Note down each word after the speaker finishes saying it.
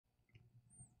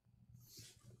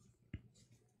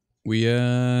We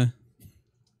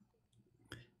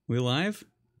live?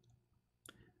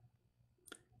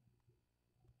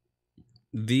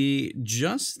 The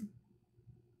just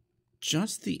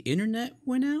the internet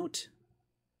went out?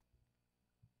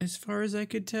 As far as I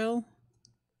could tell.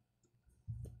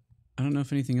 I don't know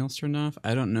if anything else turned off.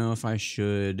 I don't know if I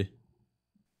should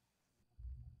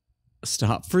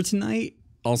stop for tonight.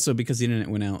 Also, because the internet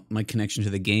went out, my connection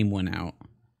to the game went out.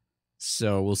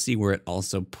 So we'll see where it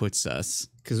also puts us.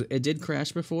 Because it did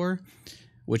crash before,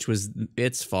 which was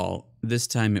its fault. This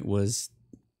time it was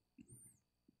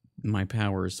my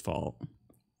power's fault.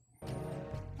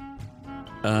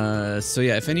 So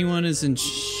yeah, if anyone is in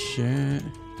chat...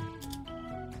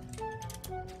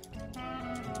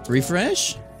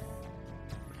 Refresh?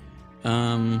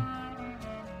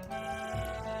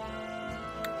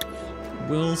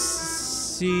 We'll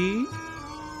see.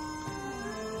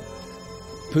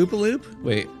 Poopaloop?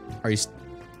 Wait, are you...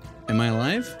 Am I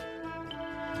alive?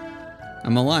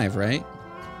 I'm alive, right?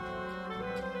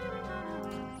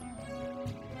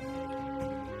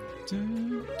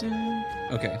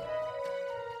 Okay.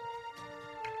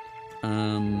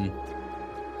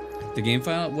 The game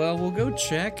file? Well, we'll go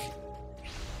check.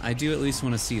 I do at least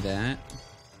want to see that.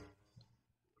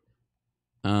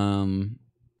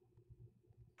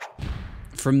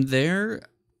 From there...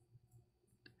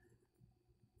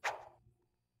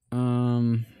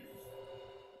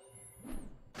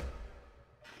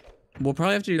 We'll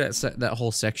probably have to do that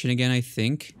whole section again, I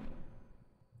think.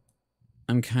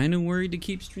 I'm kind of worried to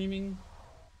keep streaming.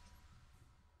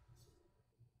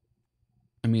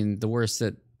 I mean, the worst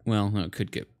that... Well, no, it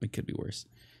could be worse.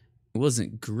 It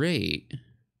wasn't great.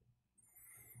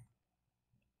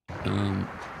 I'm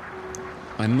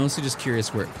mostly just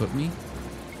curious where it put me.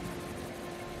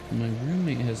 My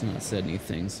roommate has not said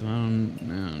anything, so I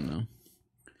don't know.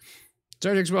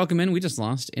 Star Trek's welcome in. We just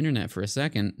lost internet for a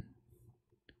second.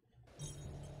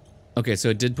 Okay, so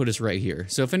it did put us right here.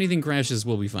 So if anything crashes,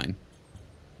 we'll be fine.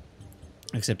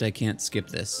 Except I can't skip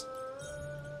this.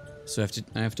 So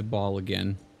I have to ball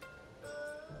again.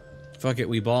 Fuck it,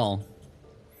 we ball.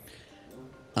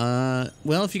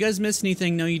 Well, if you guys missed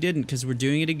anything, no you didn't, because we're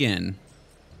doing it again.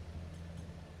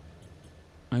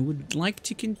 I would like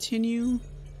to continue.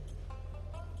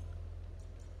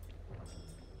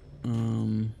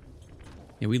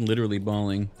 Yeah, we literally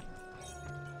balling.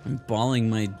 I'm balling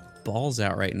my balls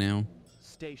out right now.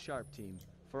 Stay sharp, team.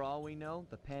 For all we know,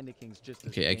 the Panda King's just...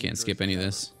 Okay, I can't skip any of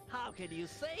this. How can you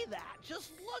say that?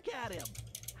 Just look at him.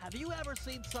 Have you ever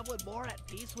seen someone more at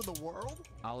peace with the world?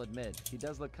 I'll admit, he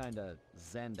does look kinda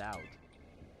zenned out.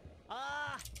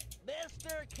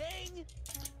 Mr. King?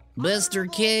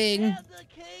 Mr. King! Panda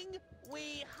King,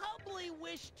 we humbly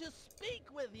wish to speak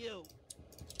with you.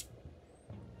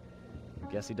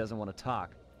 Guess he doesn't want to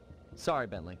talk. Sorry,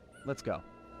 Bentley. Let's go.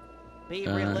 Be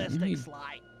realistic,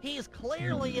 Sly. He's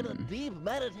clearly in a deep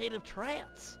meditative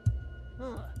trance.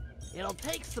 It'll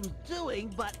take some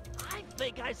doing, but I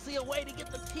think I see a way to get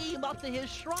the team up to his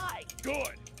shrine.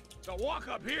 Good. The walk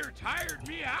up here tired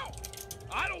me out.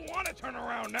 I don't want to turn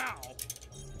around now.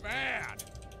 Man,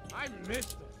 I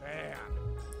miss the van.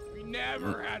 We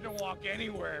never had to walk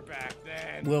anywhere back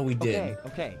then. Well, we did.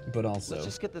 Okay. But also... Let's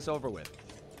just get this over with.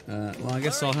 Well, I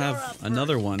guess I'll have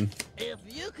another one. If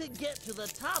you could get to the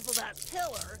top of that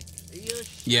pillar, you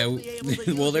should yeah, be able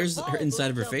to well, use there's the her inside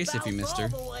of her ball face if you missed her.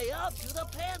 all the way up to the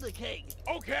Panda King.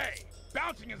 Okay,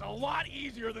 bouncing is a lot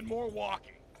easier than more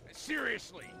walking.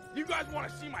 Seriously, you guys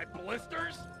want to see my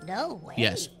blisters? No way.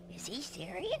 Yes. Is he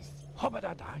serious?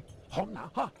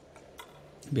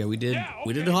 Yeah, we did. Yeah, okay,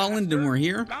 we did Holland, and we're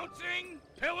here. Bouncing,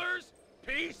 pillars,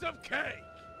 piece of cake.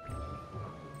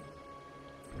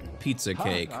 Pizza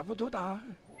cake. I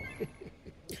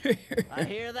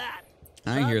hear that.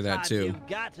 I hear that Sometimes too. You've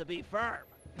got to be firm.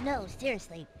 No,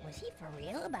 seriously. Was he for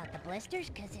real about the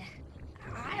blisters? Cause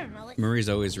I don't know. Murray's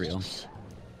always real.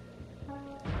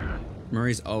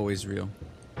 Murray's always real.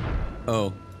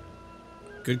 Oh.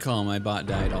 Good call, my bot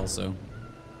died also.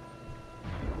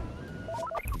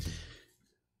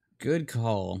 Good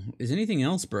call. Is anything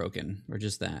else broken? Or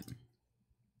just that?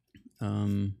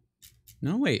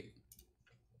 No, wait.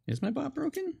 Is my bot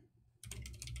broken?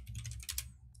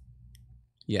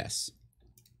 Yes.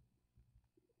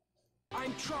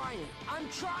 I'm trying.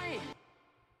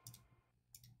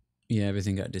 Yeah,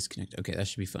 everything got disconnected. Okay, that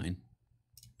should be fine.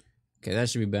 Okay, that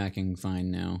should be backing fine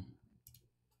now.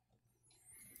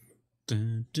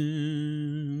 Dun,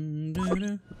 dun, dun,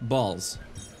 dun. Balls.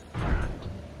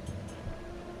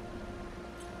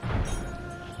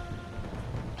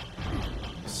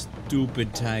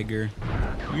 Stupid tiger.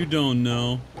 You don't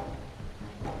know.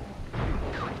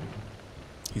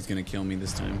 He's gonna kill me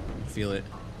this time. I feel it.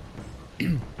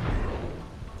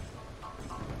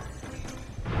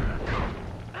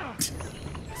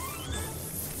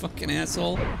 Fucking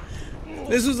asshole.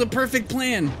 This was a perfect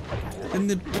plan. And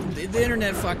the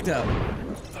internet fucked up.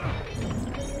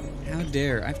 How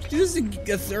dare. I have to do this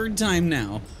a third time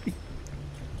now.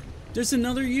 There's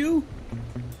another you?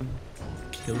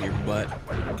 Kill your butt.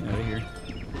 Get out of here.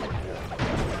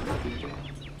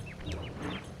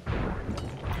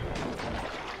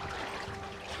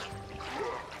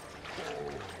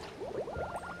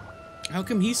 How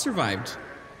come he survived?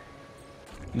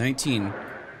 19.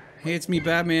 Hey, it's me,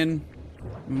 Batman.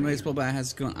 My baseball bat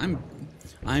has gone.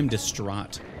 I'm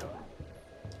distraught.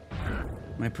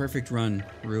 My perfect run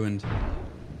ruined.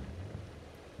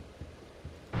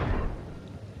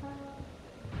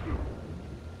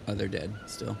 Oh, they're dead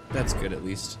still. That's good at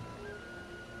least.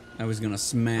 I was gonna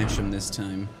smash them this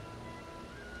time.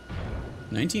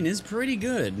 19 is pretty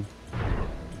good.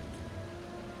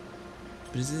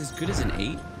 But is it as good as an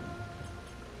 8?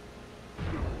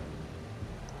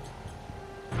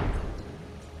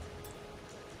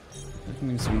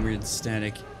 Looking at some weird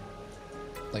static.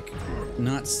 Like,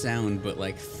 not sound, but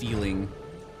like feeling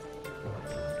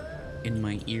in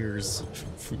my ears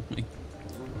from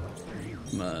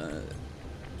my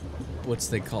what's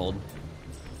they called?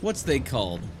 What's they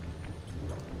called?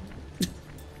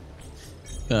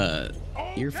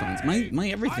 Earphones. My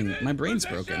everything. My brain's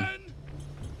broken.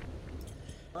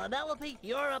 Penelope,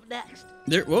 you're up next.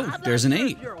 Whoa, there's an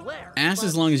 8. Ass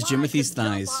as long as Jimothy's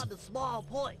thighs. Small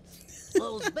points.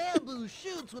 Those bamboo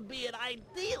shoots would be an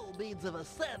ideal means of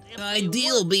ascent.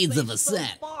 Ideal means of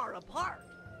ascent. So far apart.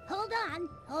 Hold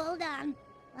on.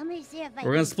 Let me see if I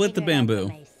We're gonna split the bamboo.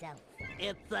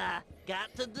 It's got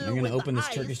to do I'm gonna with open the this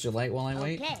ice. Turkish delight while I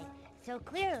wait. Okay, so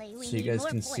clearly we So you need guys more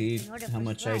can points see in order how for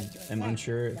much Croix I to am ascend.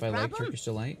 unsure if The I like problem? Turkish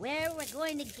delight. Where we're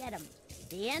going to get them.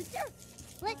 The answer?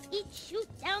 Split each shoot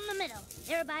down the middle,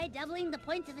 thereby doubling the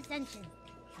points of ascension.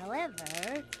 However,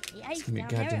 the ice gonna be a down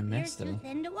there goddamn appears mess, too though.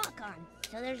 thin to walk on,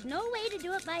 so there's no way to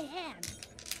do it by hand.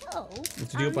 So,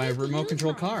 to do it by a remote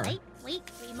control car. Lightweight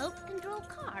remote control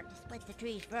car to split the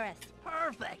trees for us.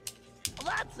 Perfect.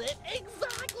 That's it.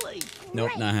 Exactly. Nope,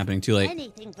 Great. not happening. Too late.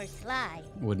 Anything for Sly.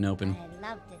 Wouldn't open. I'd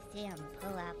love to see him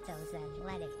pull off those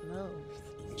athletic moves.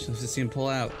 Just to see him pull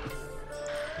out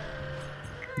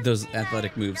those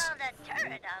athletic moves. Build a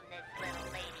turret on this little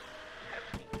lady.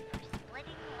 Perfect for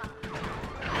splitting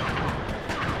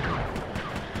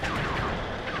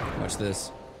logs. Watch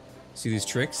this. See these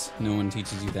tricks? No one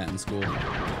teaches you that in school. Too more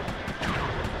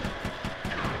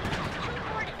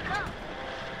to go.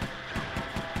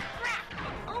 Crap,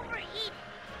 it's overheated.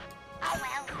 Oh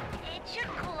well, it should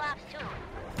cool off soon.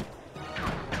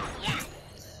 Yes.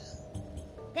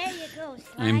 There you go,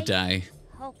 Sly. I'm die.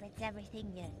 Hope it's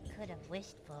everything you could have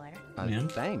wished for. Yeah.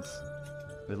 Thanks.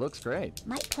 It looks great.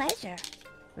 My pleasure.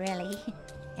 Really.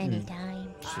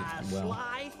 Anytime. Well.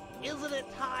 Sly, isn't it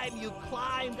time you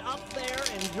climbed up there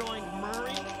and joined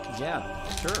Murray? Yeah,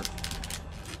 sure.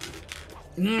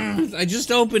 I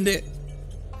just opened it.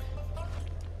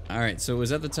 Alright, so it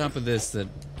was at the top of this that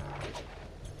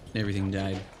everything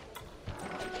died.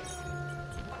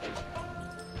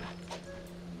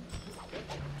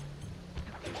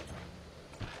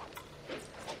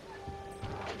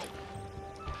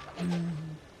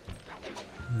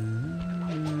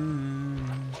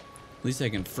 At least I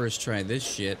can first try this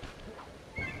shit.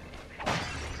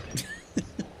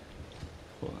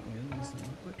 Hold on, let me listen real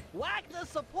quick. Whack the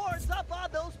supports up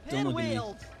on those Don't look at me.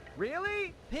 pinwheels.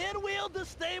 Really? Pinwheel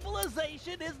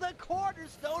destabilization is the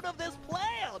cornerstone of this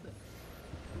plan.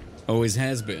 Always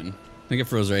has been. I think it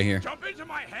froze right here. Jump into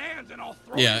my hands and I'll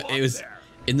throw Yeah, you up it was there.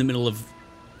 in the middle of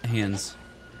hands.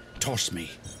 Toss me.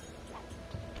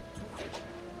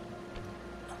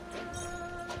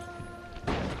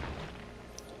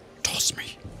 Toss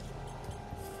me.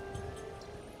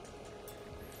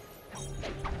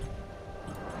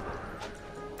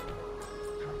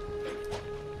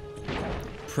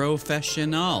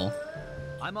 Professional.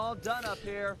 I'm all done up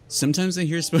here. Sometimes I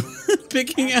hear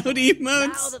picking out Now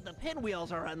emotes. that the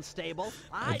pinwheels are unstable,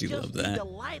 I I do just love need that. to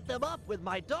light them up with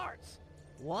my darts.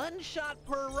 One shot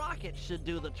per rocket should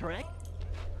do the trick.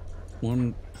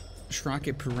 One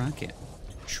shrocket per rocket.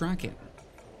 Shrocket.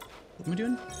 What am I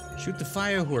doing? Shoot the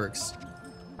fireworks.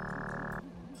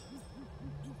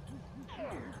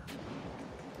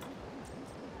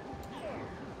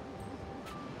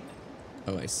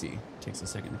 Oh, I see. Takes a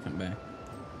second to come back.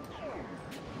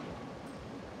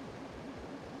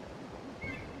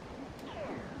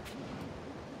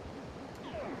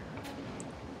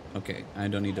 Okay, I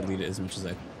don't need to lead it as much as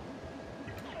I...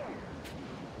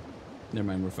 Never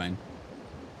mind, we're fine.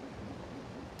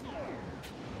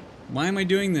 Why am I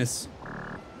doing this?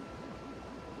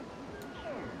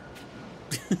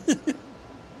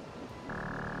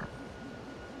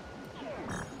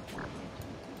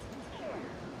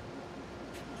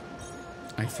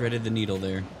 I threaded the needle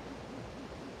there.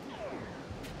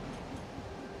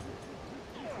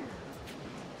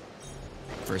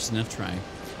 First enough try.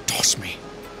 Toss me.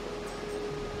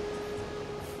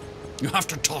 You have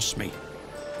to toss me.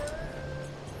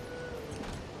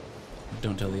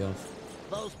 Don't tell the elf.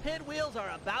 Those pinwheels are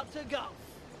about to go.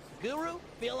 Guru,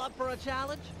 feel up for a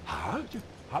challenge? Well,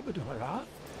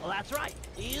 that's right.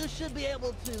 You should be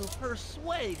able to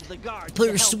persuade the guards.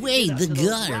 Persuade the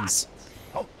guards.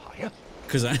 Oh, yeah.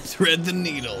 Because I thread the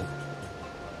needle.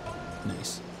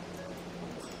 Nice.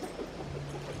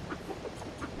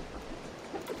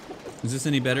 Is this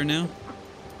any better now?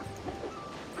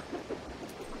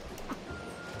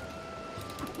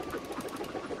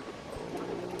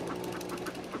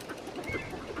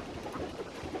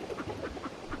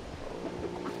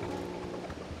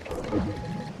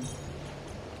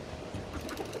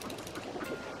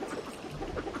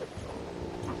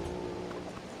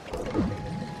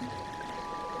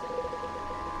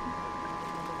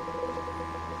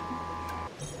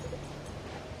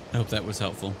 I hope that was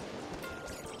helpful.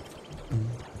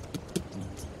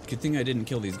 Good thing I didn't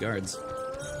kill these guards.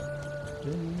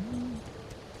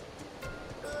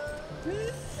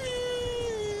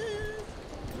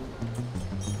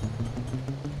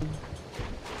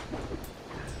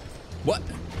 What?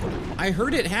 I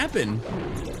heard it happen.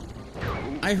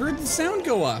 I heard the sound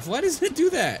go off. Why does it do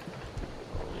that?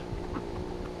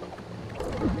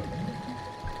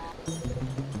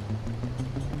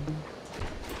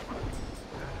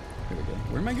 Here we go.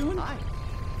 Where am I going?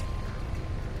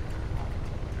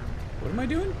 What am I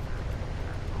doing?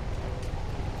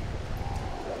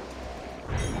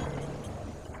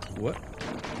 What?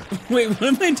 Wait, what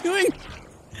am I doing?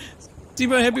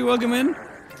 T-Bone, happy welcome in.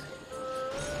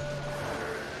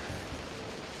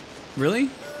 Really?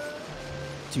 Do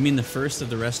you mean the first of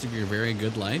the rest of your very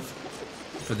good life?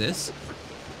 For this?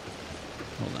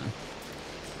 Hold on.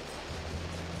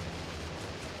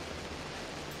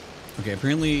 Okay,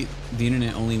 apparently the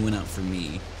internet only went out for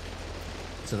me.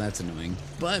 So that's annoying.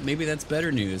 But maybe that's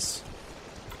better news.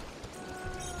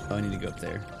 Oh, I need to go up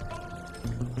there.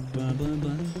 Blah, blah,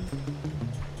 blah.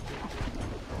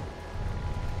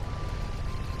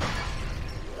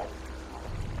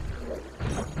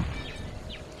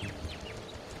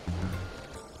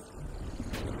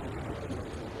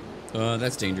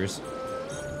 That's dangerous.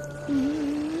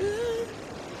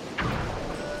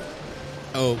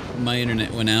 Oh, my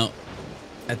internet went out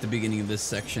at the beginning of this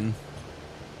section.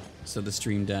 So the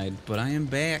stream died, but I am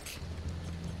back.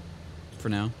 For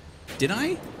now. Did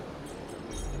I?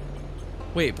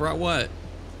 Wait, brought what?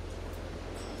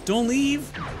 Don't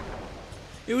leave!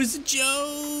 It was a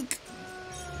joke!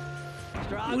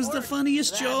 It was the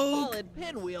funniest joke! That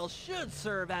fallen pinwheel should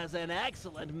serve as an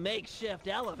excellent makeshift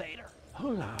elevator.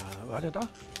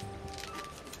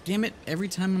 Damn it, every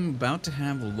time I'm about to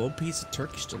have a low piece of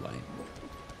Turkish delight.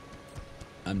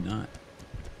 I'm not.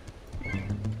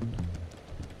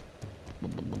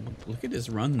 Look at his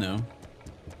run, though.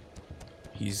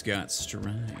 He's got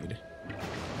stride.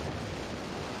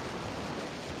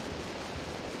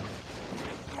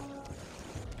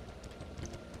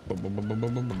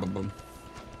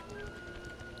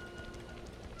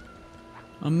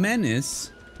 A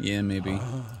menace? Yeah, maybe.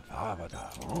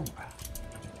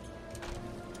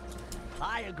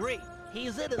 I agree.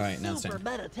 He's in a super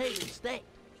meditative state.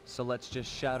 So let's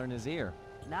just shout in his ear.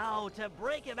 Now, to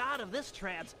break him out of this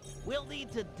trance, we'll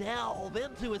need to delve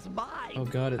into his mind. Oh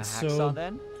god, it's a hacksaw, so...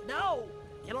 then? No!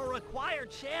 It'll require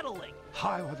channeling.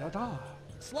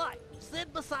 Sly,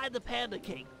 sit beside the Panda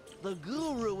King. The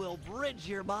Guru will bridge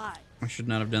your mind. I should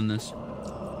not have done this.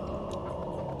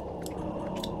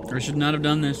 I should not have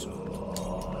done this.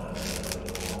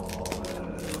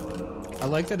 I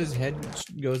like that his head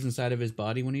goes inside of his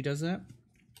body when he does that.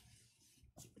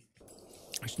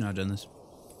 I should not have done this.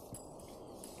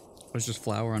 There's just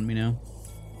flour on me now.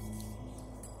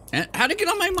 And how'd it get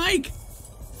on my mic?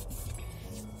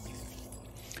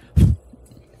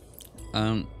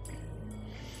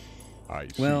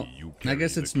 Well, I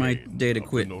guess it's my day to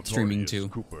quit streaming too.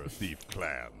 Cooper thief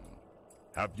clan.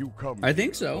 Have you come I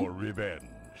think so. for revenge?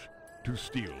 To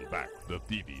steal back the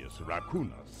thievius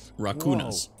Rakunas?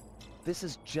 Rakunas. Whoa. This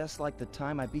is just like the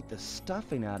time I beat the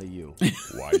stuffing out of you.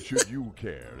 Why should you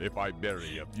care if I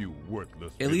bury a few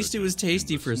worthless At least it was villagers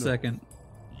tasty in the for a snow? second.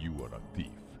 You are a thief,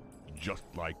 just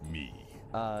like me.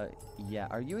 Yeah,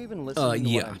 are you even listening to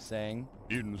yeah. what I'm saying?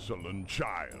 Insolent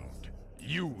child.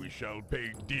 You shall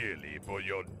pay dearly for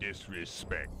your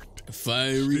disrespect.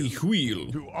 Fiery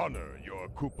wheel. To honor your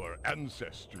Cooper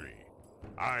ancestry,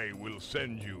 I will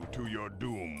send you to your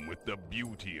doom with the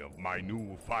beauty of my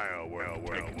new firework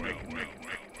technique.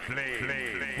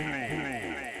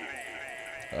 Flame.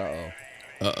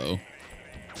 Uh-oh.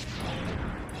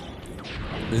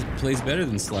 This plays better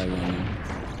than Sly One.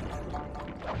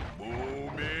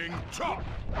 Booming chop.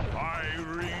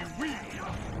 Fiery wheel.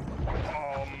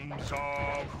 Palms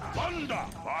of thunder.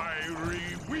 Fiery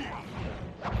wheel.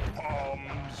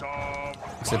 Palms of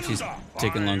thunder. Except she's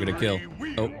taking longer to kill.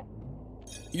 Fiery Oh. wheel.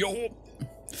 Yo.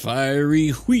 Fiery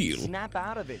wheel. Snap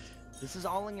out of it. This is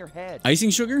all in your head. Icing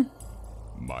sugar?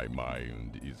 My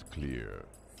mind is clear.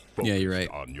 Yeah, you're right.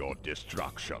 Focused on your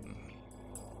destruction.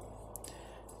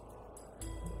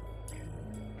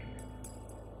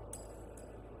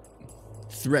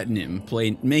 Threaten him.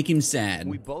 Make him sad.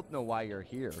 We both know why you're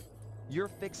here. You're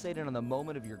fixated on the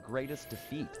moment of your greatest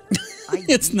defeat.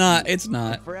 It's not. It's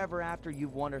not. Forever after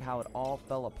you've wondered how it all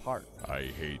fell apart. I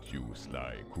hate you,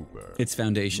 Sly Cooper. It's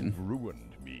Foundation. You've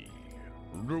ruined me.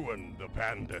 Ruined the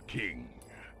Panda King.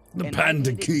 The And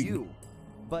Panda I hated King. you,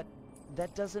 but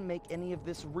that doesn't make any of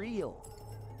this real.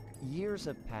 Years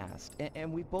have passed,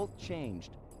 and we both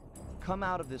changed. Come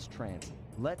out of this trance.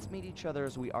 Let's meet each other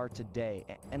as we are today,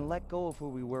 and let go of who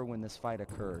we were when this fight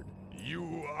occurred.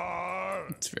 You are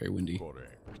It's very windy.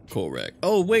 correct. Correct.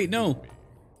 Oh, wait, no.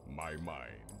 My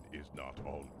mind is not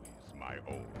always my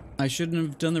own. I shouldn't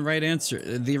have done the right answer.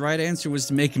 The right answer was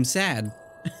to make him sad.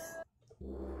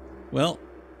 Well,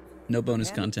 no bonus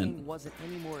Panda content. King wasn't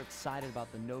any more excited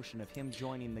about the notion of him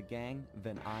joining the gang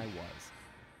than I was.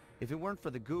 If it weren't for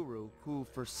the guru, who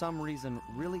for some reason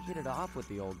really hit it off with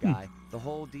the old guy, the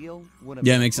whole deal would have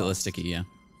Yeah, it been makes it fun. less sticky, yeah.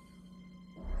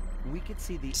 We could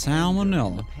see the Salmonella. anger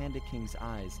in the Panda King's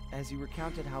eyes as he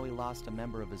recounted how he lost a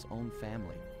member of his own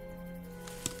family.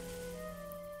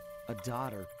 A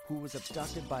daughter who was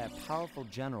abducted by a powerful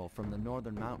general from the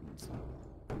northern mountains.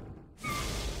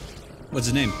 What's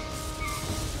his name?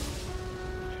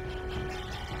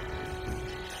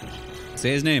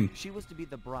 Say his name. She was to be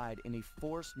the bride in a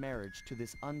forced marriage to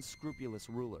this unscrupulous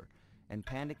ruler, and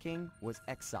Panda King was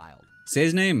exiled. Say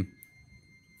his name.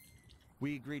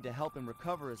 We agreed to help him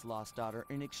recover his lost daughter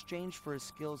in exchange for his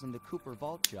skills in the Cooper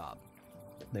Vault job.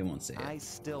 They won't say I it.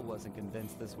 still wasn't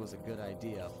convinced this was a good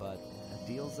idea, but a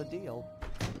deal's a deal.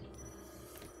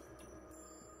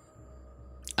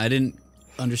 I didn't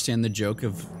understand the joke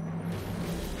of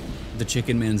the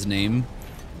chicken man's name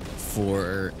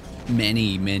for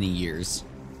many, many years.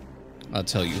 I'll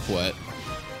tell you what.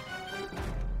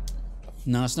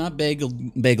 No, it's not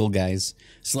Bagel guys.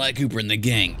 Sly Cooper and the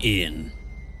gang in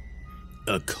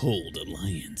a cold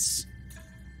alliance.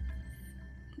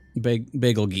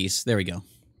 Bagel geese. There we go.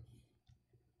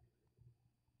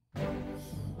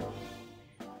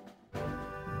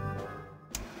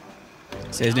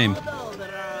 Say his name. We all know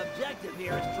that our objective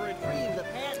here is to retrieve the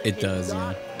Panda It King's does, yeah.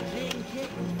 daughter, Jane King.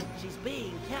 She's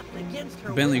being kept against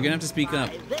her Bentley, you're will gonna have to speak by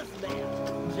up. This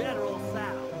man, General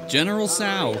Sal. General A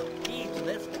Sal. real key to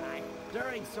this guy.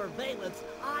 During surveillance,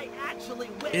 I actually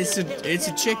witnessed him It's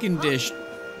a hit chicken off dish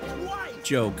Hunter twice.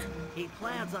 joke. He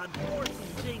plans on forcing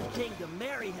Jing King to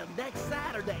marry him next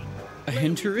Saturday. A Lady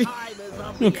hintery? time is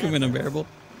of Look, the I'm essence. unbearable.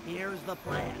 Here's the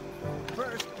plan.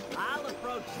 First, I'll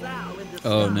approach Sal in disguise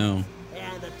Oh, no.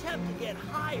 and attempt to get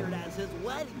hired as his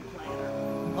wedding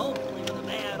planner. Hopefully, with a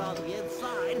man on the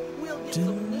inside, we'll get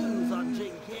some news on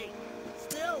Jing King.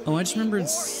 Still, Oh, I we just need remembered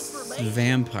more information.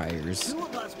 vampires. Two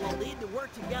of us will need to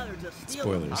work together to steal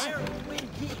Spoilers. the Iron Twin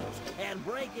Keys and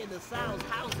break into Sal's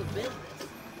house of business.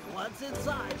 Once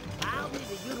inside, I'll need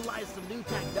to utilize some new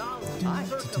technology to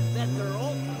circumvent their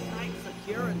ultra-tight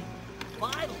security.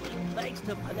 Finally, thanks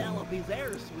to Penelope's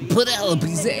air suite,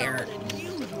 Penelope's we air. found an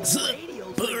unusual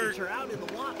radio signature out in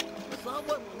the water. Someone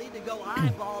will need to go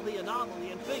eyeball the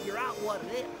anomaly and figure out what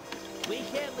it is. We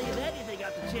can't leave anything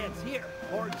up to chance here,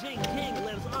 or Jing King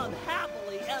lives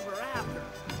unhappily ever after.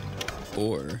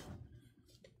 Or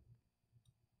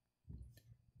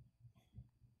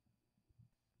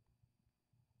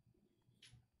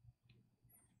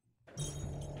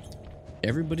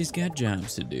everybody's got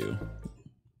jobs to do.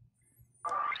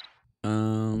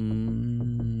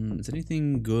 Is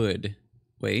anything good?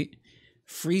 Wait.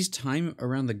 Freeze time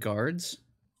around the guards?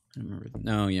 I don't remember.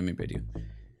 No, yeah, maybe I do.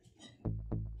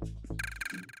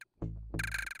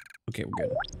 Okay, we're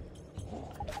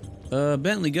good.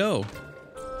 Bentley, go.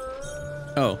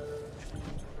 Oh.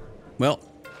 Well.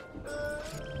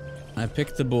 I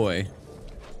picked the boy.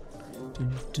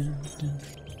 Dun, dun, dun.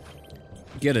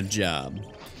 Get a job.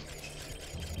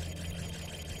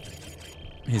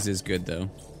 His is good, though.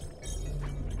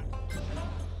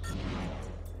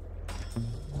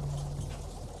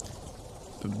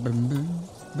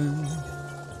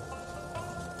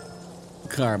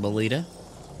 Carmelita.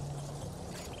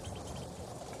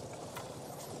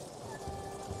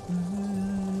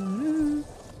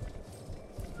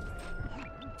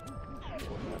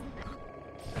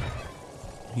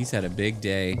 He's had a big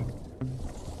day.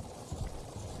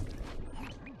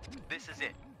 This is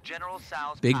it. General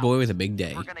Sal's Big boy palace. with a big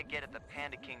day. If we're gonna get at the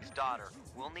Panda King's daughter,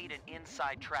 we'll need an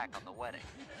inside track on the wedding.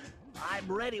 I'm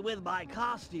ready with my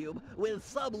costume. With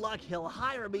some luck, he'll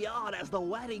hire me on as the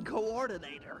wedding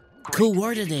coordinator. Great.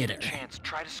 Coordinator. If you get a chance,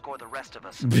 try to score the rest of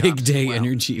us some Big jobs as day well.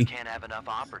 energy. You can't have enough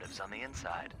operatives on the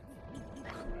inside.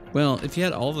 Well, if you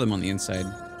had all of them on the inside,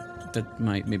 that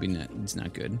might maybe not. It's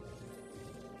not good.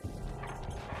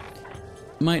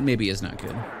 Might maybe is not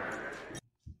good.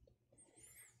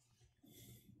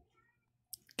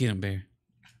 Get him, bear.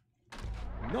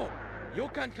 No, you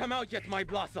can't come out yet, my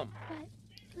blossom.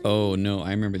 Oh no, I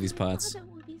remember these pots. Father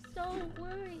will be so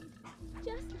worried.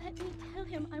 Just let me tell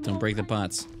him I'm Don't break the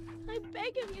alright. pots. I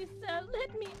beg of you, sir,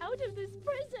 let me out of this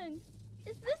prison.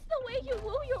 Is this the way you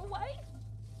woo your wife?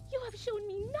 You have shown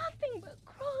me nothing but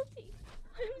cruelty.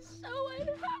 I'm so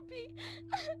unhappy.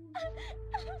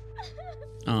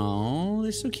 Oh,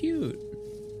 they're so cute.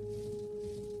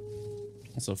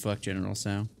 Also, fuck General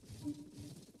Sal.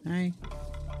 Hi.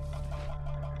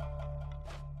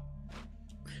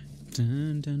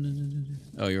 Dun, dun, dun, dun, dun.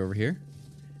 Oh, you're over here?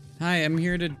 Hi, I'm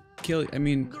here to kill.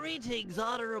 Greetings,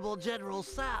 Honorable General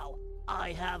Sal.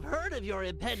 I have heard of your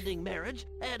impending marriage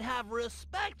and have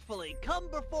respectfully come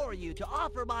before you to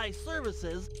offer my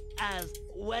services as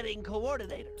wedding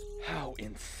coordinator. How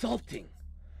insulting.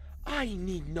 I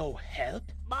need no help.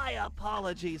 My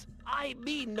apologies. I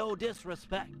mean no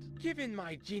disrespect. Given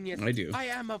my genius, I do. I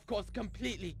am of course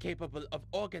completely capable of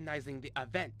organizing the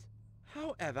event.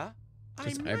 However,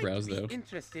 Just I might eyebrows, be though.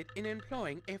 interested in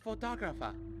employing a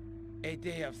photographer. A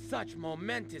day of such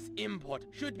momentous import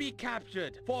should be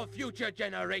captured for future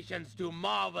generations to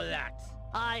marvel at.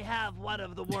 I have one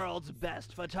of the world's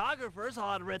best photographers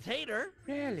on retainer.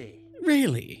 Really?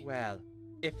 Really? Well,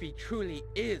 if he truly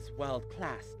is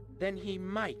world-class, then he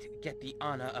might get the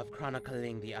honor of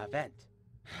chronicling the event.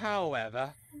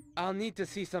 However, I'll need to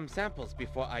see some samples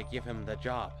before I give him the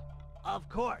job. Of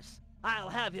course. I'll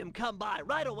have him come by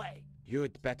right away.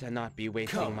 You'd better not be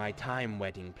wasting my time,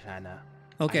 wedding planner.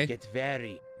 Okay. I get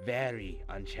very, very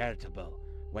uncharitable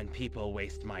when people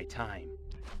waste my time.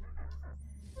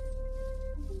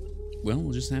 Well,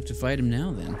 we'll just have to fight him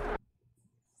now then.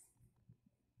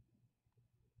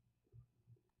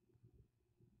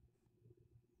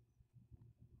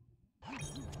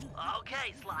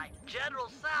 Okay, Sly. General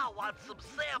Sal wants some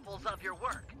samples of your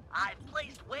work. I've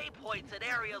placed waypoints in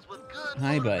areas with good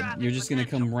Hi, bud. photographic You're just gonna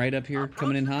come potential. right up here, Approach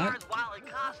coming in the hot? guards while in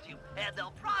costume, and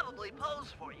they'll probably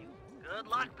pose for you. Good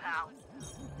luck, pal.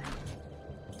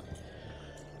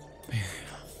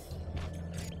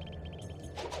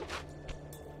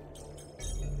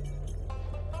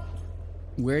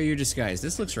 Where are you disguised?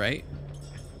 This looks right.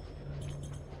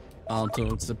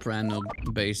 Alto, soprano,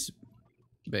 bass.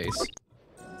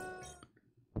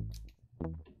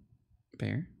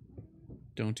 Bear.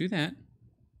 Don't do that.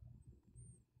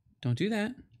 Don't do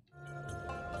that.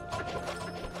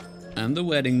 I'm the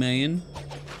wedding man.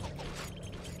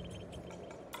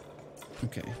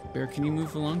 Okay. Bear, can you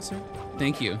move along, sir?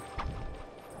 Thank you.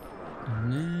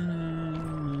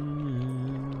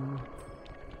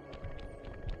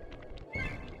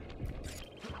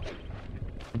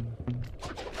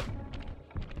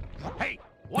 Hey,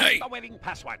 what's the wedding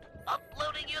password?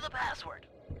 Uploading you the password.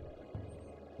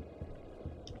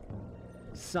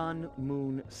 Sun,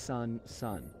 moon, sun,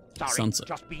 sun. Sorry, Sunset.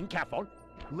 just being careful.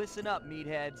 Listen up,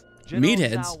 meatheads. General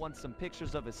Meatheads? Sal wants some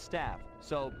pictures of his staff,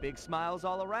 so big smiles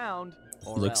all around.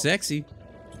 Or Look else. sexy.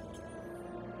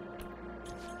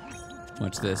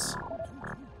 Watch this.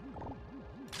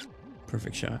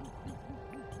 Perfect shot.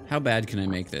 How bad can I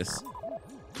make this?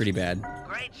 Pretty bad.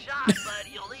 Great shot, but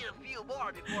you'll need a few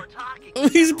more before talking. Oh,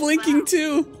 to he's General blinking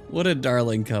Sal. too. What a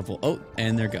darling couple. Oh,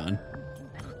 and they're gone.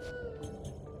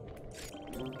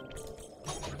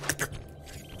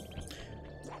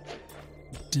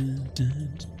 Dun,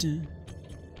 dun, dun, dun.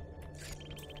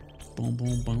 Boom,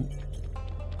 boom, boom.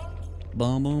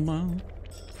 Boom, boom, boom.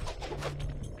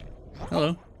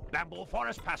 Hello. Bamboo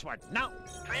forest password, now.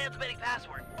 Transmitting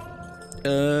password.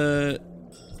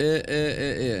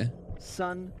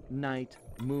 Sun, night,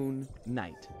 moon,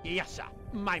 night. Yes, sir.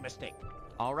 My mistake.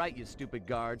 All right, you stupid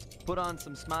guards. Put on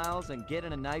some smiles and get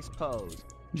in a nice pose.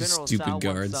 You General stupid Sal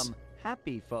guards. wants some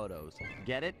happy photos.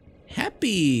 Get it?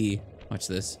 Happy. Watch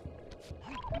this.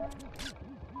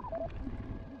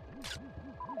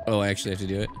 Oh, I actually have to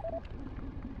do it.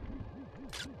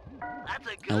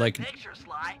 I like. Picture,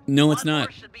 Sly. No, it's One not.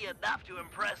 more should be enough to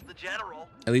impress the general.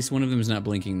 At least one of them is not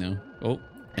blinking though. Oh,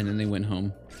 and then they went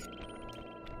home.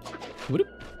 Whoop.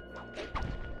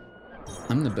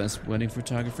 I'm the best wedding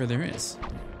photographer there is.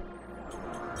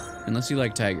 Unless you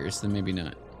like tigers, then maybe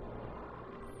not.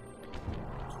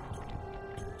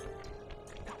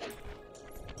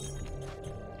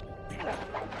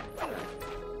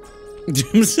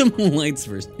 Dim some lights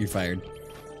first. You're fired.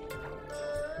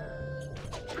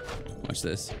 Watch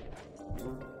this.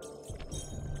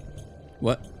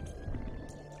 What?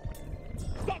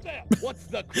 Stop there! What's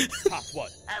the quick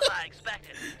password? As I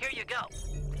expected. Here you go.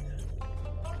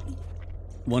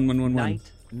 1111.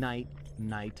 Night.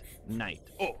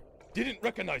 Oh, didn't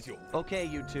recognize you. Okay,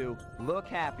 you two, look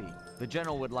happy. The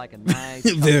general would like a nice.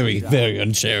 Very, comfy very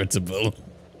uncharitable.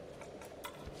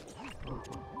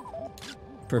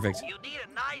 Perfect. You need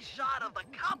a nice shot of the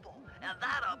couple, and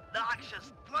that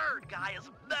obnoxious third guy is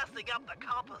messing up the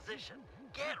composition.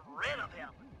 Get rid of him.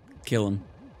 Kill him.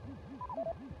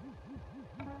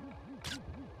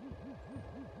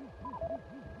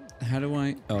 How do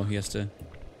I? Oh, he has to.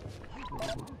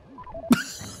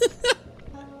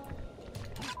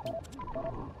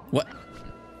 What?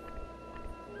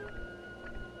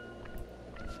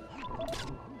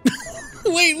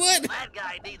 Wait, what? That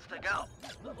guy needs to go.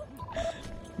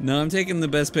 No, I'm taking the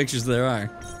best pictures there are.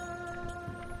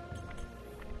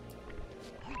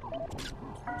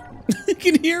 I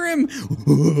can hear him.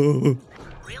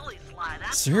 Really, Sly?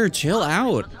 That's Sir, chill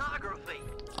out. photography.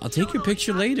 I'll take your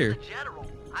picture later. The general.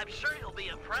 I'm sure he'll be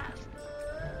impressed.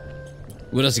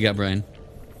 What else you got, Brian?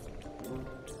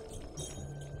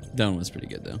 That one was pretty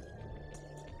good, though.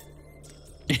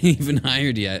 Ain't even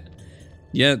hired yet.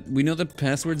 Yeah, we know the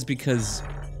passwords because...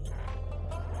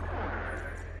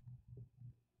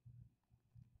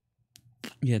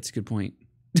 Yeah, it's a good point.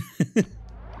 Hey,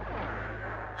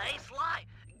 Sly,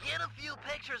 get a few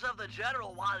pictures of the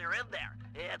general while you're in there.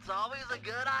 It's always a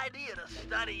good idea to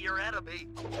study your enemy.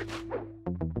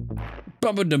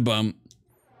 Bum-ba-dum-bum.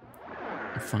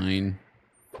 Fine.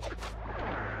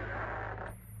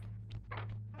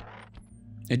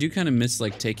 I do kind of miss,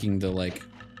 like, taking the, like,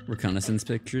 reconnaissance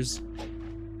pictures.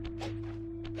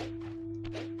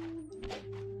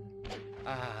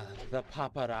 Ah, the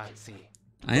paparazzi.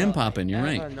 I am popping, you're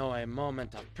Never right. know a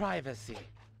moment of privacy.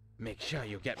 Make sure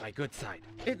you get my good side.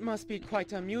 It must be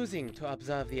quite amusing to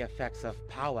observe the effects of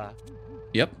power.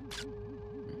 Yep.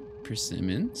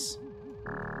 Persimmons.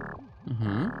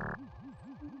 Uh-huh.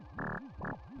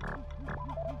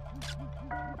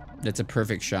 That's a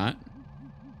perfect shot.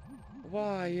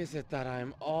 Why is it that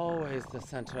I'm always the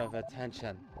center of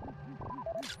attention?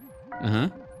 Uh-huh.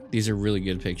 These are really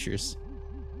good pictures.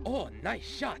 Oh, nice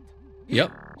shot. Yep.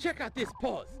 Here, check out this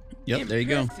pose. Yep, there you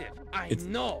go. Impressive, I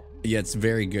know. Yeah, it's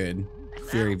very good.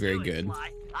 Very, very That'll do it, good.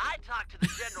 Sly. I talk to the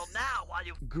general now while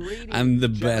you... Greetings, I'm the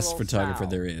General best photographer Sal.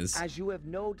 there is. As you have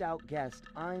no doubt guessed,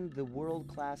 I'm the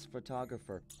world-class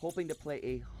photographer, hoping to play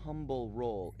a humble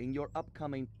role in your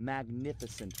upcoming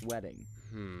magnificent wedding.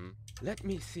 Let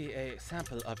me see a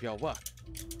sample of your work.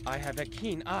 I have a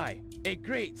keen eye, a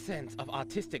great sense of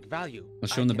artistic value. I'll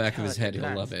show him the back of his head,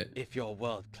 he'll love it. If you're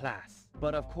world class.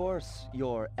 But of course,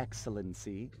 Your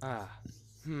Excellency.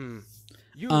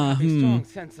 You have a strong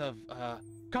sense of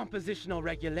compositional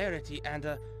regularity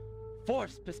and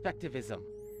forced perspectivism.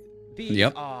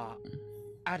 These are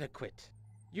adequate.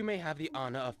 You may have the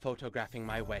honor of photographing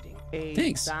my wedding.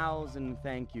 Thanks. 1,000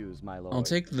 thank yous, my lord. I'll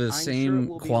take the I'm same sure it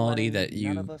will be a quality wedding that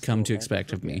none you of us come will to ever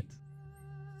expect of me. forget.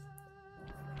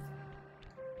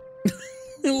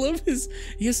 I love his...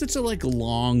 He has such a, like,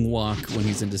 long walk when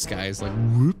he's in disguise. Like,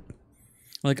 whoop.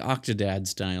 Like Octodad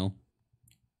style.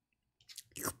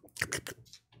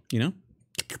 You know?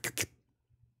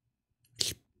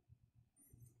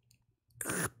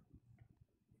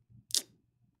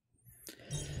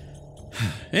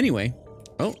 Anyway.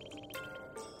 Oh.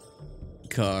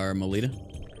 Carmelita.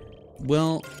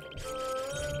 Well,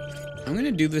 I'm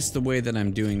gonna do this the way that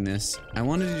I'm doing this. I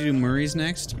wanted to do Murray's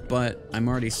next, but I'm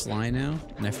already Sly now,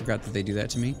 and I forgot that they do that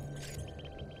to me.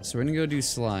 So we're gonna go do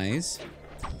Sly's.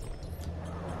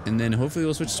 And then hopefully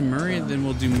we'll switch to Murray, and then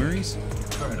we'll do Murray's.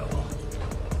 Colonel,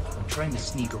 I'm trying to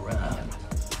sneak around.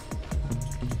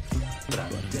 But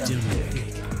I'm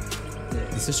definitely...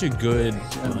 It's such a good...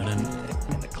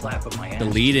 And the clap of my The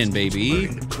lead-in, baby.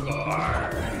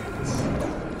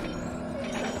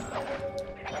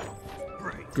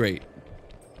 Great.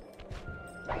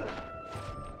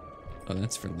 Oh,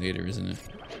 that's for later, isn't it?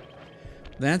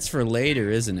 That's for later,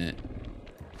 isn't it?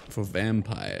 For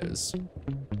vampires.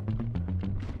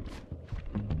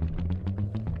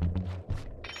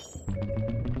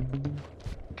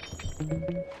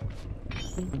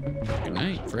 Good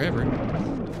night, forever.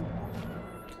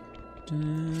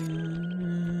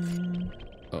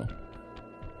 Oh.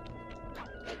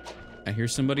 I hear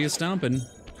somebody is stomping.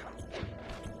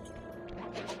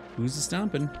 Who's a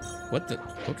stomping? What the?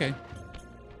 Okay.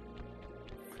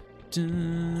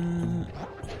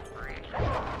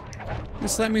 You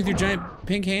slap me with your giant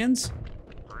pink hands?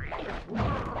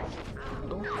 I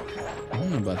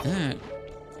don't know about that.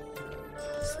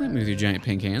 Slap me with your giant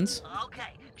pink hands.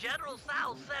 Okay, General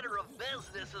Sal's center of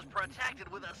business is protected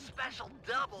with a special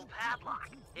double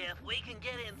padlock. If we can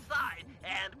get inside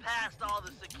and past all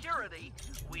the security,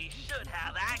 we should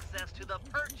have access to the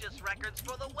purchase records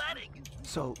for the wedding.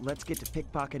 So let's get to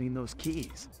pickpocketing those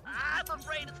keys. I'm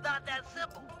afraid it's not that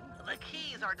simple. The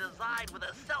keys are designed with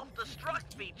a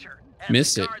self-destruct feature. And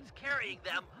Missed the it. guards carrying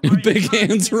them are Big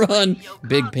hands run.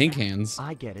 Big contact. pink hands.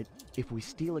 I get it. If we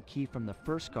steal a key from the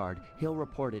first guard, he'll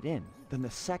report it in. Then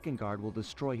the second guard will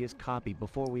destroy his copy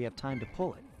before we have time to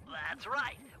pull it. That's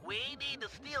right. We need to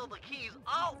steal the keys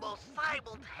almost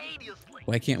simultaneously.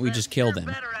 Why can't we Since just kill you're them?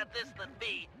 better at this than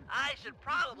me, I should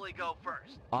probably go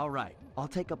first. All right, I'll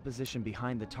take up position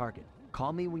behind the target.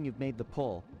 Call me when you've made the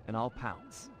pull, and I'll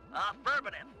pounce.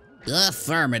 Affirmative.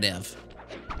 Affirmative.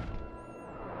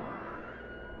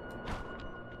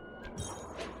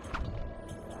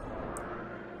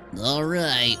 All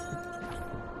right.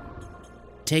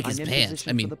 Take his I'm in pants. position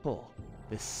I mean, for the pull.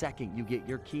 The second you get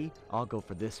your key, I'll go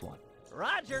for this one.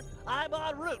 Roger. I'm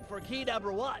en route for key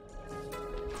number 1.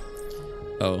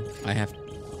 oh, I have.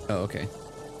 Oh, okay.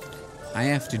 I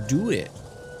have to do it.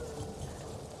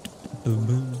 Boom,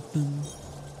 boom, boom.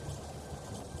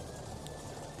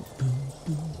 Boom,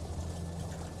 boom.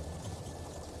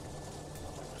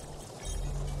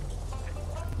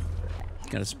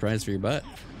 Got a surprise for your butt.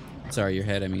 Sorry, your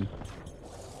head, I mean.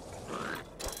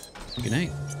 Good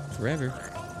night. Forever.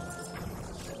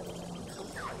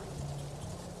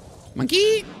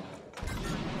 Monkey!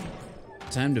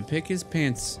 Time to pick his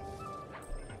pants.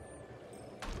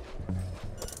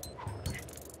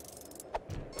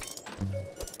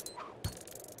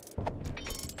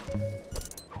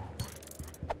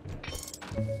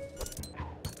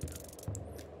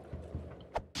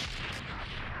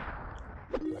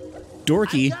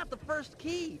 Dorky. I got the first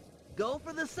key. Go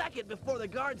for the second before the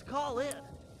guards call in.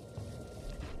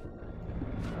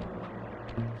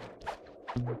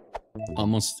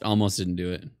 Almost didn't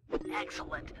do it.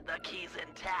 Excellent. The key's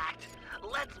intact.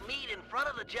 Let's meet in front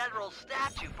of the general's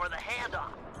statue for the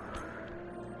handoff.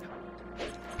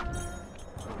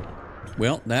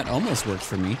 Well, that almost worked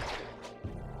for me.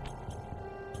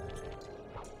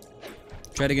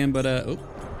 Try it again, but oh.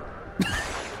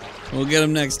 We'll get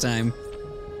him next time.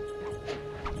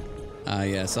 Ah,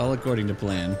 yes, all according to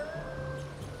plan.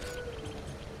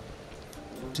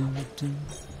 Dun, dun.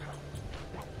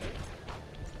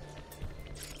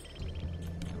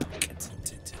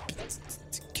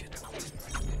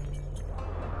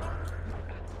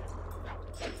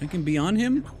 I can be on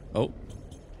him? Oh.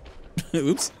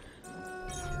 Oops.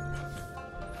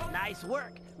 Nice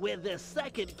work. With this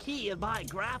second key in my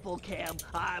grapple cam,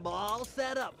 I'm all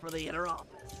set up for the inner office.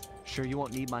 Sure you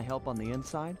won't need my help on the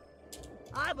inside?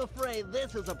 I'm afraid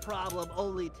this is a problem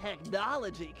only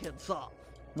technology can solve.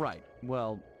 Right.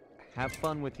 Well, have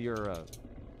fun with your,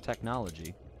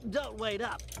 technology. Don't wait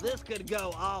up. This could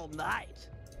go all night.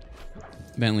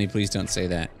 Bentley, please don't say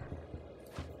that.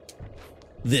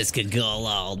 This could go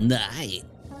all night.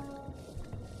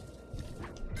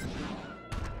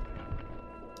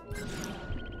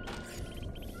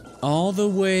 All the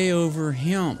way over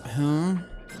him, huh?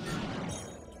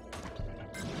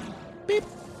 Beep.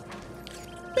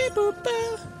 Beep boop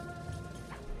bow.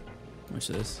 Watch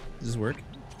this. Does this work?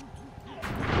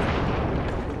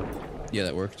 Yeah,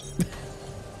 that worked.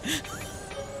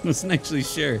 Wasn't actually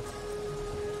sure.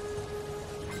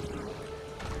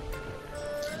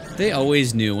 They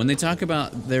always knew. When they talk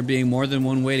about there being more than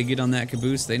one way to get on that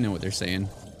caboose, they know what they're saying.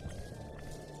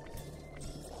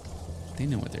 They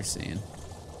know what they're saying.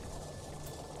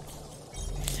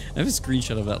 I have a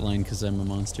screenshot of that line because I'm a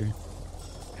monster.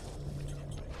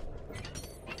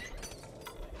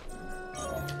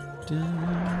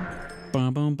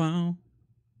 Bow, bow, bow.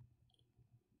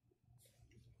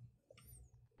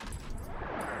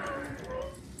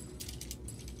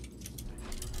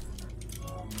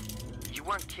 You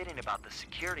weren't kidding about the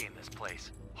security in this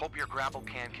place. Hope your grapple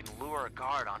can lure a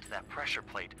guard onto that pressure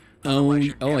plate. Oh,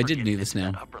 I did do this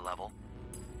now. Upper level.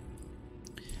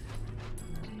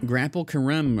 Grapple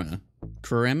Karema.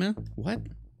 Karema? What?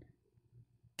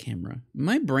 Camera.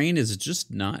 My brain is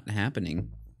just not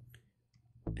happening.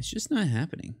 It's just not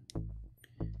happening.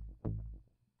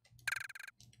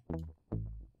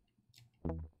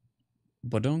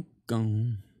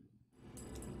 Ba-dunk-gum.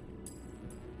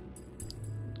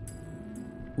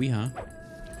 Weehaw.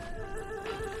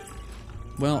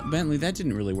 Well, Bentley, that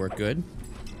didn't really work good.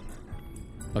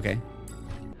 Okay.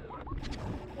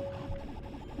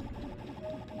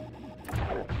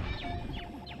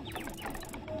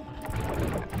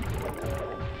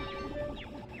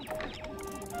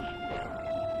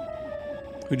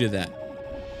 Who did that?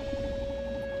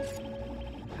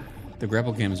 The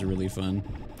grapple cams are really fun.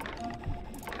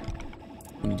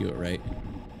 When you do it right.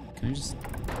 Can I just...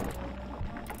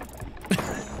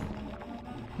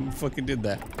 Who fucking did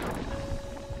that?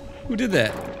 Who did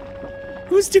that?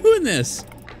 Who's doing this?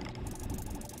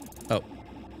 Oh.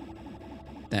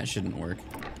 That shouldn't work.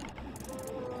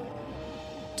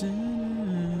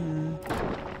 Can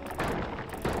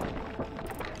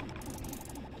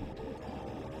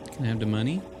I have the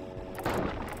money?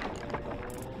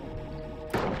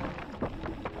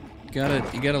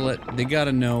 They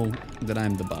gotta know that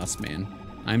I'm the boss man.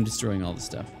 I'm destroying all the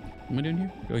stuff. What am I doing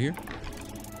here? Go here?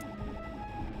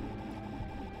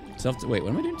 Wait, what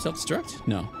am I doing? Self-destruct?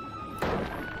 No.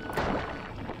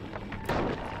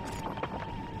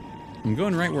 I'm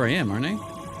going right where I am, aren't I?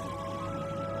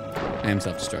 I am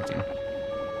self-destructing.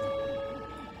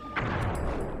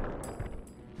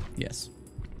 Yes.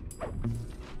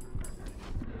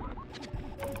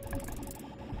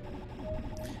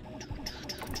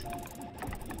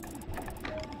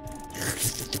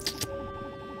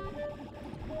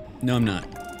 No, I'm not.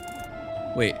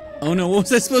 Wait. Oh no, what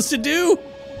was I supposed to do?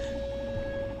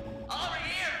 Over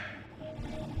here!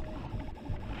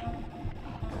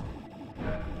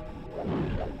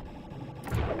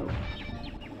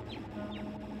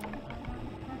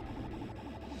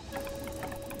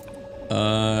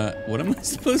 What am I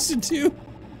supposed to do?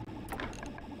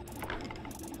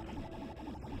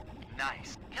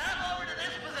 Nice. Come over to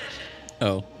this position.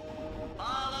 Oh.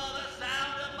 Follow the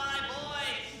sound of my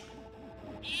voice.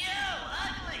 You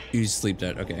ugly. You just sleeped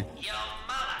out. Okay. Yo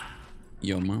mama.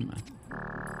 Yo, mama.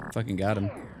 Fucking got him.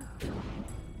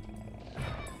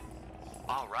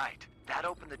 All right, that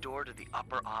opened the door to the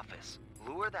upper office.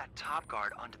 Lure that top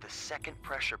guard onto the second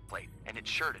pressure plate, and it's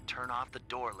sure to turn off the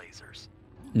door lasers.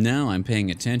 Now I'm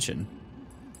paying attention.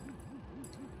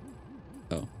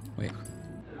 Oh, wait.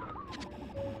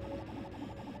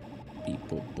 Beep,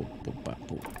 boop, boop, boop, bop,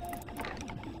 boop.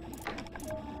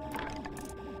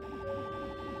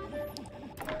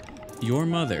 Your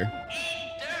mother.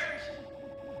 Eat dirt.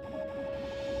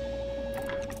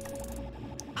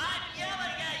 I'm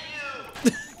yelling at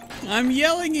you. I'm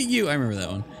yelling at you. I remember that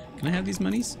one. Can I have these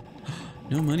monies?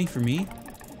 No money for me? Hey,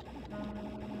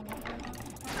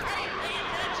 pay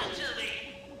attention to me.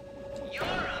 You're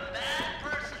a bad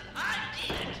person. I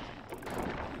need it.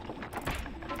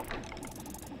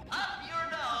 Up your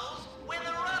nose with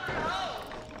a rubber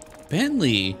hose.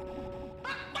 Bentley.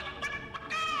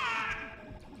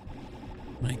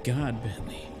 My God,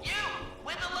 Bentley. You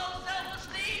with the low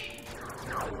self-esteem.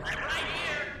 I'm right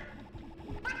here.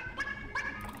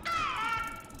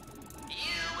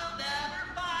 You will never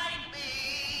find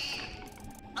me.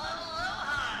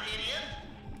 Aloha,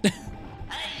 idiot.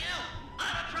 Hey, you.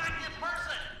 Unattractive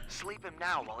person. Sleep him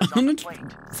now while he's on the plate.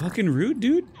 Fucking rude,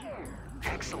 dude.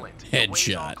 Excellent. The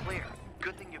way's all Headshot. clear.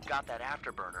 Good thing you've got that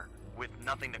afterburner. With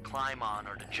nothing to climb on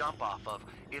or to jump off of,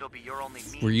 it'll be your only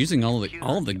means. We're using all the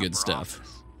computer good upper stuff.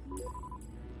 office.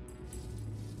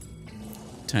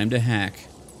 Time to hack.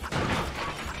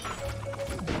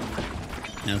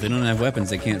 Now, if they don't have weapons,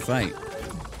 they can't fight.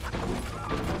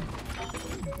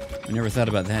 We never thought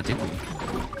about that, did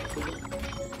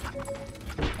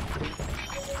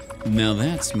we? Now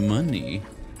that's money.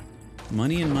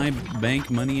 Money in my bank,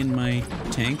 money in my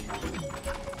tank.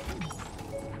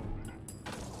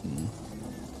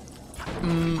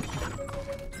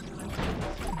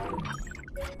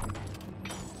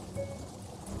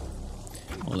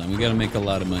 Hold on, we gotta make a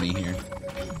lot of money here.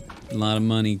 A lot of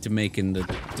money to make in the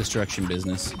destruction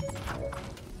business.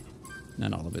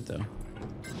 Not all of it, though.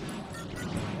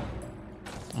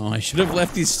 Oh, I should have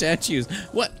left these statues.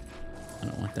 What? I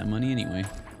don't want that money anyway.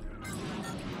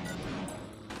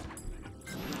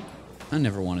 I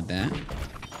never wanted that.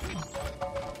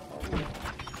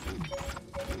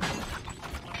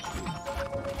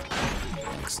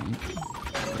 Excellent.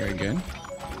 Very good.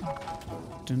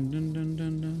 Dun, dun, dun,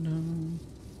 dun, dun, dun.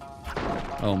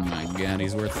 Oh my God,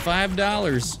 he's worth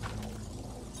 $5.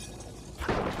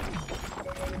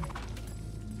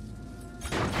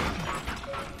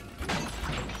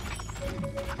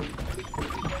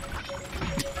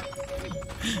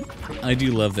 I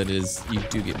do love that you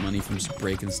do get money from just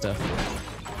breaking stuff.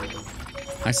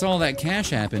 I saw that cash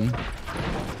happen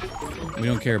We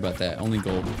don't care about that. Only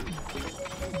gold.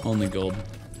 Only gold.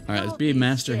 All right, let's be a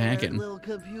master hacking. Little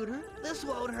computer, this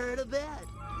won't hurt a bit.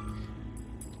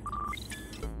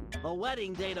 The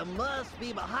wedding data must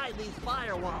be behind these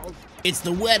firewalls. It's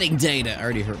the wedding data. I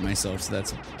already hurt myself, so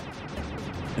that's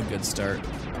a good start.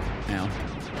 Ow.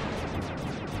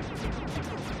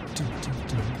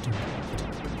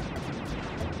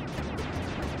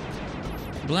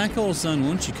 Black hole sun,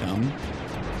 won't you come?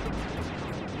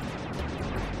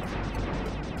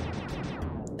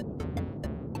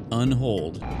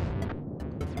 Unhold.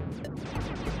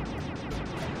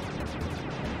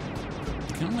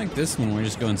 Kind of like this one where we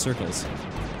just go in circles.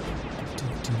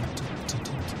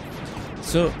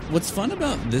 So what's fun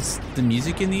about this, the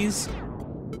music in these,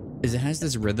 is it has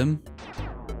this rhythm,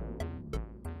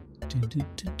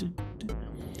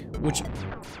 which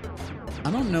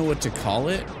I don't know what to call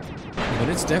it, but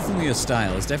it's definitely a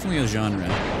style. It's definitely a genre.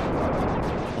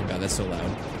 Oh god, that's so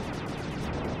loud.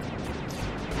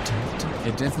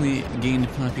 It definitely gained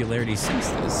popularity since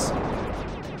this.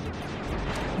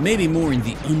 Maybe more in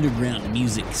the underground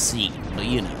music scene, but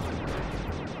you know.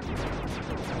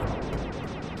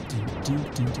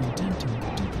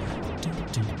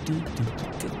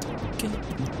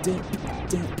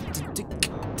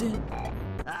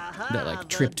 That like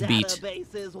tripped beat. The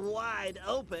database is wide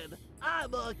open.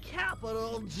 I'm a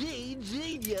capital G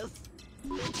genius.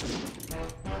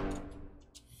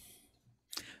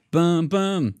 Bum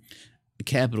bum.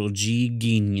 Capital G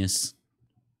genius.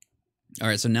 All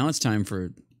right, so now it's time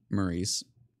for Murray's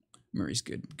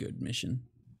good mission.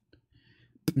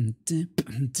 Kind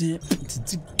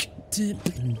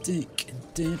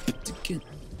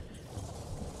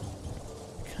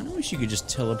of wish you could just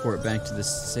teleport back to the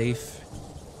safe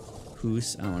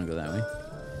house. I don't want to go that way.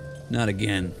 Not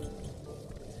again.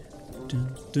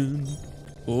 Dun, dun.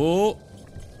 Oh.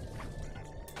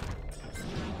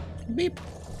 Beep.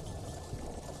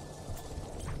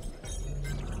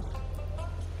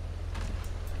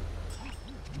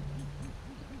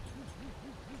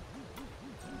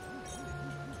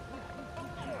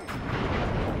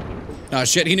 Oh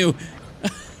shit, he knew.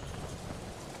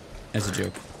 As a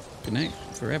joke. Good night,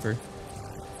 forever.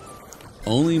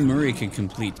 Only Murray can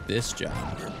complete this job.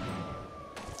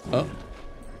 Oh.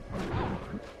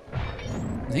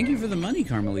 Thank you for the money,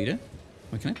 Carmelita.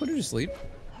 Wait, can I put her to sleep?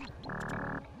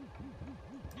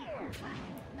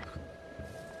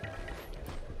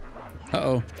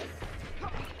 Uh-oh.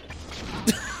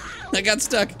 I got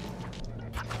stuck.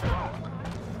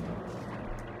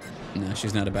 No,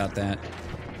 she's not about that.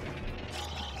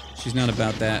 She's not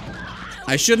about that.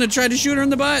 I shouldn't have tried to shoot her in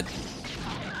the butt.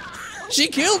 She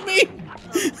killed me.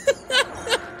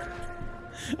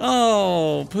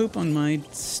 Oh, poop on my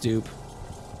stoop.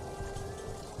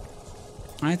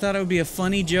 I thought it would be a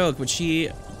funny joke, but she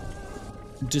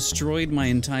destroyed my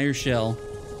entire shell.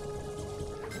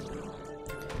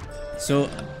 So,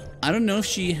 I don't know if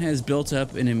she has built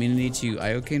up an immunity to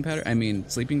iocane powder. I mean,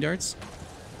 sleeping darts.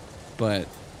 But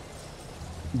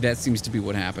that seems to be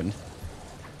what happened.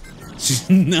 She's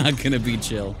not gonna be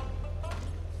chill.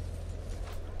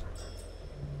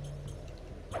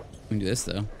 We can do this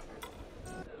though.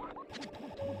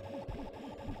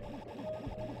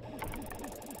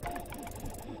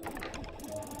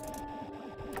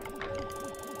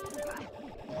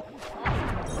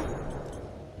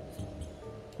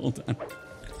 Hold on.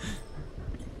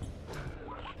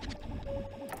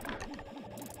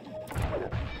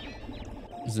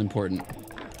 This is important.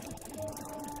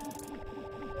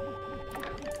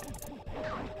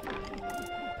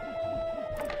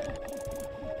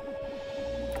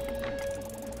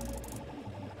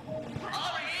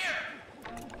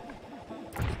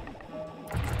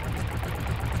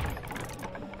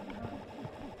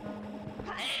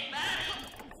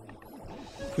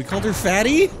 We called her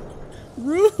fatty?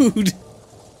 Rude.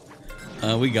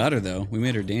 We got her though. We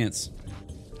made her dance.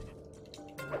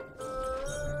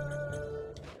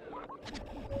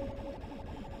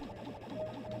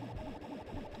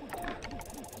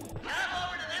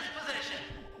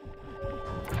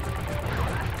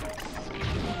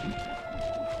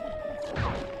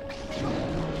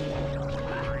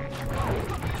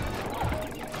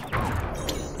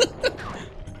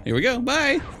 Here we go.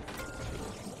 Bye.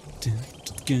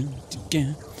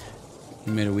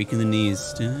 We made her weak in the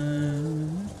knees.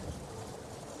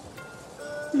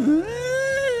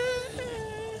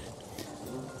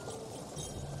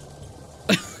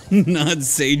 Not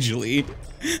sagely.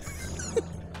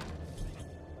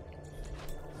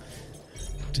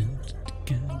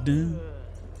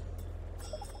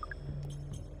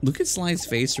 Look at Sly's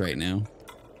face right now.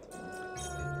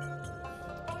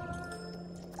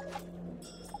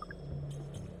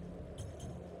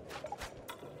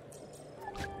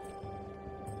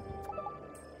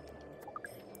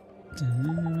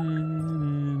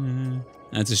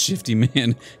 That's a shifty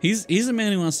man. He's a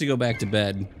man who wants to go back to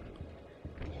bed.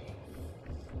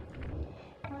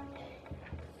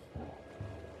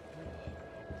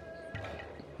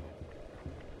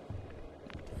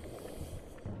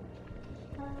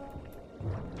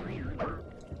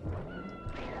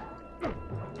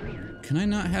 Can I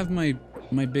not have my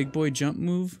big boy jump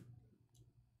move?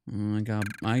 Oh my god,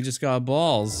 I just got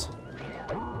balls.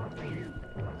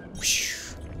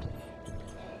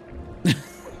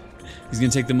 He's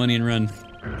gonna take the money and run.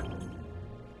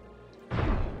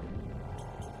 I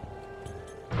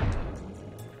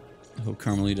hope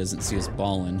Carmelie doesn't see us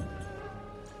balling.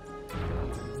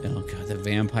 Oh god, the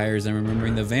vampires. I'm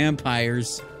remembering the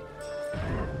vampires.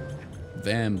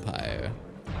 Vampire.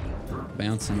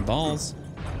 Bouncing balls.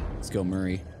 Let's go,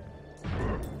 Murray.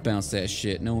 Bounce that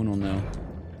shit. No one will know.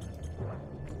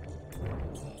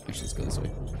 Actually, let's go this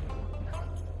way.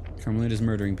 Carmelita's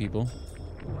murdering people.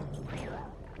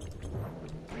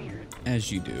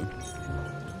 As you do.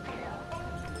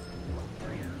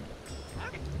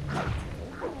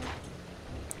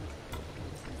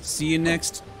 See you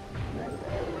next.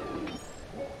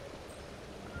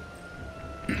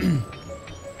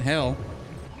 Hell.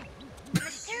 The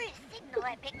mysterious signal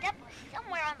I picked up was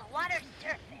somewhere on the water's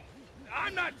surface.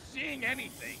 I'm not seeing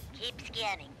anything. Keep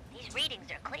scanning. These readings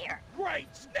are clear. Great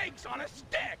snakes on a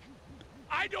stick.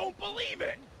 I don't believe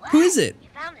it. What? Who is it? You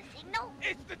found the signal?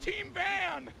 It's the team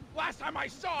van. Last time I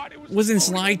saw it, it Was in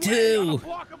floating Sly away on 2. a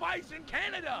block of ice in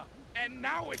Canada, and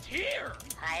now it's here.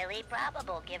 Highly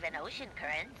probable given ocean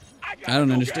currents. I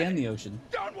don't understand the ocean.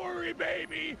 Don't worry,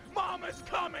 baby. Mama's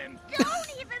coming. Don't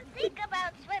even think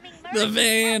about swimming, Murray. The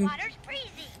van. That water's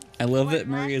freezing. I love that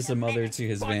Murray is a mother to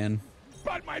his van.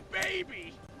 But my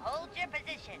baby. Hold your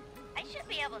position. I should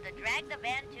be able to drag the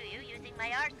van to you using my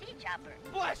RC chopper.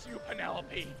 Bless you,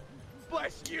 Penelope.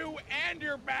 Bless you and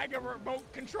your bag of remote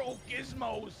control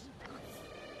gizmos.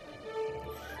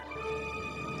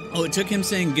 Oh, it took him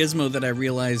saying gizmo that I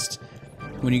realized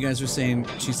when you guys were saying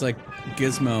she's like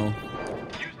gizmo. Use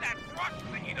that thrust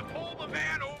thingy to pull the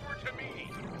van over to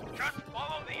me. Just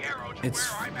follow the arrow to It's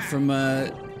where I'm at. from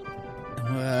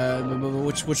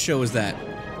which show is that?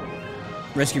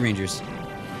 Rescue Rangers.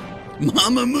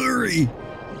 Mama Murray.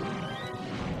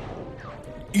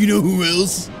 You know who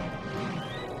else?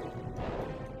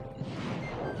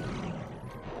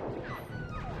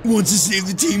 Wants to save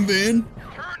the team van?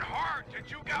 Turn hard to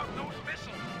juke out those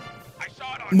missiles. I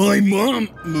saw it on My TV. mom,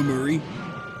 Murray.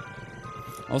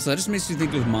 Also, that just makes you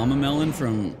think of Mama Melon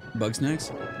from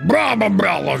Bugsnax. Brahma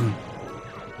Melon.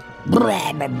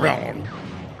 Brahma Melon.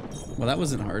 Well, that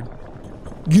wasn't hard.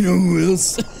 You know who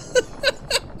else?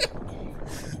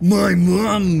 My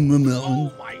mom, Melon.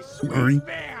 Oh, my sweet Murray.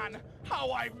 van. How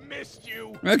I've missed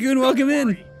you. Raccoon, welcome in.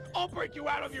 Worry, I'll break you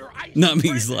out of your ice. Not me,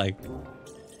 he's like.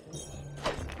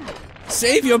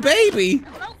 Save your baby. The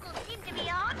locals seem to be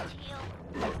on to you.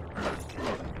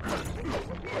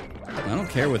 I don't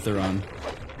care what they're on.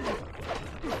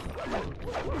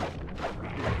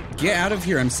 Get out of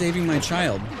here, I'm saving my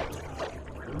child.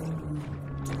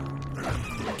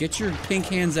 Get your pink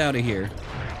hands out of here.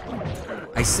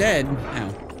 I said, ow.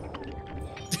 No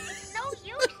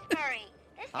use, Murray.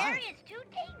 This area's too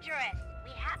dangerous.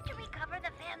 We have to recover the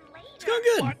van later. It's going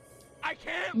good. But I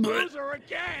can't lose her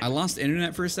again. I lost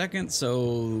internet for a second,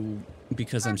 so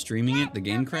because I'm streaming it, the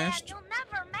game crashed. You'll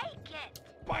never make it.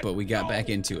 But we got no, back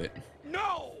into it.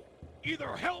 No!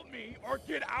 Either help me or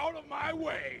get out of my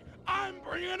way. I'm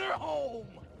bringing her home.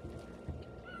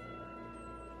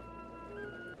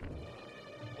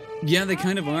 Yeah, they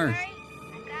kind of are. Murray,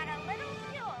 I've got a little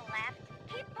fuel left.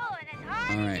 Keep pulling as hard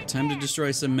as Alright, you time to can.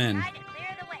 destroy some men. Try to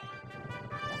clear the way.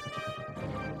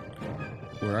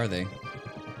 Where are they?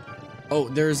 Oh,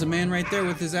 there's a man right there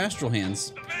with his astral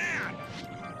hands. The van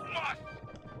must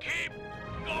keep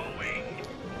going.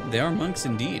 They are monks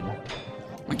indeed.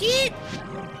 Monkey!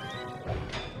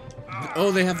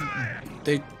 Oh, they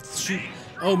shoot.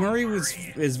 Oh, Murray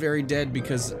is very dead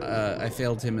because I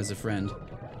failed him as a friend.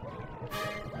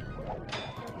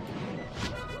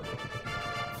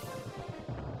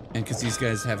 And because these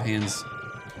guys have hands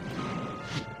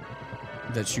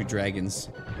that shoot dragons,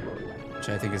 which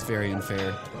I think is very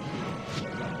unfair.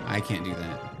 I can't do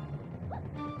that.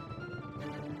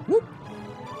 Whoop!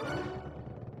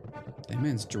 That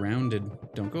man's drowned.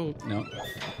 Don't go. No.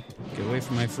 Get away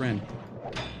from my friend.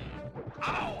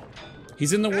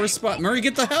 He's in the worst spot. Murray,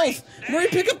 get the health! Murray,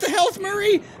 pick up the health,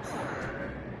 Murray!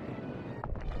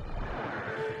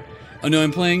 Oh no,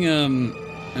 I'm playing,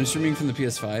 I'm streaming from the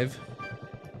PS5.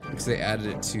 Because they added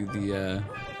it to the,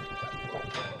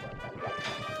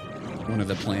 one of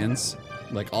the plans.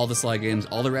 Like all the Sly games,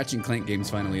 all the Ratchet and Clank games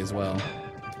finally as well.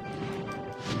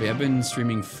 But yeah, I've been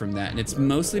streaming from that, and it's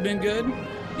mostly been good.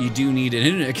 You do need an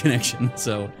internet connection,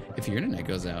 so if your internet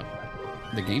goes out,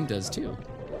 the game does too.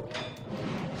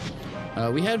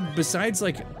 We had, besides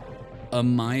like a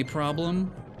my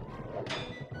problem,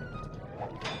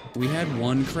 we had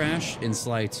one crash in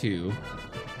Sly 2.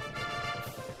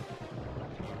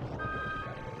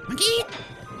 Monkey!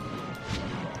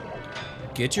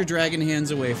 Get your dragon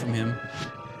hands away from him.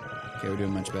 Okay, we're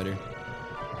doing much better.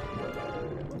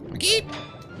 Monkey!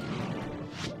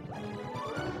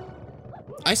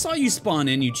 I saw you spawn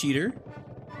in, you cheater.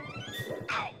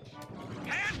 Ouch!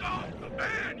 Hands off the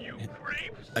van, you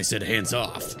creeps! I said hands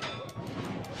off.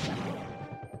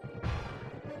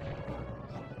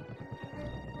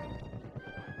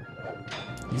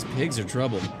 These pigs are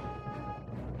trouble.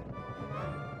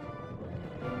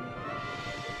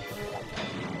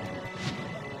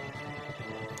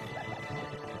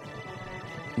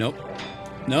 Nope.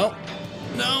 Nope.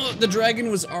 No, the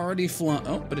dragon was already flung.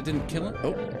 Oh, but it didn't kill him.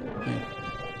 Oh. Wait.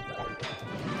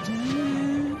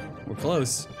 We're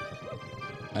close.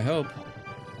 I hope.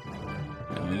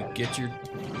 No, you get your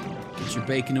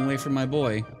bacon away from my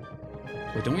boy.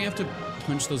 Wait, don't we have to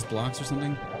punch those blocks or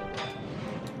something?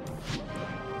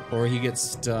 Or he gets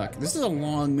stuck. This is a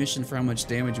long mission for how much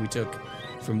damage we took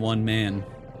from one man.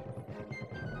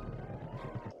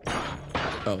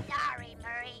 Oh. Sorry,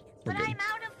 Murray, We're but good. I'm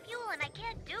out of fuel and I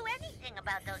can't do anything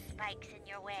about those spikes in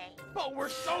your way. But we're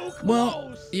so close!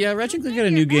 Well, yeah, Ratchet and Clank got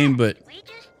a new game, but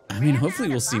I mean, hopefully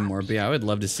we'll see more. But yeah, I would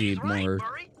love to see more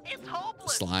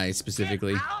Sly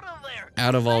specifically.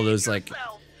 Out of all those like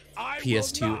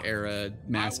PS2 era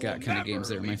mascot kind of games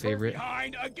that are my favorite.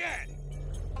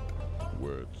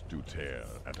 Words do tear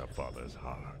at a father's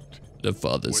heart. The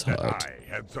father's Would that heart. I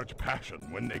had such passion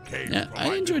when they came Yeah, from I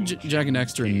my enjoyed little Jack and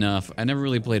Dexter enough. I never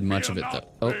really played much of it though.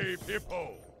 Oh, Hey,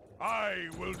 Pippo, I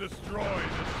will destroy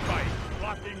the spike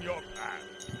blocking your path.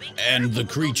 and the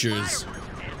creatures.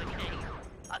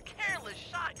 A careless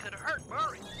shot could hurt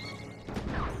Murray.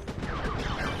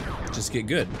 Just get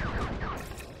good.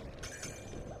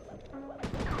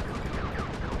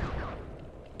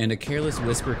 And a careless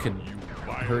whisper could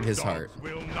hurt his heart.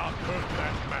 Will not hurt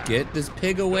that man. Get this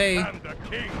pig away. And the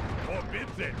king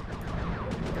forbids it.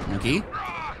 Monkey.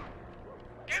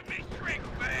 Give me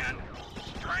strength, man!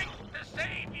 Strength to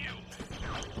save you!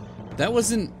 That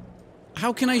wasn't...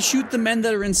 How can I shoot the men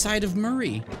that are inside of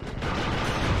Murray?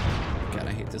 God,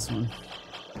 I hate this one.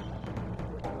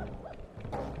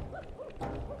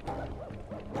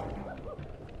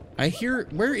 I hear...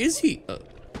 Where is he?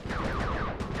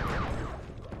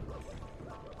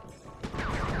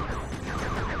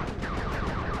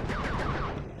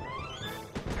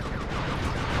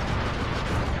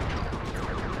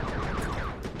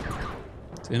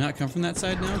 Did I not come from that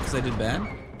side now because I did bad?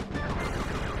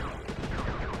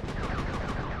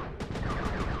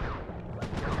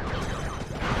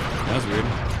 That was weird.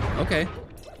 Okay.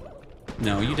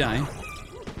 No, you die.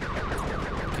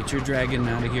 Get your dragon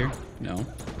out of here. No.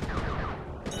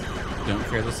 Don't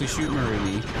carelessly shoot Murray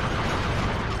me.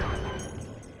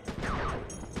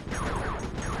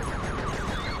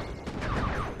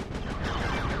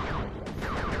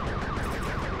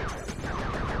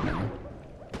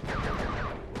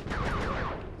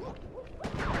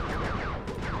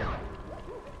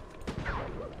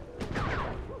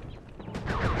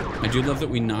 I do love that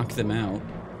we knock them out.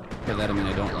 By that I mean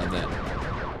I don't love that.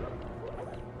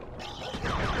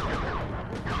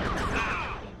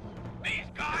 These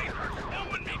guys are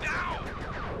slowing me down!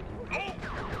 Oh!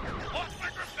 Lost my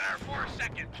grip there for a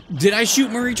second! Did I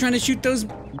shoot Murray trying to shoot those?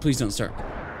 Please don't start.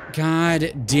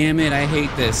 God damn it, I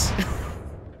hate this.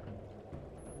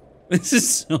 This is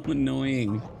so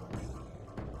annoying.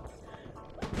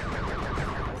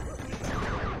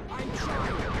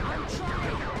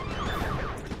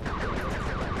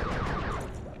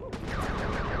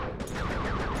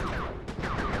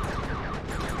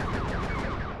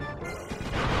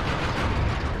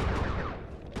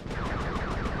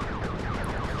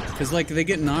 Because, like, they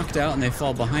get knocked out and they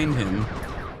fall behind him,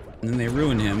 and then they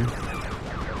ruin him. Thought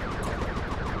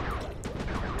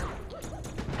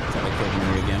I killed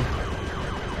Murray again.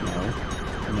 No.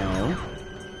 No.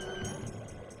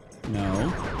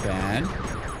 No. Bad.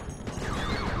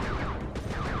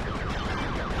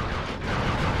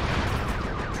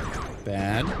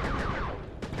 Bad.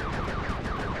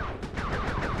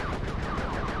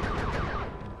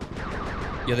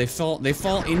 Yeah, they fall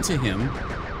into him.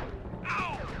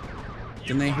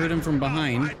 Then they hurt him from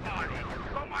behind.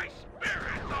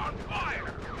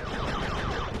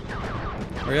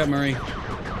 Hurry up, Murray.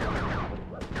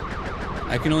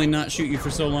 I can only not shoot you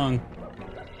for so long.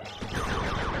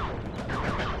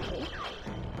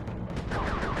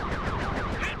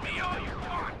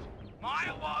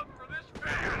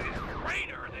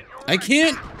 I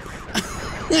can't.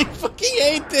 I fucking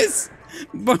hate this.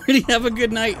 Barney, have a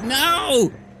good night.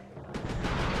 No!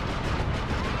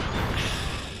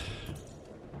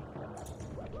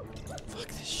 Fuck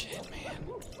this shit, man.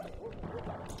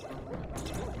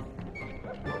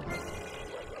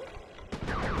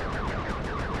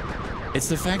 It's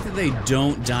the fact that they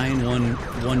don't die in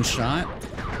one shot,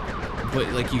 but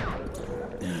like you,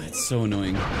 it's so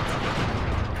annoying.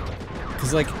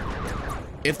 Cause like,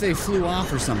 if they flew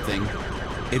off or something,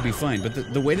 it'd be fine.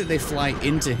 But the way that they fly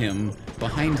into him,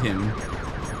 behind him,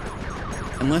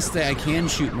 unless I can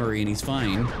shoot Murray and he's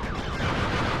fine.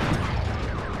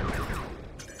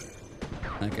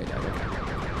 That guy died.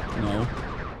 Okay. No.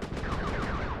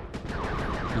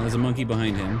 No, there's a monkey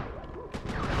behind him.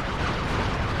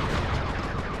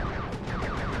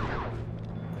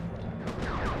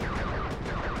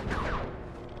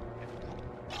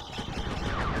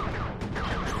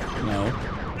 No.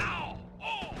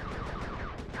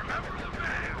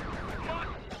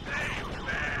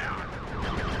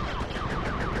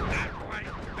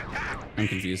 I'm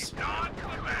confused.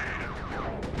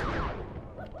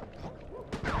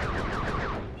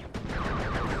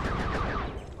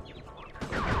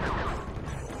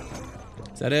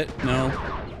 Is that it? No.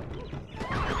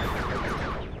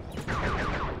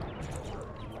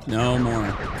 No more.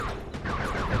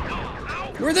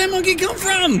 Where'd that monkey come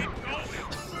from?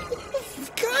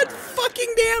 God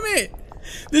fucking damn it!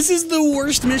 This is the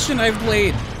worst mission I've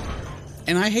played.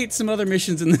 And I hate some other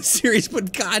missions in this series,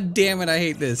 but god damn it, I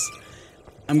hate this.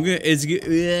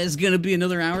 It's gonna be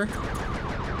another hour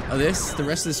of this. The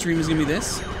rest of the stream is gonna be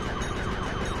this.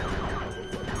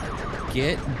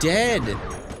 Get dead.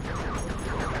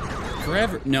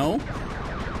 Forever. No.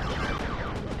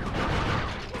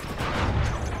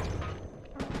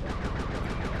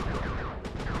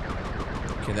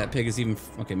 Okay, that pig is even...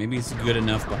 Okay, maybe he's good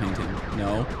enough behind him.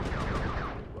 No.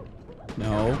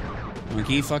 No.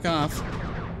 Monkey, fuck off.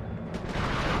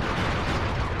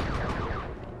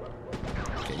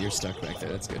 Okay, you're stuck back there.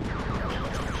 That's good.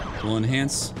 We'll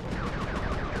enhance.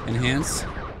 Enhance.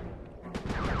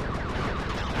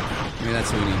 Maybe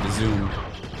that's what we need. The zoom.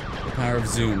 The power of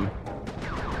zoom.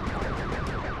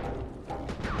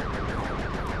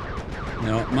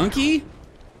 No. Monkey?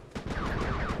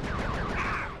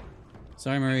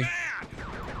 Sorry, Murray.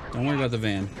 Don't worry about the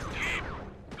van.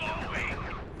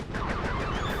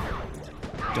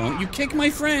 Don't you kick my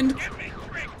friend! Give me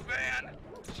strength, van!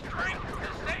 Strength to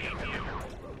save you!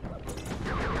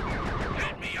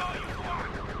 Hit me all you want!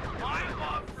 My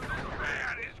love for this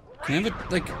van is great! Can I have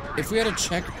a, like, if we had a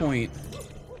checkpoint,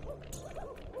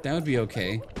 that would be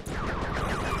okay.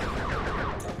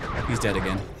 He's dead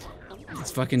again.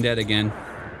 He's fucking dead again.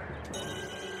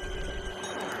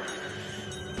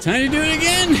 Time to do it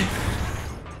again!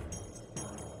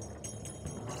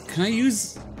 Can I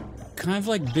use kind of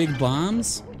like big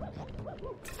bombs?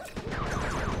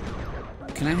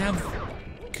 Can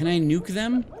I nuke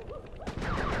them?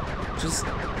 Just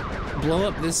blow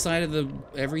up this side of the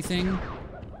everything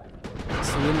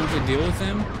so we don't have to deal with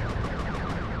them?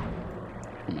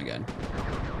 Oh my god.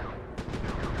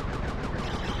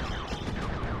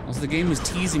 Also, the game was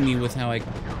teasing me with how I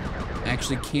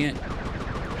actually can't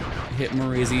hit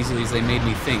Murray as easily as they made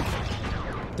me think.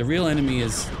 The real enemy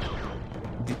is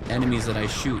the enemies that I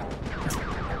shoot.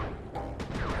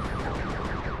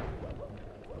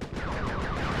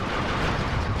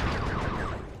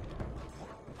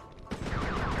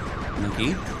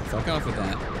 Monkey, fuck off with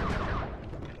that.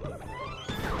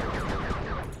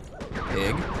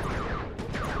 Pig.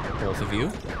 Both of you.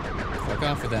 Fuck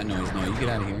off with that noise. No, you get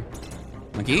out of here.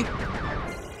 Monkey.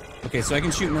 Okay, so I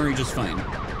can shoot Murray just fine.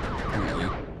 Apparently.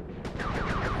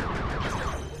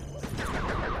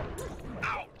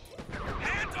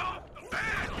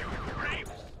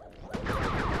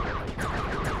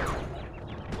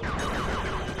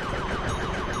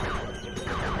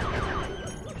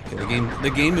 The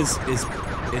game is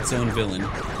its own villain.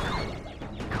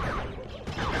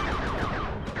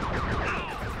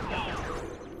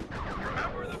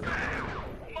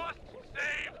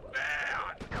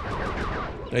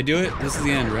 Did I do it? This is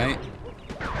the end, right?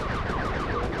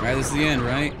 Alright, this is the end,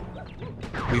 right?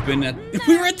 We've been at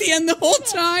we were at the end the whole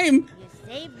time! You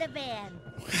saved the van.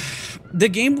 The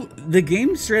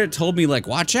game straight up told me, like,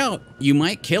 watch out, you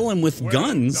might kill him with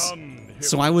guns.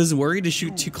 So I was worried to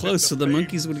shoot too close so the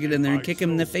monkeys would get in there and kick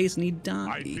him in the face and he'd die.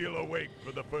 I feel awake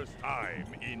for the first time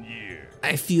in years.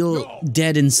 I feel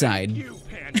dead inside. You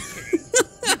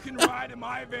can ride in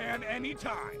my van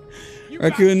anytime.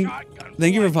 Raccoon,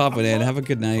 thank you for popping in. Have a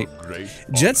good night.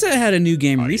 Jet Set had a new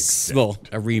game,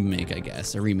 a remake, I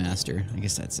guess. A remaster. I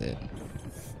guess that's it.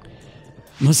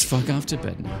 Must fuck off to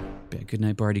bed now. Good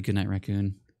night, Barty. Good night,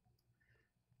 Raccoon.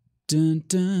 Dun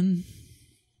dun.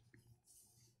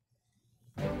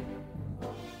 The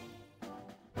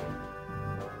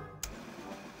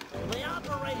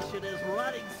operation is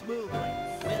running smoothly.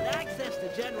 With access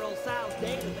to General Sal's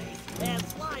database and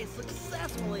Sly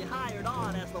successfully hired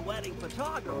on as the wedding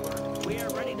photographer, we are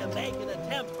ready to make an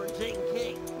attempt for Jing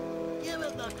King.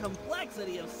 Given the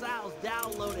complexity of Sal's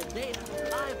downloaded data,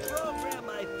 I programmed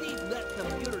my ThiefNet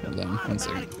computer to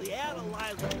automatically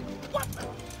analyze it. What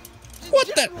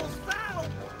the? General Sal!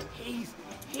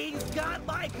 He's got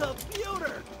my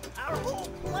computer! Our whole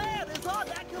plan is on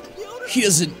that computer! He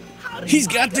doesn't. He's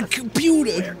got the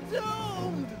computer! We're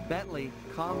doomed! Bentley,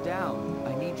 calm down.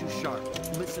 I need you sharp.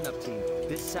 Listen up, team.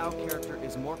 This Sal character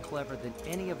is more clever than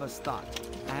any of us thought.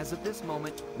 As of this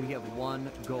moment, we have one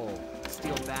goal.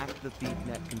 Steal back the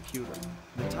ThiefNet computer.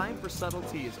 The time for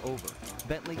subtlety is over.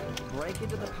 Bentley, break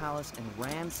into the palace and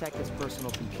ransack his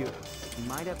personal computer. He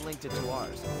might have linked it to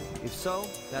ours. If so,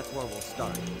 that's where we'll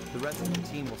start. The rest of the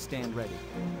team will stand ready.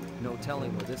 No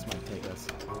telling where this might take us.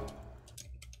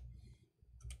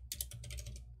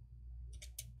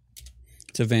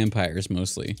 To vampires,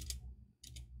 mostly.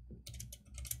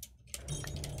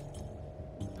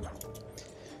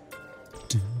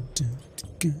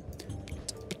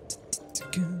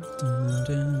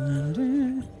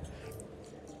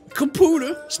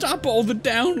 Computer, stop all the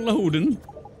downloading.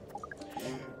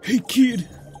 Hey, kid.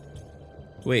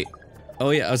 Wait. Oh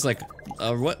yeah, I was like,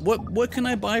 what can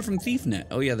I buy from ThiefNet?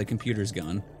 Oh yeah, the computer's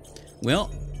gone. Well,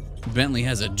 Bentley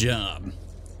has a job.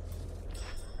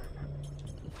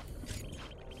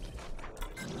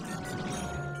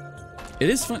 It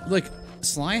is fun. Like,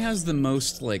 Sly has the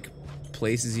most like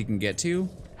places you can get to,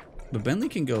 but Bentley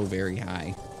can go very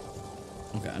high.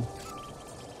 Oh god.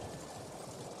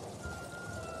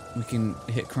 We can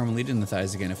hit Carmelita in the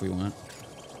thighs again if we want.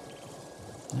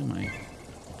 I might.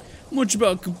 Much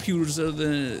about computers other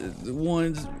than the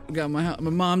ones got my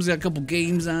mom's got a couple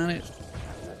games on it.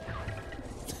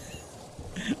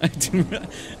 I do.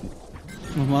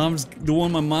 The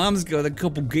one my mom's got a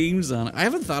couple games on it. I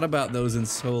haven't thought about those in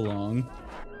so long.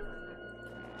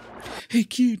 Hey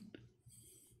kid.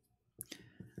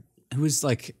 It was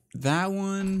like that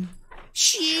one.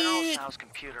 Shit.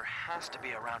 Computer has to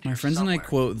be around my friends and I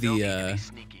quote the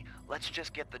sneaky. Let's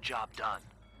just get the job done.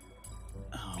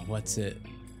 Oh, what's it?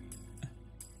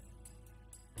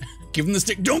 Give him the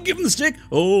stick. Don't give him the stick.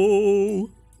 Oh.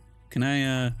 Can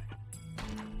I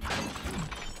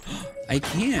I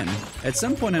can. At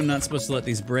some point I'm not supposed to let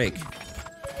these break.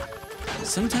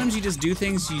 Sometimes you just do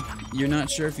things you're not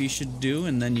sure if you should do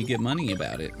and then you get money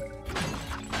about it.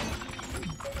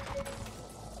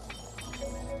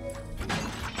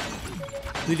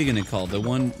 Who are you gonna call? The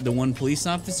one police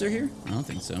officer here? I don't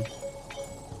think so.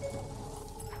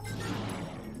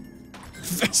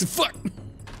 Fuck.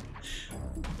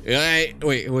 Wait,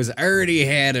 it was I already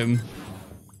had him.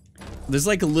 There's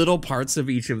like little parts of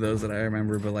each of those that I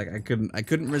remember, but like I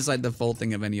couldn't recite the full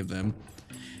thing of any of them.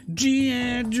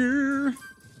 G.I. Joe.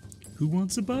 Who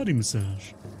wants a body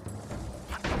massage?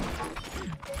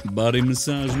 Body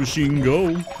massage machine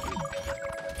go.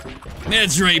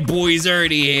 That's right, boys.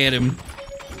 Already had him.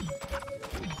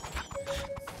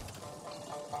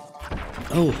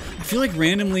 Oh, I feel like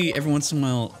randomly every once in a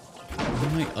while,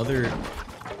 my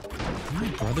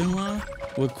brother-in-law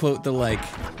will quote the like,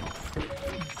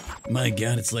 "My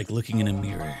God, it's like looking in a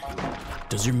mirror.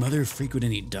 Does your mother frequent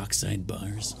any dockside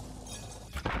bars?"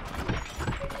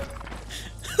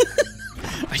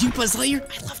 Are you Buzz Lightyear?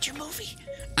 I loved your movie.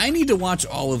 I need to watch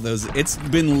all of those. It's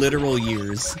been literal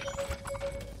years.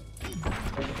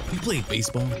 You play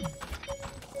baseball?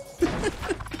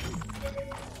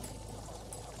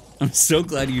 I'm so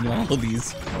glad you know all of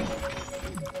these.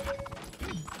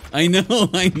 I know.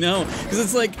 Because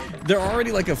it's like, they're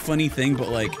already like a funny thing, but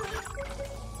like,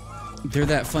 they're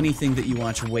that funny thing that you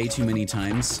watch way too many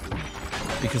times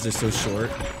because they're so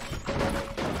short.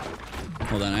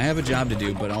 Hold on, I have a job to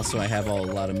do, but also I have a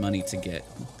lot of money to get.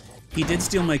 He did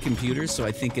steal my computer, so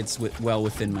I think it's well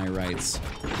within my rights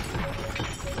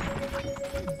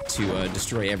to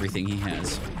destroy everything he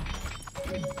has.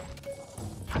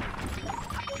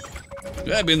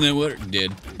 I've been there, what it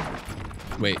did.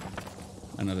 Wait,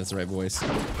 I know that's the right voice.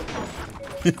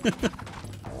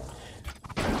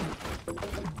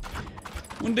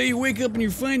 One day you wake up and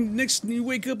you're fine, next you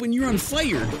wake up and you're on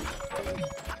fire.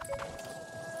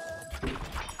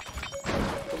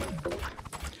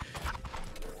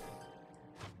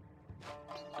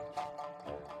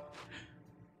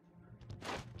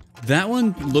 That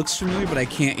one looks familiar, but I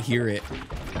can't hear it.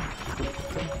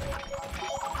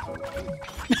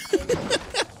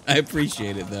 I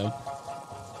appreciate it, though.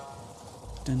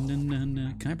 Dun, dun, dun,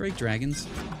 dun. Can I break dragons?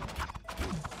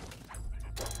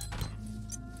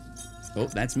 Oh,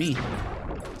 that's me.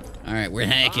 All right, we're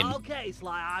hacking. Okay,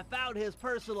 Sly, I found his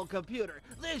personal computer.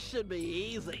 This should be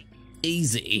easy.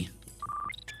 Easy.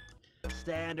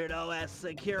 Standard OS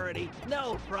security,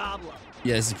 no problem.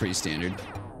 Yeah, this is pretty standard.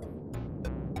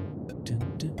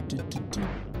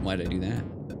 Why'd I do that?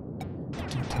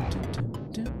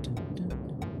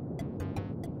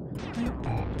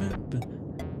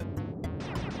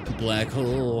 Black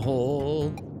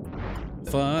hole.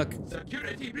 Fuck.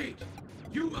 Security breach.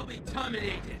 You will be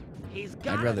terminated. He's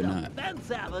got I'd rather a not.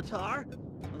 defense avatar.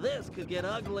 This could get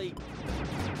ugly.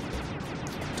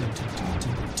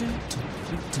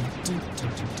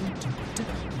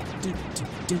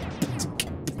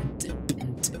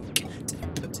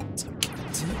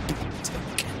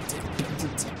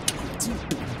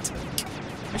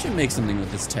 I should make something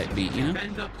with this type beat, you know?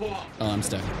 Oh, I'm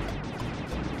stuck.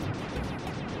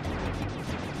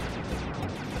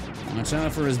 Watch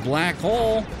out for his black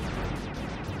hole.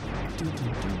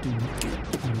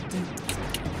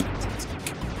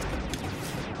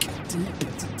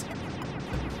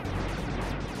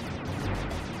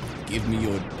 Give me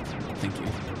your... Thank you.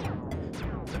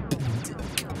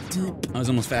 I was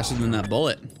almost faster than that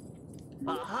bullet.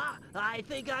 Aha! I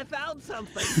think I found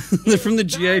something. They're from the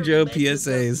G.I. Joe Mentions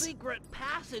a PSAs. secret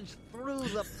passage through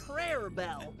the prayer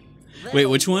bell. Wait,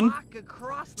 which one? Walk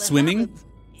across the Swimming? heavens.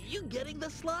 You getting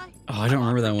this, Sly? Oh, I don't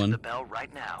remember that one. The bell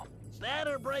right now.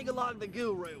 Better bring along the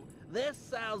guru. This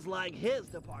sounds like his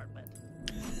department.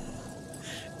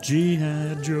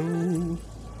 G.I. Joe.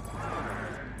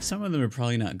 Some of them are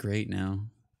probably not great now.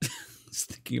 Just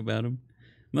thinking about them.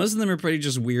 Most of them are pretty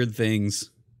just weird things.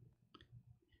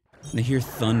 And I hear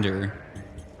thunder.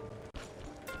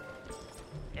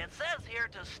 It says here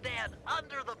to stand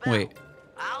under the bell. Wait.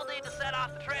 I'll need to set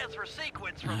off the transfer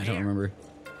sequence from I here. don't remember.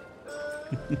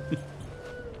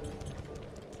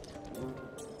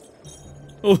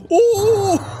 Oh!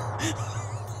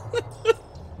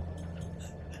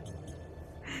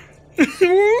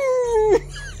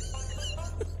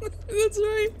 That's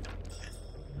right.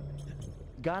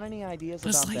 Got any ideas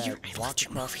Buzz about Lightyear, that I walk loved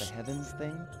your across movie. the heavens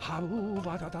thing?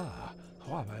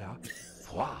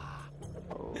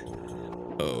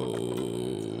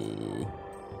 Oh.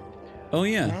 Oh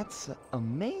yeah. That's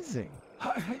amazing.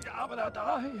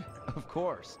 Of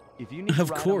course. If you need Of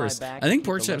to ride course. on my back I think to keep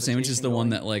pork the chop sandwich is the levitation one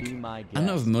going, that like be my I don't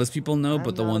know if guest. most people know, but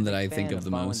I'm the not one a that I big think fan of the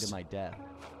falling most. to my death.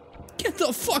 Get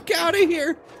the fuck out of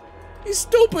here! You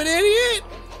stupid idiot!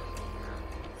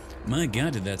 My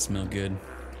god, did that smell good.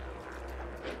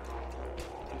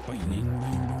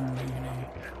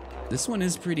 This one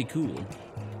is pretty cool.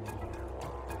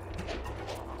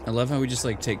 I love how we just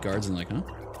like take guards and like, huh?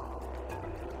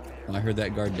 Well, I heard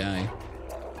that guard die.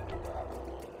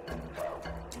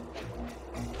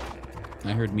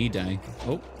 I heard me die.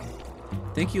 Oh.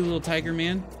 Thank you, little tiger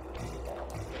man.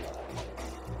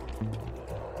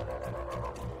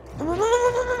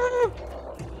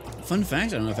 Fun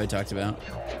fact, I don't know if I talked about.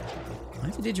 I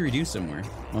have a didgeridoo somewhere.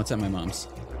 Well, it's at my mom's.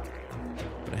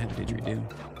 But I have a didgeridoo.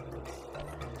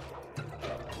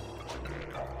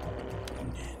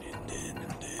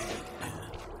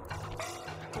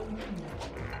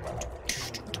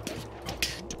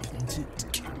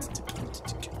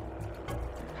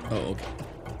 Oh, okay.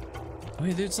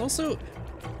 Wait, there's also...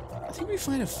 I think we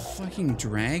find a fucking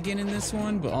dragon in this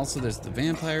one, but also there's the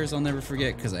vampires I'll never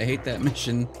forget, because I hate that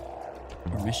mission.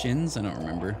 Or missions? I don't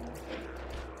remember.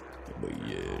 But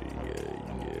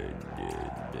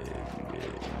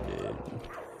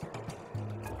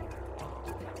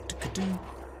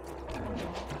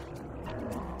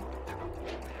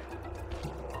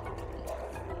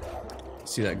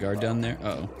see that guard down there?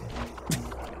 Uh-oh.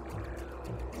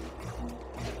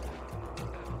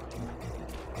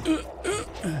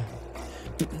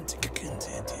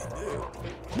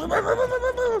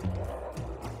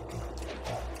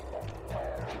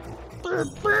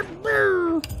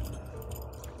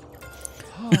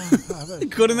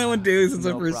 Couldn't that one do since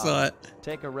I first saw it?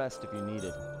 Take a rest if you need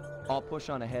it. I'll push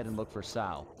on ahead and look for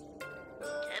Sal.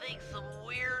 Getting some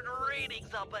weird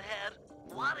readings up ahead.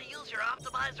 Want to use your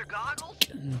optimizer goggles?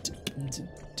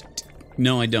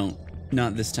 No, I don't.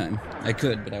 Not this time. I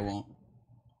could, but I won't.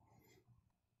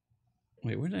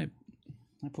 Wait, where did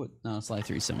I put... No, Sly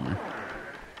 3 somewhere.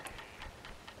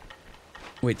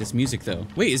 Wait, this music, though.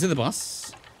 Wait, is it the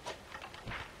boss?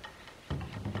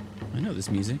 I know this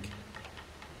music.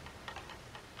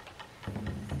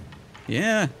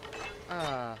 Yeah.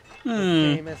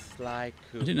 The famous Sly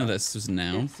Cooper. I didn't know this was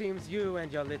now. It seems you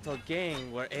and your little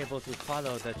gang were able to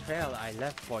follow the trail I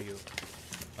left for you.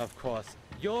 Of course,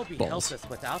 You'll be Balls. helpless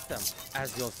without them,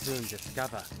 as you'll soon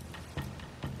discover.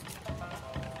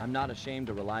 I'm not ashamed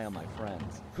to rely on my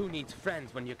friends. Who needs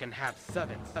friends when you can have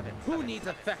servants? Who needs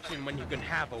affection when you can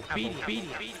have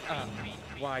obedience?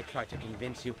 Why try to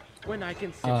convince you when I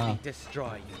can simply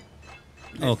destroy you?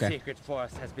 This sacred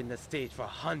forest has been the stage for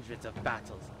hundreds of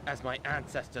battles, as my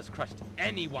ancestors crushed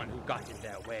anyone who got in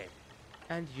their way.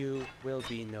 And you will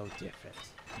be no different.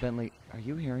 Bentley, are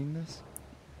you hearing this?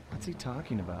 What's he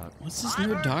talking about? What's this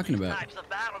nerd talking about?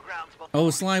 Oh,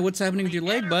 Sly, what's happening with your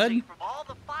leg, bud? From all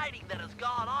the fighting that has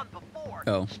gone on before,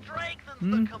 strengthens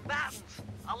the combatants,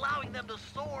 allowing them to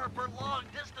soar for long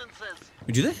distances.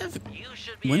 Do they have?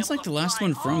 When's like the last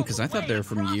one from? Because I thought they were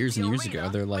from years and years ago.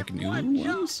 They're like new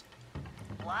ones.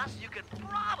 Plus, you can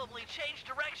probably change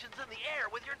directions in the air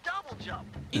with your double jump.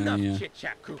 Enough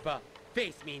chit-chat, Cooper.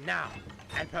 Face me now,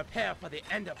 and prepare for the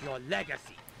end of your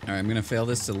legacy. All right, I'm gonna fail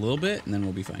this a little bit, and then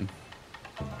we'll be fine.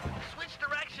 Switch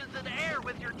directions in the air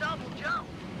with your double jump.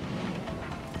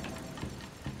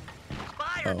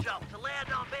 Fire jump to land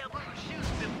on bamboo shoots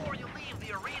before you leave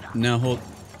the arena. Now hold.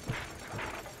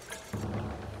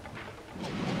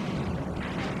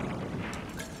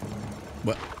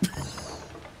 What?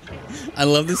 I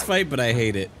love this fight, but I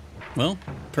hate it. Well,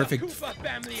 perfect,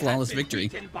 flawless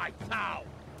victory.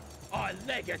 Our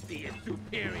legacy is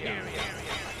superior.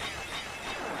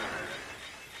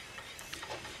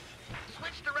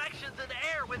 Switch directions in the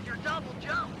air with your double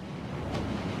jump.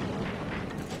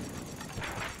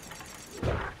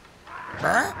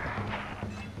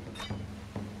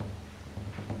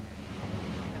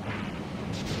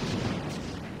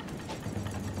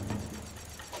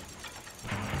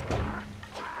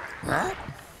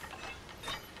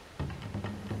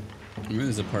 Maybe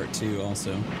there's a part 2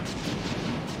 also.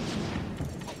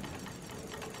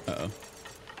 Uh-oh.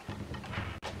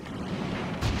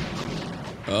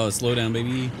 Oh, slow down,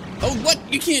 baby. Oh, what?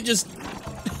 You can't just...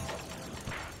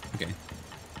 Okay.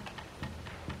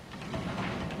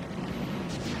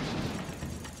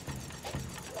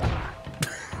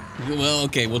 Well,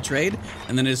 okay, we'll trade,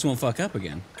 and then it just won't fuck up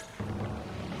again.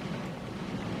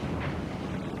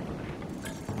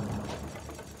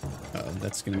 Uh-oh,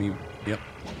 that's gonna be... Yep.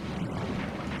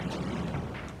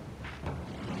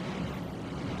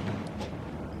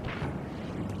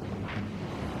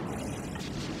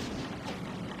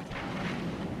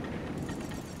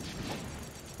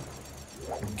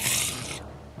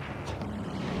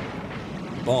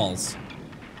 Balls.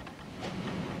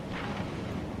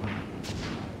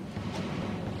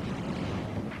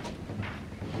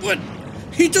 What?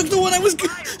 He took the one I was.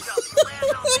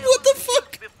 What the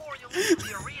fuck?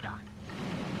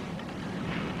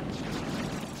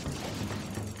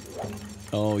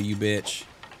 Oh, you bitch.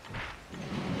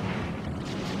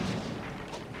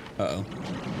 Uh-oh.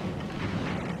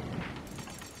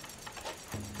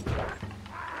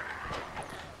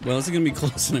 Well, this is gonna be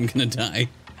close and I'm gonna die.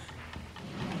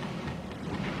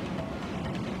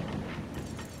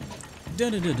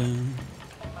 Da-da-da-da.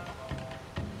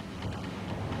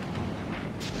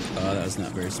 Oh, that was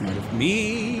not very smart of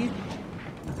me.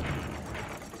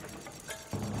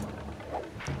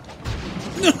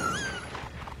 No!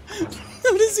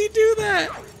 How does he do that?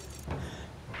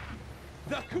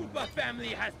 The Cooper family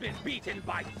has been beaten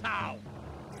by Tau.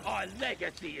 Our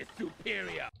legacy is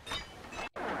superior.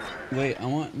 Wait, I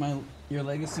want your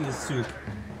legacy is soup.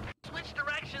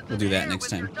 We'll do that next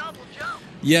time.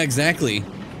 Yeah, exactly.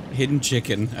 Hidden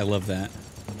chicken. I love that.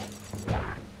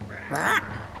 I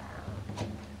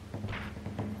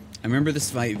remember this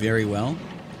fight very well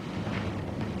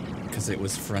because it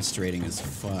was frustrating as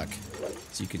fuck.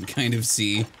 So you can kind of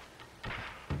see.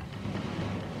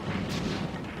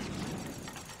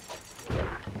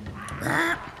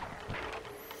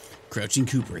 Crouching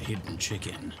Cooper, hidden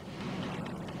chicken.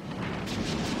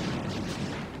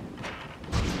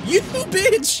 You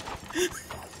bitch!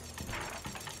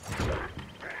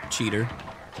 Cheater.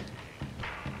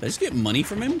 Did I just get money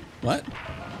from him? What?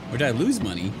 Or did I lose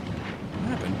money? What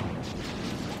happened?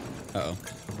 Uh-oh.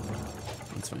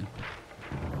 That's fine.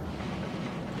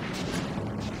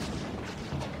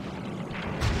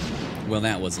 Well,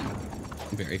 that wasn't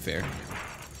very fair.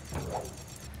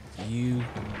 You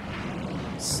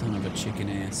son of a chicken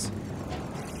ass.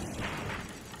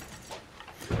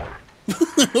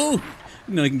 Oh!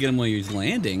 No, I can get him while he's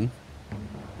landing.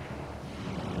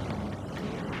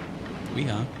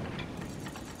 Weehaw.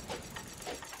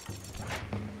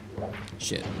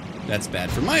 Shit. That's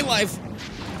bad for my life!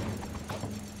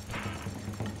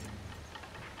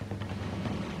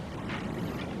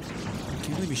 I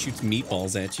can't believe he shoots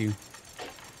meatballs at you.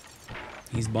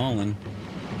 He's balling.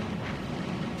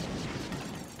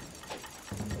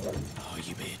 Oh,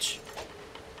 you bitch.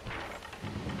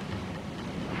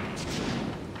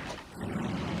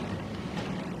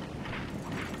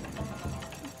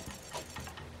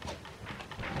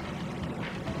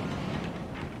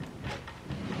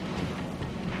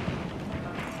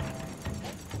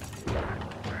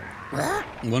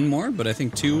 One more, but I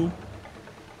think two. Is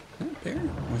that bear?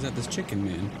 Or is that this chicken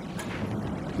man?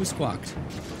 Who squawked?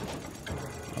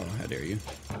 Oh, how dare you.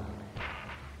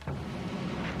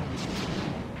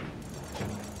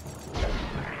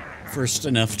 First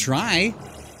enough try.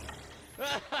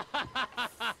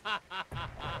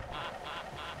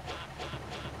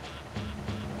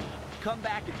 Come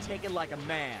back and take it like a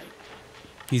man.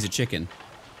 He's a chicken.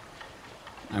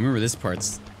 I remember this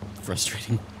part's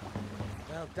frustrating.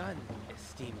 Well done,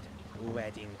 esteemed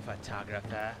wedding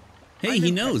photographer. Hey,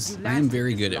 he knows. I am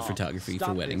very good at photography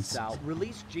for weddings. Stop this, Sal.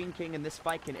 Release Gene King and this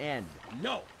fight can end.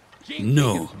 No! King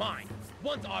No. King is mine.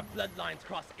 Once our bloodlines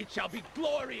cross, it shall be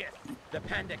glorious. The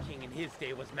Panda King in his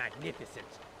day was magnificent.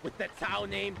 With the Tao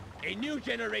name, a new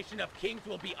generation of kings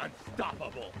will be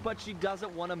unstoppable. But she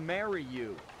doesn't want to marry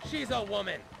you. She's a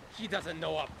woman. She doesn't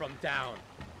know up from down.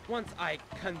 Once I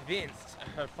convinced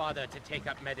her father to take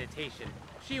up meditation,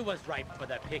 she was ripe for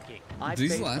the picking. I've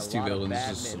These faced last a two lot of villains bad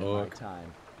just men in my suck.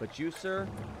 time, but you, sir,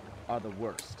 are the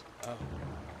worst. Oh,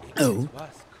 it Oh. gets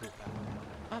worse, Cooper.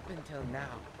 Up until now,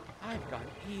 I've gone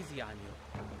easy on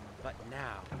you. But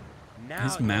now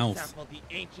His you'll mouth. sample the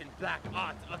ancient black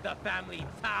arts of the family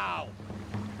Tao.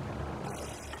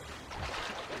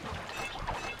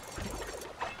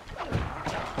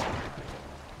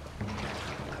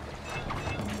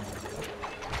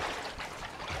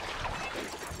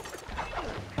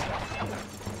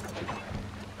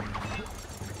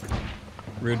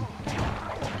 Rude.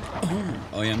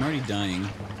 Oh yeah, I'm already dying.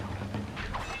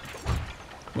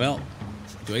 Well,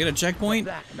 do I get a checkpoint?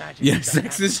 Black magic Yes, that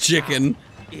that's has this chicken.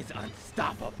 is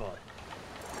unstoppable.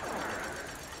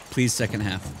 Please, second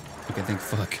half. Okay, thank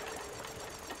fuck.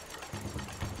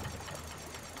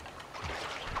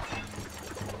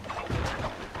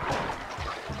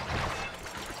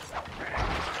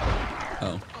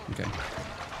 Oh, okay.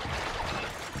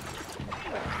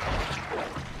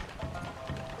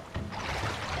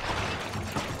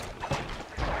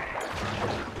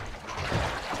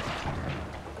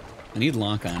 I need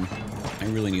lock on. I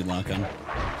really need lock on.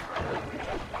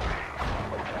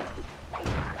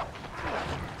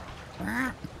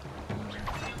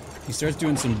 He starts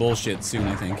doing some bullshit soon,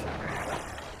 I think.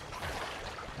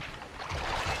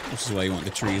 Which is why you want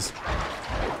the trees.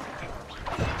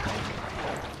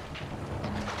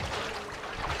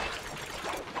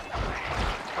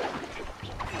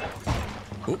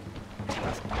 Oh.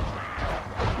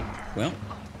 Well.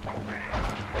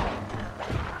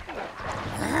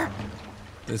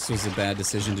 This was a bad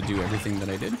decision to do everything that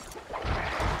I did.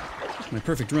 My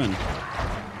perfect run.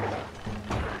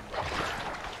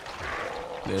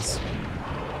 This.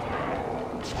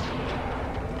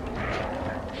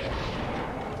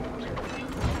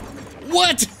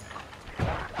 What?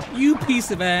 You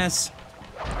piece of ass.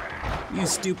 You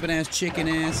stupid ass chicken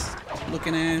ass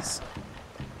looking ass.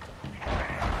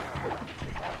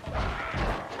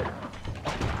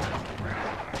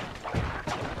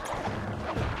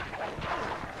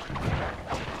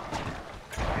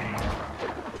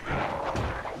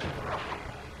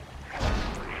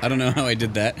 I don't know how I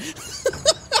did that.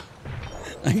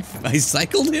 I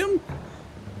cycled him?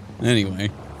 Anyway.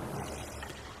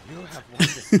 You have won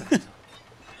this battle.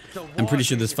 The I'm pretty war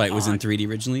sure this is fight was in on. 3D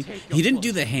originally. Take your He didn't do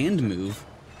full the hand move.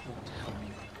 won't help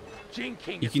you. Jin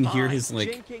King You is can hear mine. his, Jin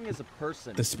like, King is a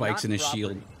person, the spikes not in his property.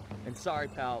 shield. And sorry,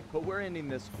 pal, but we're ending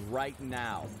this right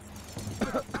now.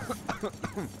 Beware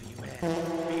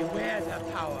the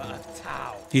power of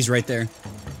Tao. He's right there.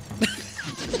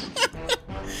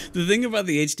 The thing about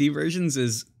the HD versions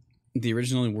is the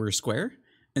original were square,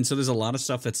 and so there's a lot of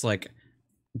stuff that's like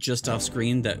just off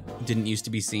screen that didn't used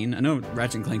to be seen. I know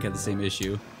Ratchet and Clank had the same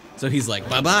issue. So he's like,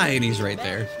 bye-bye, and he's right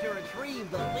there. Managed to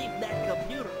retrieve the LeapNet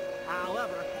computer.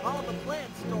 However, all the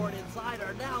plans stored inside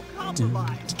are now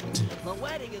compromised. The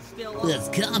wedding is still on. It's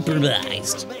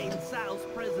compromised. Remains Sal's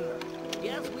prisoner.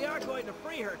 Yes, we are going to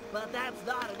free her, but that's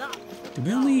not enough. Did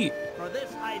we only... For this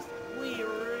heist, we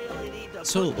really need to.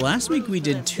 So put last week we Bruce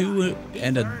to did this two guy.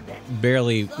 and a He's earned it.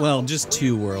 barely, well, So, just we're 2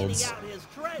 cleaning worlds. out his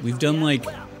treasure We've done as like,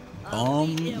 well.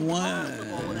 one,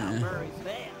 Impossible without Murray's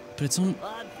van. but it's on,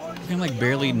 I can like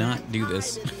barely not do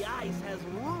this. Time in the ice has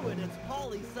ruined its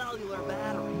polycellular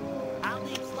battery. I'll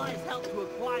need Slice help to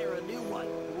acquire a new one,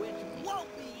 which won't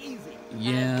be easy.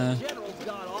 Yeah. As the general's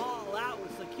gone all out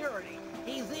with security.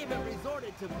 He's even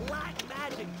resorted to black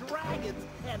magic dragons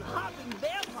and hopping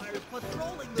vampires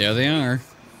patrolling the There they are.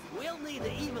 streets. We'll need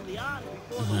to even the odds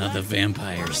before The wedding.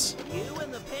 vampires. You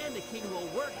and the Panda King will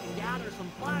work to gather some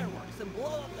fireworks and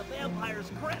blow up the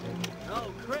vampire's crypt.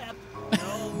 No crypt,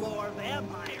 no more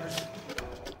vampires.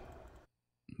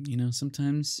 You know,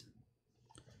 sometimes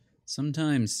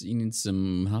you need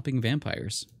some hopping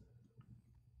vampires.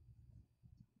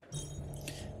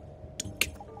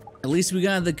 At least we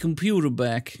got the computer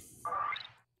back.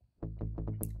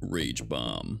 Rage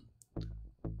bomb.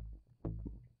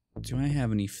 Do I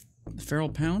have any feral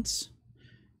pounce?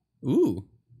 Ooh.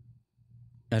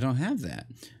 I don't have that.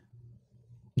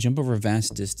 Jump over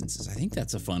vast distances. I think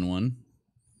that's a fun one.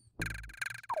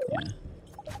 Yeah.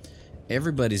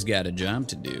 Everybody's got a job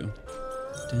to do.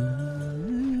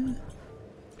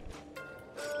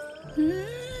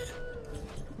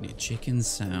 Need chicken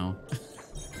sow.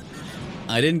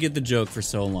 I didn't get the joke for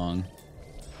so long.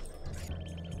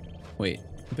 Wait,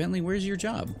 Bentley, where's your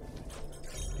job?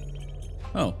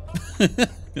 Oh.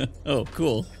 Oh,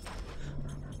 cool.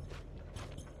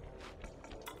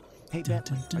 Hey,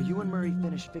 Bentley, are you and Murray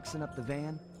finished fixing up the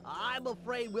van? I'm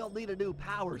afraid we'll need a new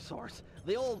power source.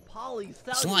 The old poly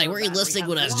Sly, were you listening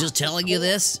when I was just telling you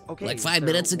this? Okay, like is 5 there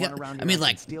minutes one ago? around I here mean, I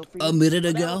like can steal for a you? minute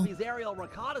ago? Penelope's aerial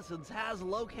reconnaissance has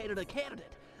located a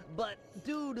candidate, but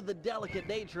due to the delicate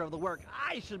nature of the work,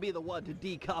 I should be the one to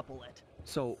decouple it.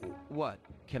 So, what?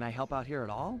 Can I help out here at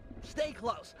all? Stay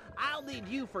close. I'll need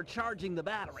you for charging the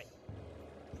battery.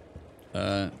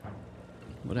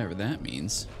 Whatever that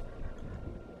means.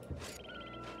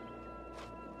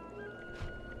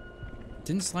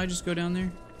 Didn't Sly just go down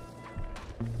there?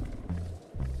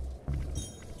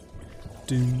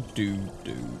 Do.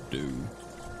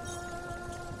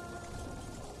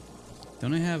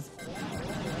 Don't I have...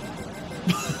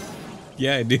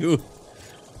 Yeah, I do.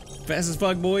 Fast as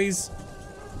fuck, boys.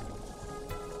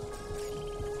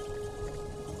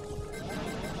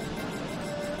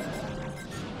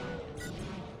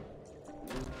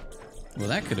 Well,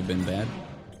 that could have been bad.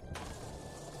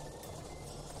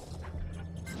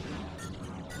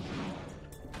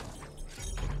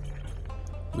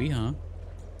 Huh?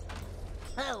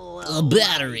 Hello, a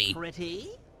battery. Pretty.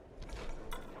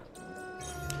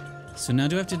 So now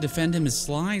do I have to defend him as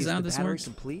Sly? Is that how this battery works?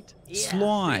 complete? Yes,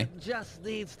 Sly. it just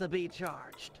needs to be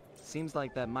charged. Seems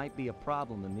like that might be a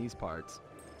problem in these parts.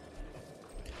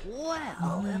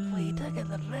 Well, if we took it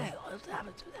the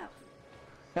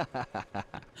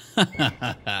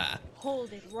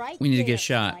Hold it right We need to there, get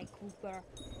shot. Sly Cooper.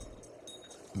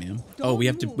 Ma'am. Don't Oh, we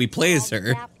have to. move We play or as I'll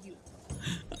her. zap you.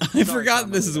 I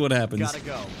forgot this is what happens. Gotta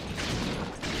go.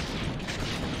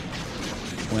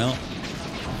 Well.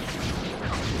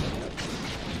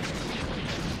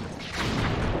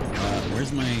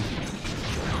 Where's my...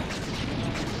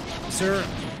 Sir?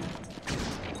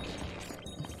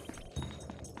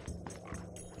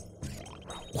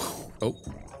 Oh.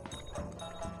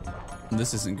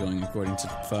 This isn't going according to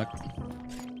fuck.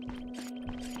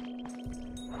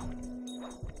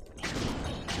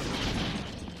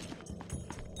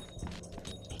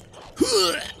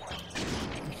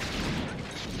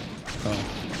 Oh.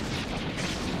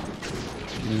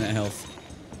 Give me that health.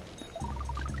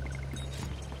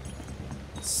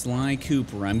 Sly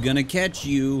Cooper, I'm gonna catch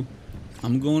you.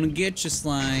 I'm gonna get you,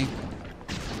 Sly.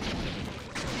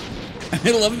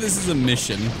 I love this is a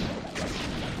mission.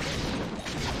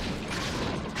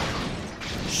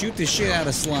 Shoot the shit out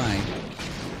of Sly.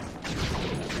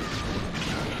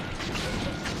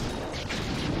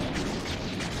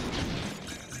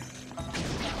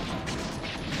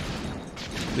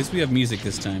 At least we have music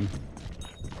this time.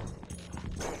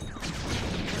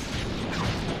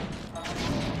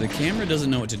 The camera doesn't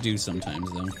know what to do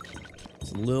sometimes, though.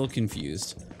 It's a little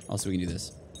confused. Also, we can do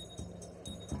this.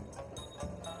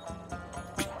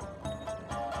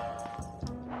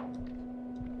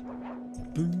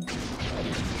 Boom.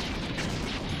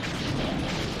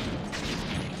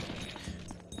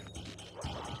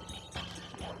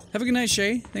 Have a good night,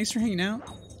 Shay. Thanks for hanging out.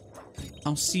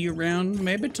 I'll see you around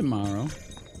maybe tomorrow.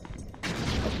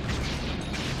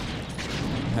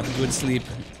 Have a good sleep.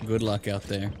 Good luck out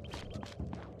there.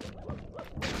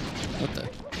 What the?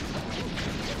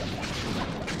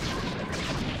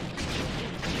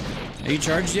 Are you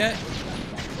charged yet?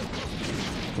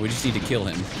 We just need to kill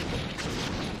him.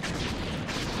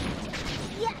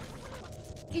 Yes.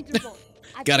 Interval.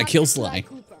 Gotta kill Sly.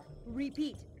 Cooper.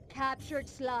 Repeat. Captured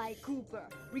Sly Cooper.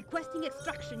 Requesting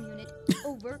extraction unit.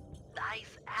 Over.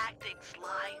 Nice acting,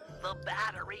 Sly. The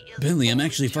battery is Bentley, I'm fully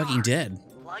actually fucking charged. dead.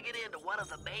 Plug it into one of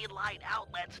the main line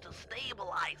outlets to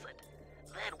stabilize it.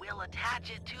 Then we'll attach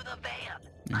it to the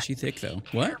van. Is she thick though?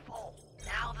 Be What? careful.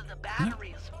 Now that the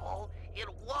battery is full, it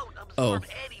won't absorb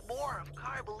Oh. any more of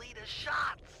Carmelita's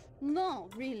shots. No,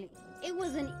 really. It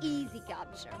was an easy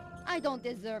capture. I don't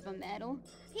deserve a medal.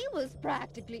 He was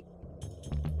practically...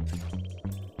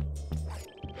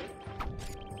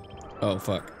 Oh,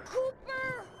 fuck.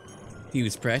 Cooper! He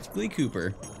was practically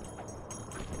Cooper.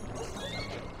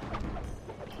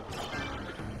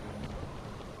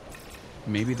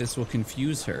 Maybe this will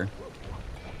confuse her.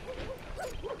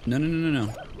 No, no, no, no,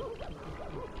 no.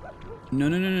 No,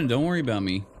 no, no, no. Don't worry about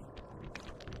me.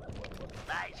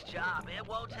 Nice job. It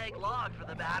won't take long for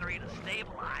the battery to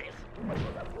stabilize.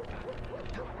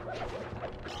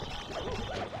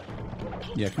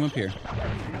 Yeah, come up here.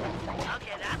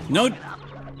 Okay, that's No.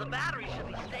 The battery should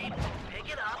be stable. Pick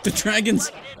it up. The dragons.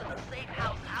 Plug it into the safe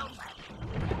house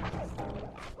outlet.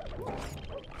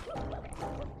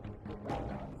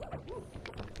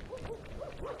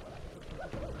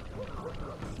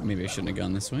 Maybe I shouldn't have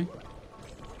gone this way.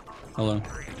 Hello.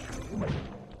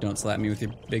 Don't slap me with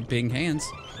your big pink hands.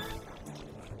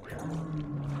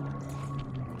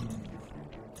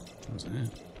 What was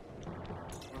that?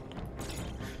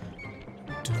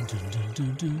 Dun, dun, dun,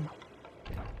 dun, dun.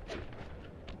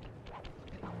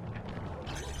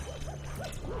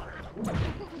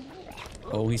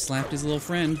 Oh, he slapped his little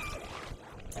friend.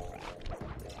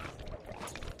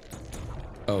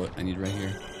 Oh, I need right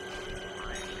here.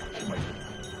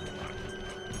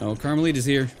 Oh, Carmelita's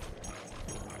here.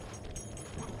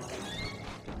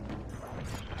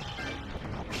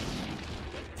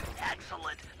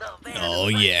 Excellent. The van Oh,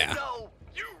 is ready yeah. to go.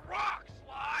 You rock,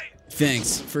 Sly!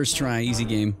 Thanks. First try, easy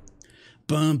game.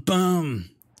 Bum bum.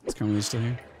 Is Carmelita still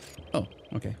here? Oh,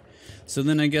 okay. So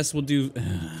then I guess we'll do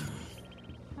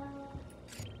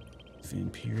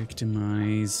vampiric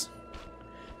demise.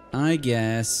 I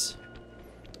guess.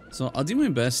 So I'll do my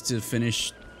best to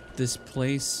finish this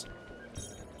place.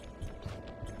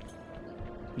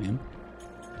 Ma'am.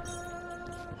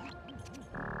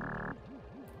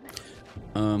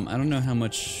 I don't know how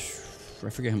much. I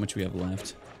forget how much we have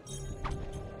left.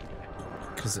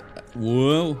 Cause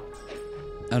whoa,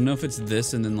 I don't know if it's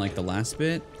this and then like the last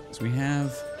bit. So we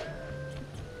have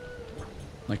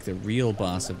like the real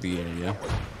boss of the area.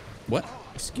 What?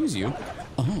 Excuse you.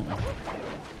 Oh.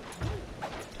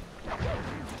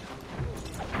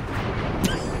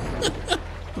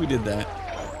 We did that.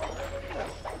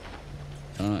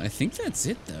 I think that's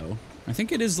it though. I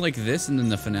think it is like this and then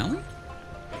the finale.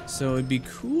 So it'd be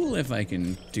cool if I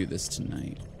can do this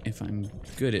tonight. If I'm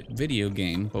good at video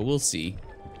game, but we'll see.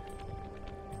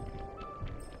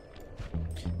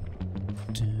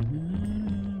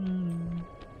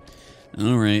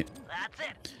 Alright.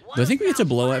 But I think we get to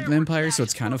blow up vampires, so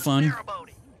it's kind of fun.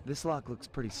 This lock looks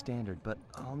pretty standard, but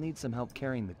I'll need some help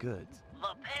carrying the goods. The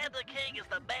Panda King is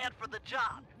the man for the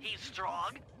job. He's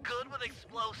strong, good with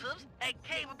explosives, and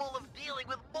capable of dealing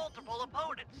with multiple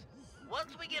opponents.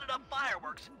 Once we get enough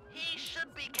fireworks, he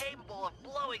should be capable of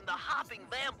blowing the hopping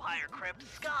vampire crypt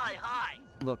sky high.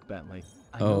 Look, Bentley,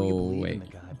 I know you Oh, believe wait. in the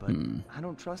guy, but I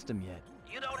don't trust him yet.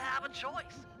 You don't have a choice.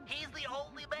 He's the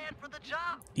only man for the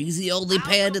job. He's the only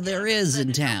panda there is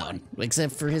in town,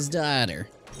 except for his daughter.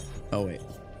 Oh, wait.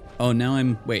 Oh, now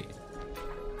I'm... Wait.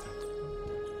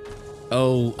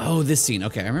 Oh, this scene.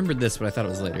 Okay, I remembered this, but I thought it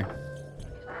was later.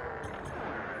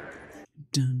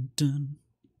 Dun, dun.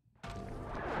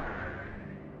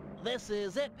 This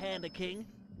is it, Panda King.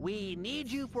 We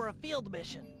need you for a field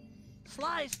mission.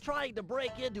 Sly's trying to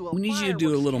break into a We need you to do a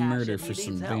fireworks little cache murder and he for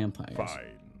some needs help. vampires.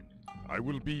 Fine. I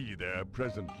will be there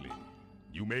presently.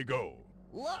 You may go.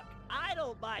 Look, I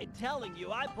don't mind telling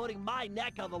you I'm putting my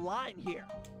neck on the line here.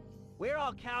 We're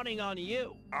all counting on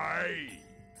you. I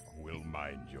will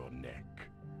mind your neck.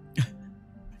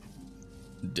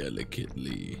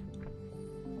 Delicately.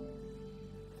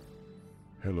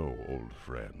 Hello, old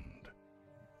friend.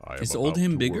 I am Is old about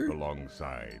him to bigger? work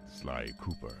alongside Sly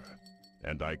Cooper,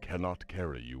 and I cannot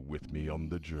carry you with me on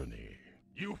the journey.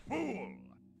 You fool!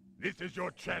 This is your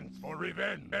chance for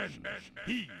revenge.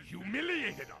 He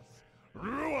humiliated us,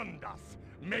 ruined us,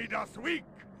 made us weak.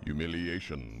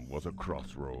 Humiliation was a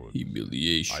crossroads.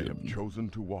 Humiliation. I have chosen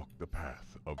to walk the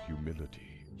path of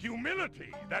humility.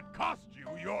 Humility that cost you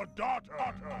your daughter.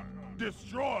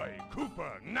 Destroy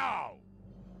Cooper now.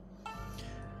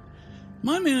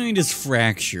 My mind is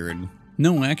fractured.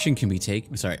 No action can be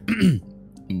taken. Sorry.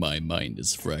 My mind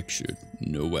is fractured.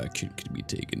 No action can be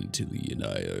taken until he and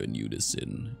I are in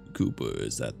unison. Cooper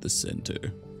is at the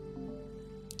center.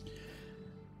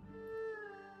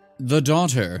 The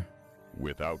daughter.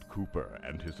 Without Cooper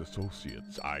and his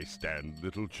associates, I stand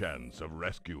little chance of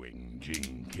rescuing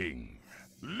Jing King.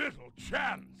 Little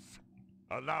chance!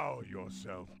 Allow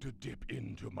yourself to dip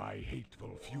into my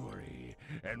hateful fury,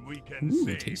 and we can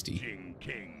save tasty. Jing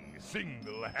King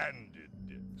single-handed.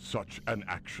 Such an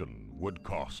action would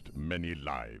cost many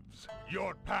lives.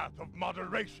 Your path of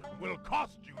moderation will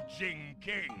cost you Jing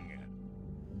King.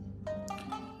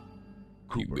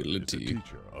 Cooper is a Humility.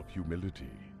 teacher of humility.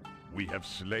 We have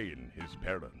slain his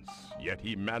parents, yet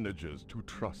he manages to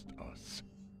trust us.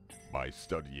 By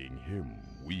studying him,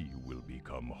 we will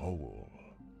become whole.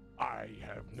 I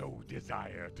have no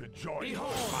desire to join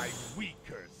my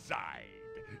weaker side.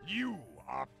 You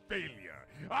are failure.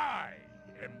 I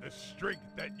am the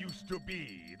strength that used to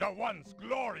be, the once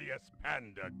glorious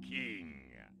Panda King.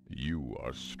 You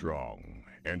are strong,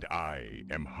 and I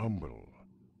am humble.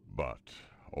 But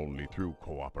only through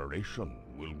cooperation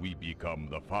will we become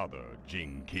the father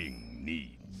Jing King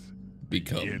needs.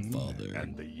 Become Yin father.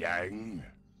 and the Yang.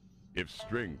 If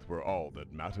strength were all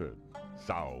that mattered,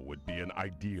 Cao would be an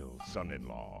ideal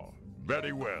son-in-law.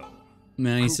 Very well.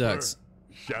 Nah, he Cooper sucks.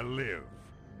 shall live.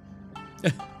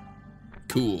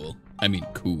 Cool. I mean,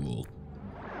 cool.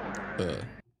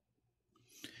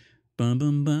 Bum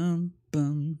bum bum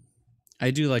bum.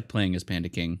 I do like playing as Panda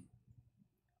King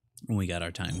when we got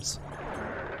our times.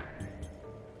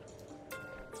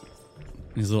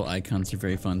 These little icons are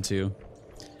very fun too.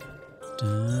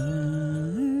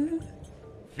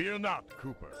 Fear not,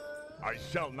 Cooper. I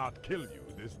shall not kill you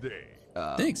this day.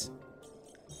 Thanks.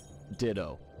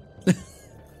 Ditto.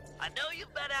 I know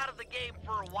you've been out of the game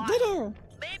for a while. Ditto.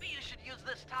 Maybe you should use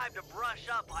this time to brush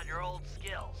up on your old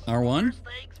skills. R1? First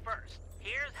things first.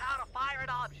 Here's how to fire at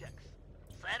objects.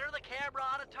 Center the camera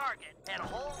on a target and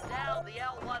hold down the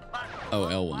L1 button. to Oh,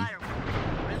 load L1.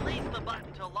 fireworks. Release the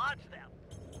button to launch them.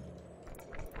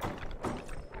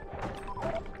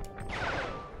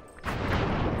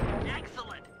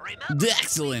 Excellent. Remember,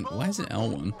 Excellent. Why is it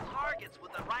L1? targets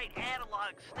with the right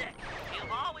analog stick.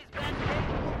 You've always been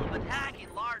capable of attacking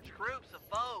large groups of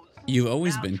foes. You've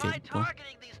always Now been try capable.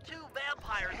 targeting these two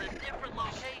vampires in different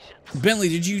locations. Bentley,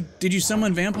 did you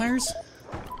summon vampires?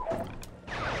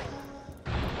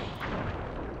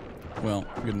 Well,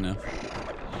 good enough.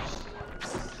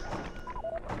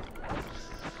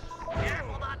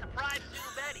 Careful not to prime too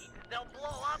many. They'll blow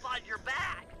up on your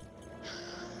back.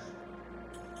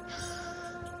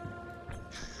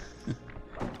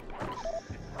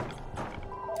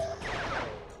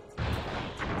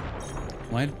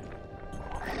 Why?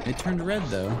 It turned red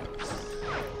though.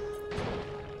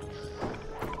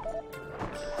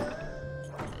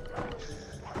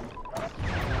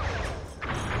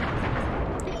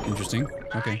 Interesting.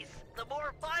 Okay. Nice. The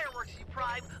more fireworks you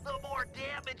prime, the more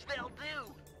damage they'll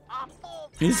do. A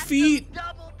full His pack feet. does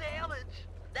double damage.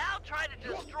 Now try to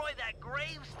destroy that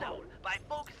gravestone by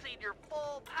focusing your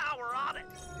full power on it.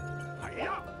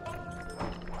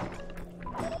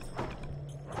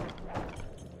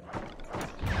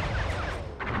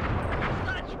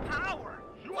 Such power!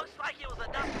 Looks like it was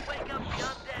enough to wake up the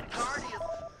undead guardians.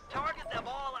 Target them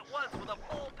all at once with a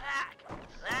full pack.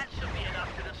 That should be enough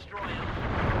to destroy them.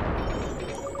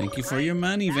 Thank you for your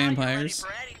money, Now you're ready vampires.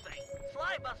 for anything.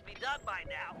 Sly must be done by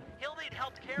now. He'll need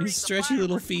help carrying These the stretchy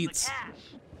little fireworks from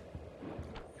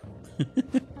the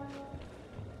feet.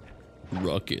 cache.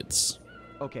 Rockets.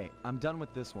 Okay, I'm done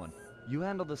with this one. You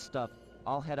handle the stuff.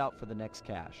 I'll head out for the next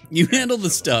cache. You handle the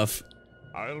stuff.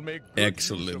 I'll make good use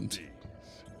of Excellent. these.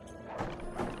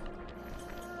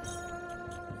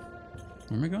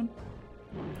 Where am I going?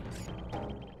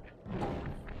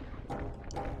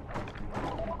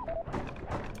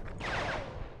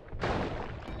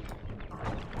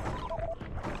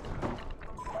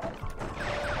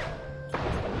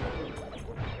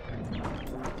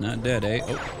 Not dead, eh?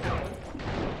 Oh.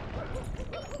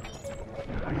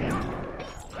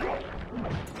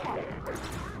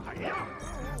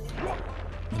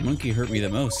 The monkey hurt me the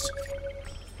most.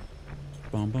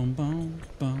 Boom, boom, boom,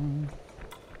 boom.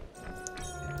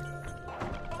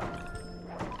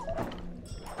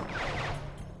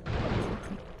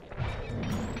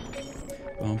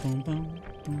 Boom, boom, boom,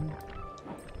 boom.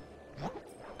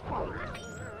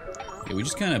 Yeah, we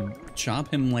just kind of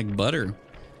chop him like butter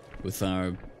with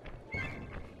our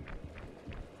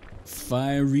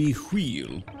fiery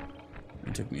wheel.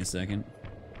 It took me a second.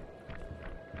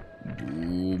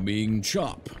 Booming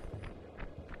chop.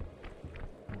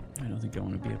 I don't think I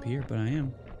want to be up here, but I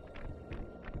am.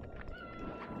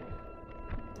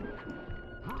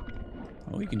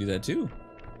 Oh, you can do that too.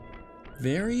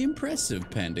 Very impressive,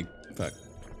 Panda Fuck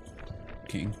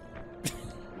King.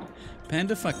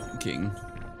 Panda Fuck King.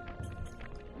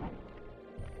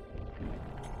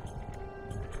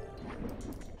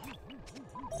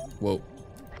 Whoa.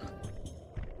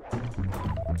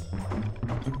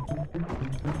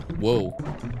 Whoa.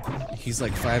 He's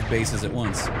like 5 bases at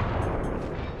once.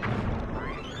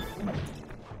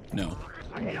 No.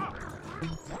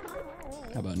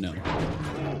 How about no?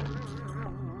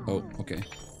 Oh, okay.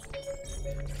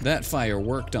 That fire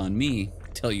worked on me.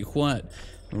 Tell you what.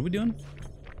 What are we doing?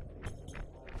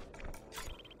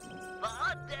 The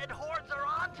undead hordes are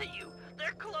onto you.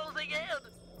 They're closing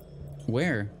in.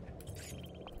 Where?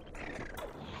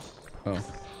 Oh.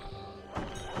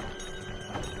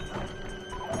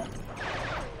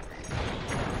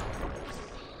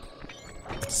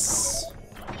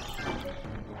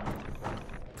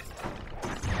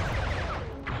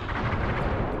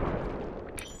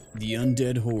 The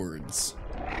undead hordes.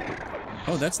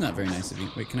 Oh, that's not very nice of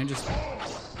you. Wait, can I just...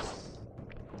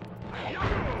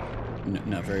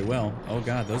 not very well. Oh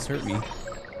god, those hurt me.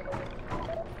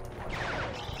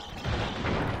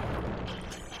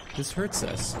 This hurts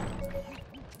us.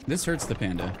 This hurts the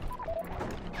panda.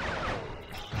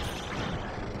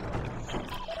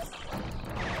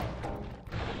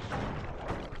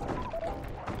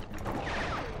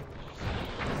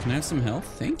 Can I have some health?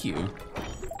 Thank you.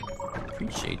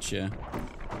 Appreciate ya.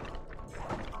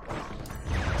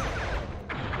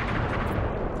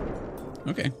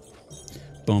 Okay.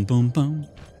 Boom, boom, boom,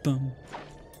 boom.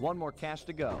 One more cache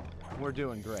to go. We're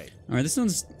doing great. All right, this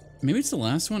one's... Maybe it's the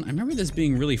last one? I remember this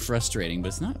being really frustrating, but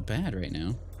it's not bad right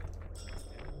now.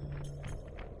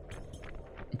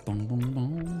 Boom, boom,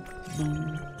 boom,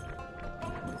 boom.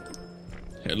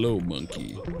 Hello,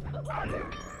 monkey.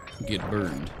 Get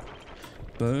burned.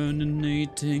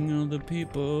 Burninating all the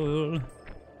people.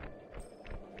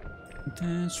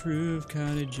 Thatch roof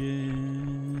cottages.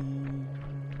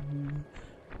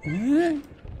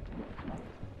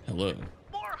 Hello.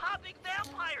 More hopping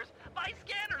vampires! My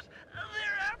scanners!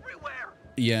 They're everywhere!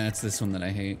 Yeah, it's this one that I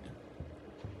hate.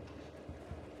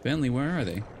 Bentley, where are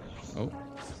they? Oh.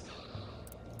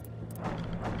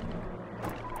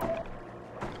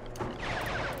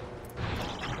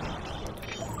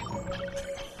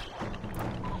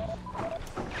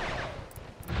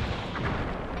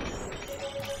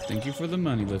 Thank you for the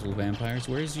money, little vampires.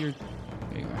 Where's your...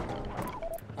 There you are.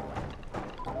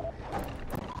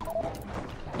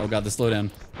 Oh god, the slowdown.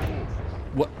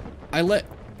 What? I let...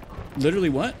 Literally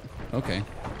what? Okay.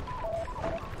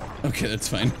 Okay, that's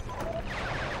fine.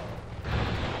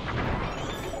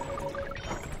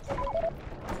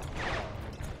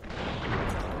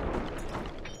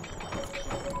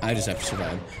 I just have to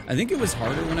survive. I think it was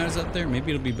harder when I was up there.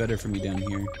 Maybe it'll be better for me down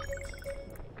here.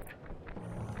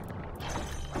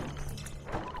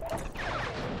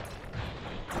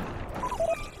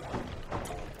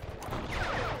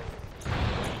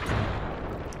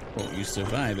 Oh, you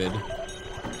survived.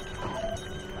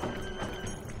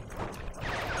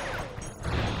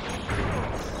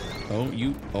 Oh,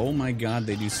 you... Oh my god,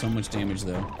 they do so much damage,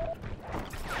 though.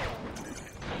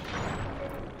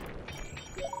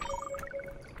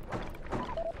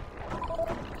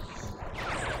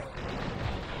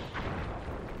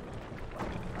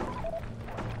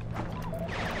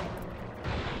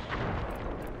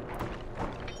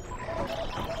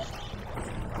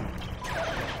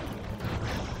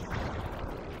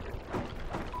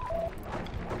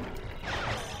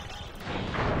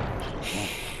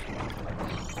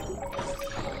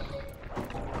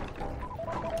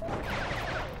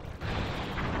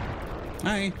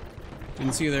 Hi.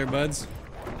 Didn't see you there, buds.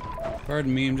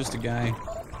 Pardon me, I'm just a guy.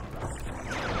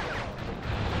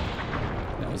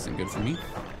 That wasn't good for me.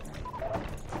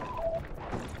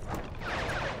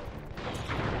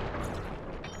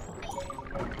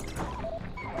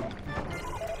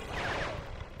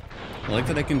 I like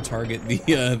that I can target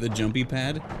the jumpy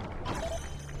pad.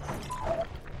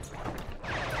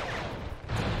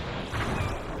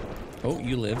 Oh,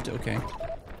 you lived, okay.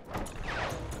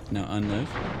 Now unlive.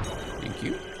 Thank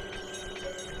you.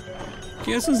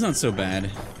 Okay, this one's not so bad.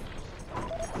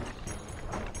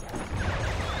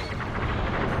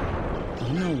 I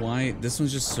don't know why. This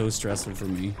one's just so stressful for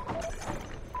me.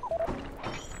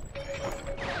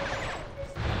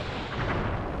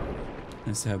 I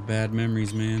just have bad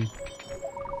memories, man.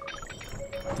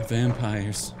 The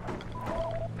vampires.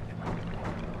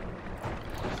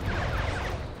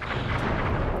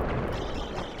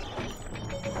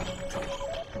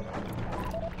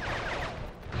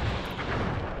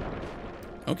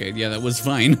 Okay, yeah, that was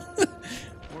fine.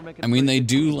 I mean, they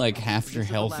do like half your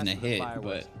health in a hit,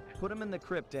 but... Put them in the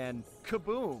crypt and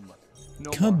kaboom! No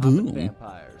Kaboom!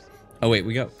 Vampires. Oh wait,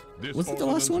 we got... Was it the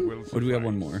last one? Or do we have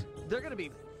one more? They're gonna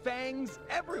be fangs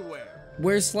everywhere!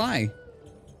 Where's Sly?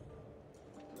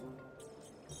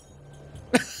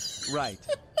 Right.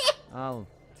 I'll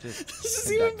just... This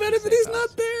is even better that he's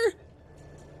not there!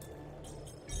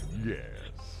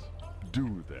 Yes,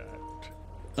 do that.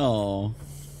 Oh.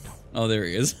 Oh, there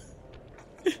he is.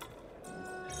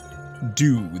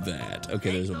 Do that.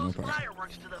 Okay, there's one more part.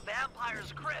 Fireworks to the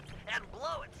vampire's crypt and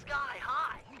blow it sky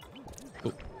high.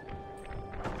 Oh.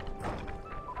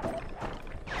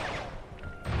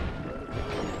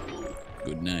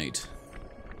 Good night.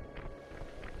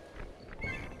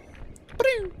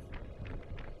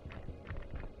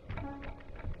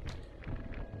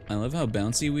 I love how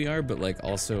bouncy we are, but like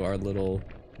also our little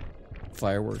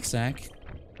firework sack.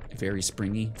 Very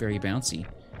springy, very bouncy.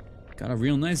 Got a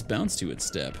real nice bounce to its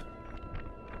step.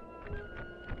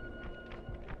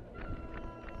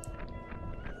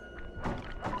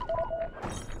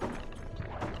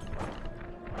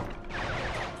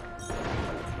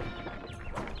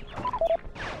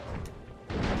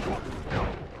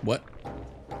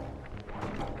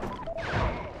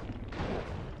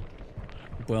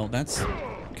 Well, that's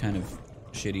kind of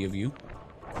shitty of you.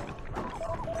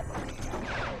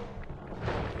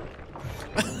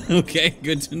 Okay,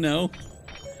 good to know.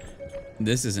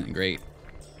 This isn't great.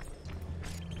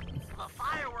 The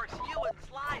fireworks you and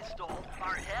Sly stole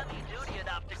are heavy duty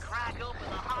enough to crack open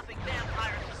the hopping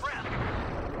vampire's breath.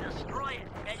 Destroy it,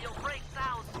 and you'll break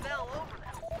Sal's spell over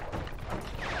them.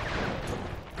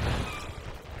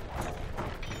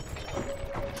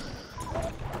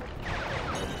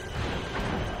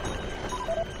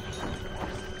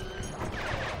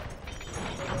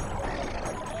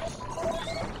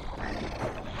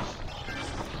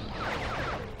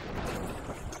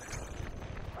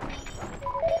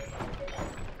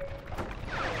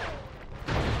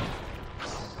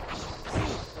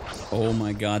 Oh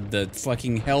my god, the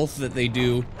fucking health that they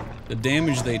do, the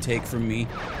damage they take from me.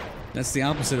 That's the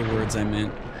opposite of words I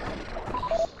meant.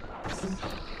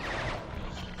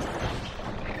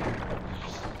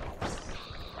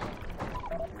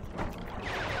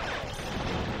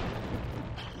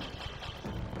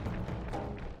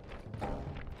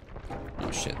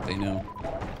 Oh shit, they know.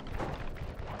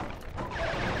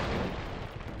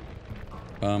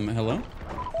 Hello?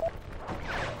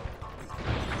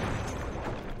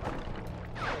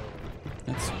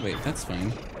 Wait, that's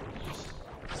fine.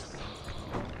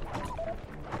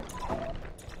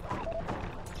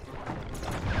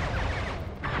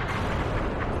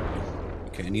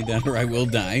 Okay, I need that or I will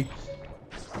die.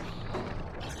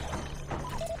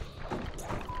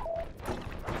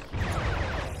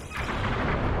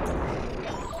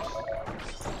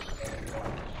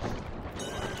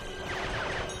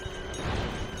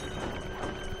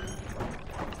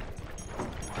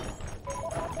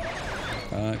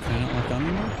 Can I not lock on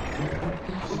anymore?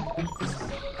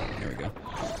 There we go.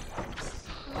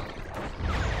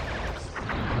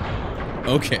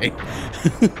 Okay.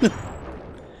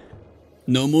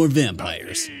 No more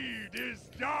vampires.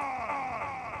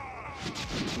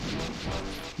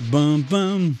 Bum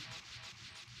bum.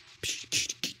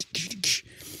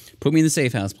 Put me in the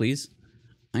safe house, please.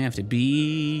 I have to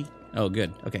be... Oh,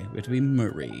 good. Okay, we have to be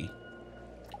Murray.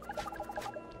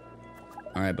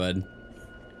 Alright, bud.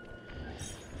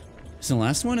 It's the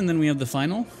last one, and then we have the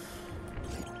final.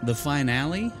 The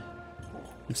finale.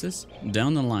 What's this?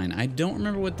 Down the line. I don't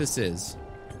remember what this is.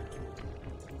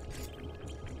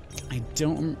 I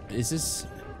don't... Is this...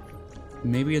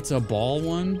 Maybe it's a ball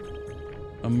one?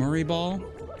 A Murray ball?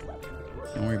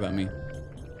 Don't worry about me.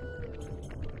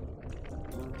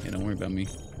 Yeah, don't worry about me.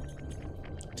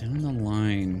 Down the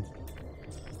line.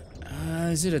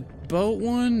 Is it a boat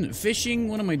one? Fishing?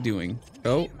 What am I doing?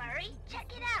 Oh. Murray,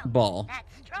 check it out. Ball. That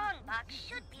strong box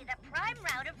should be the prime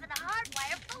router for the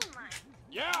hardwire phone line.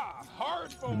 Yeah,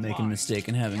 hard phone I'm making a mistake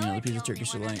in having another piece of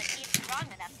Turkish delight. Strong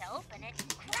enough to open it.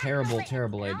 Terrible,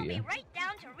 terrible idea. I'll be right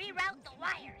down to reroute the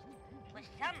wires. With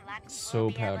some luck, So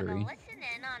we'll be able to powdery. listen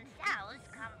in on Sal's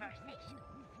conversation.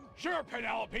 Sure,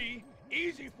 Penelope.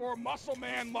 Easy for a muscle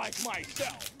man like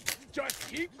myself. Just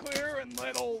keep clear and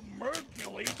let old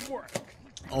Mercules work.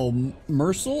 Oh,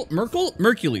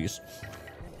 Mercules.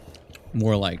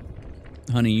 More like,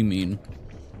 honey, you mean.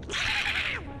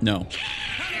 No.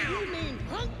 You mean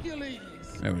Hercules?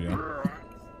 There we go.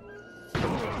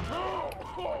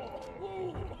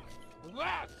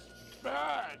 That's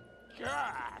bad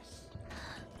gas.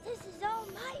 This is all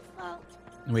my fault.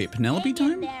 Wait, Penelope Hang in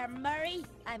time? there, Murray.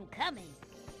 I'm coming.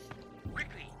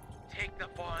 Quickly, take the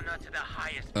foreigner to the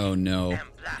highest Oh no. and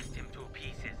blast him to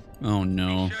pieces. Oh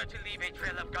no. Be sure to leave a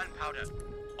trail of gunpowder.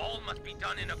 All must be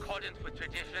done in accordance with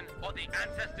tradition, or the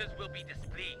ancestors will be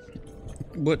displeased.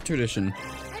 What tradition?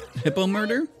 Hippo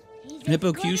murder?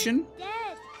 Hippocution? Dead.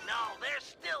 No, there's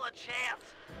still a chance.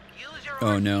 Use your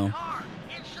Oh no. car.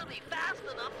 It should be fast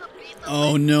enough to beat the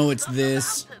Oh wind no, it's up the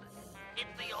this. mountain.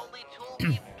 It's the only tool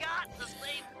we've got to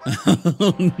save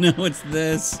Oh no, it's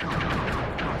this.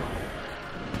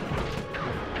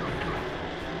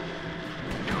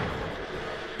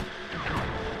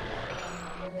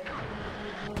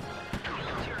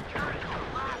 Use your turret to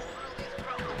blast through these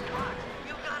frozen rocks.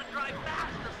 You've got to drive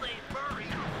fast to save Murray.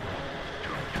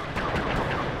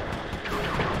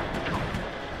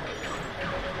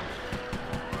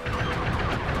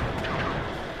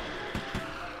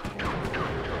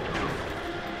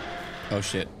 Oh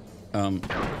shit.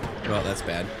 Well, that's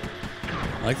bad.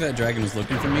 I like that dragon was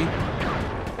looking for me.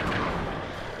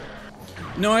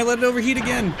 No, I let it overheat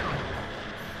again.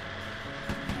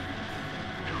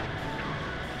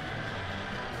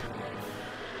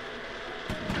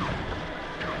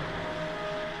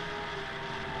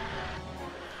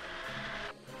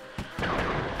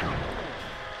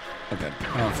 Okay.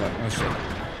 Oh fuck. Oh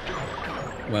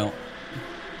shit. Well.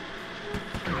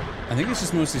 I think it's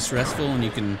just mostly stressful, and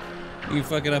you can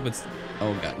fuck it up. It's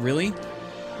oh god, really,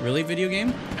 video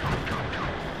game?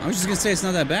 I was just gonna say it's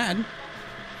not that bad.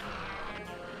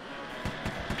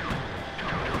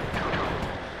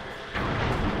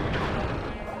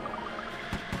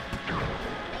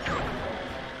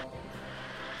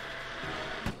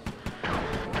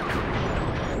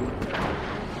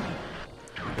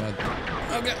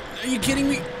 Oh god, are you kidding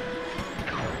me?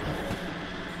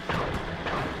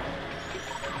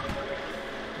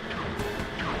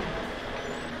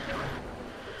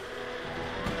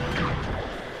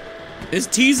 It's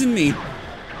teasing me.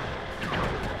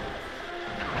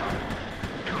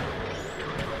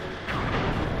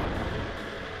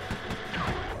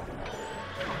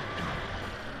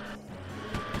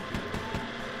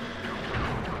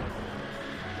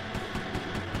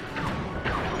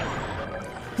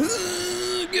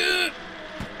 Good.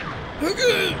 Oh,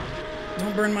 good.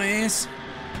 Don't burn my ass.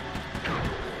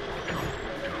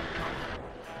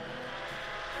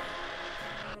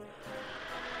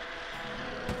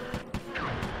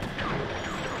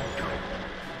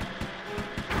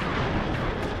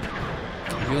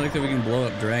 I feel like that we can blow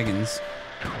up dragons.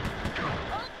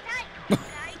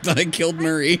 Thought I killed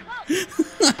Murray.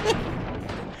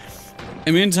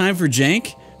 I'm in time for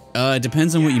jank. It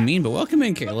depends on what you mean, but welcome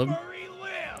in, Caleb.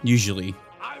 Usually.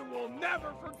 I will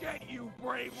never forget you,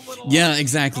 brave little. Yeah,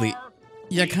 exactly.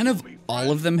 Yeah, kind of all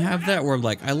of them have that where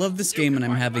like, I love this game and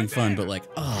I'm having fun, but like,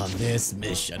 oh, this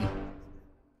mission.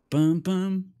 Bum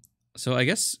bum. So I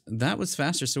guess that was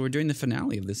faster, so we're doing the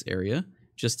finale of this area,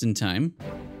 just in time.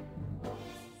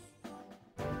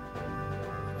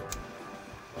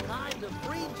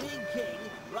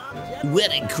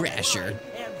 Wedding Crasher.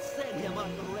 And send him up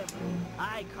the river.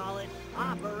 I call it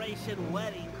Operation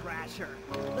Wedding Crasher.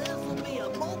 This will be a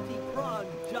multi-pronged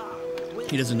job.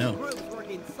 He doesn't know. Groups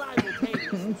working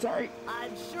simultaneously. Sorry.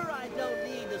 I'm sure I don't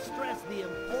need to stress the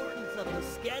importance of the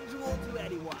schedule to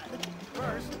anyone.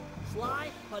 First,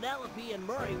 Sly, Penelope, and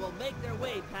Murray will make their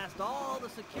way past all the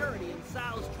security in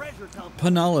Sal's treasure company.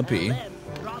 Penelope. And then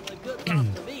drop the goods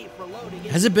off to me for loading.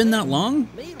 Has it been that long?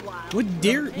 Meanwhile, What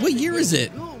year is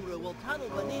it?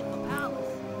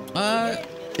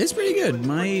 It's pretty good.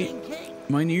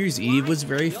 My New Year's Eve was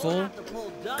very full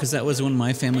because that was when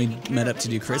my family met up to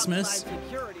do Christmas.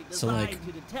 So like,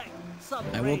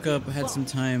 I woke up, had some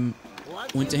time,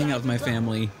 went to hang out with my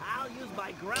family,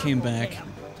 came back,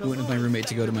 went with my roommate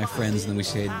to go to my friends, and then we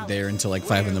stayed there until like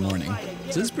 5 in the morning.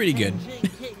 So it's pretty good.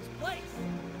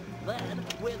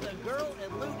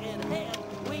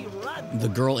 The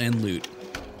girl and loot.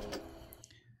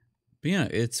 But yeah,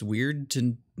 it's weird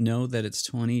to know that it's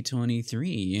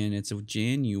 2023 and it's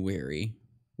January.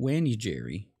 When you,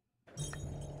 Jerry?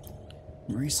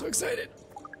 Murray's so excited.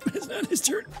 It's not his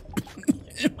turn.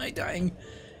 Am I dying?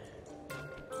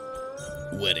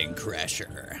 Wedding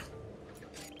Crasher.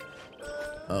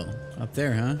 Oh, up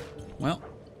there, huh? Well.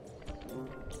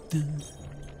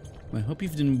 I hope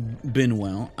you've been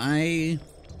well.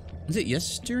 Was it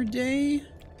yesterday?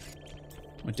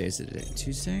 What day is it today?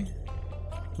 Tuesday?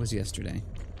 Was yesterday.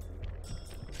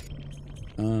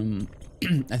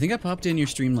 I think I popped in your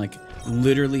stream like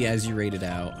literally as you rated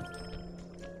out.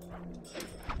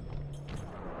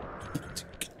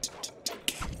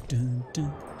 Dun,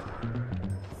 dun.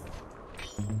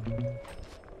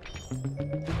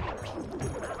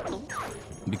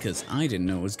 Because I didn't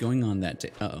know what was going on that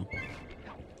day. Uh-oh.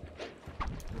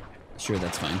 Sure,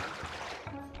 that's fine.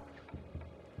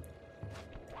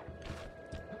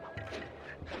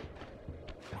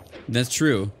 That's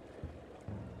true.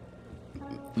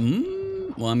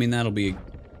 Well, I mean, that'll be...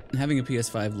 Having a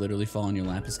PS5 literally fall on your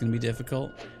lap is going to be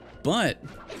difficult. But...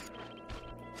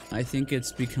 I think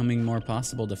it's becoming more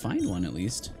possible to find one, at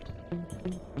least.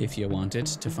 If you want it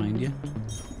to find you.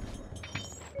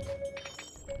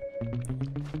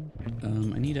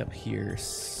 I need up here,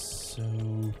 so...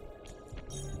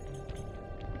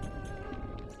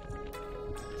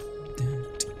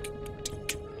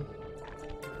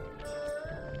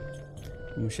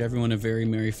 Wish everyone a very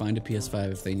merry find a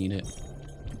PS5 if they need it.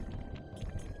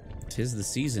 'Tis the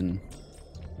season.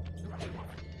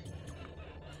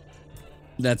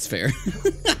 That's fair.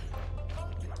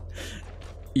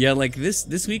 Yeah, like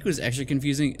this week was actually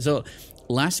confusing. So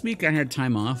last week I had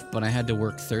time off, but I had to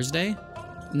work Thursday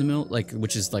in the middle, like,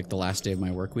 which is like the last day of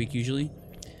my work week usually.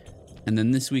 And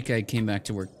then this week I came back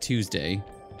to work Tuesday.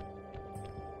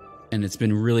 And it's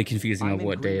been really confusing of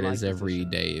what day it is every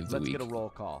day of the week. Let's get a roll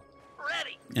call.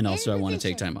 Ready. And also I want to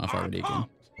take time off already again.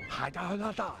 I stand ready.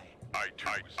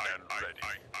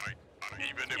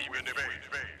 Even if we fail,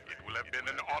 it will have been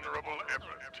an honorable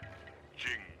effort.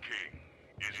 Jing King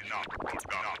is not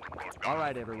forgotten. All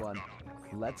right, everyone.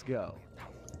 Let's go.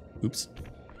 Oops.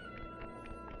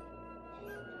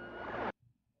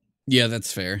 Yeah,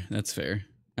 that's fair. That's fair.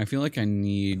 I feel like I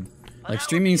need... Like,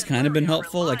 streaming's kind of been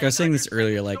helpful. Like, I was saying this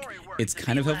earlier, like, it's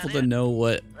kind of helpful to know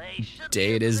what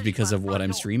day it is because of what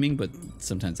I'm streaming, but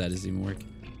sometimes that doesn't even work.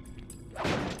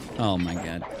 Oh my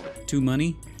god. 2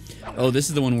 money? Oh, this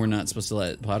is the one we're not supposed to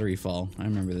let pottery fall. I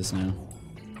remember this now.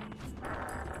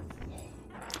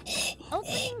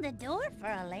 Opening the door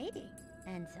for a lady.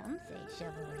 And some say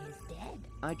chivalry is dead.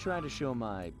 I try to show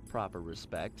my proper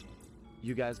respect.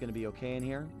 You guys gonna be okay in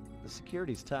here? The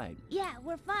security's tight. Yeah,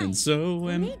 we're fine. And so,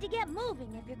 we need to get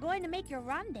moving if you're going to make your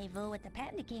rendezvous with the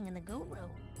Panda King and the Guru.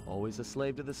 Always a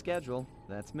slave to the schedule.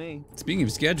 That's me. Speaking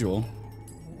of schedule...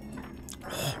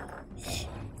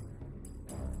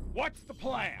 What's the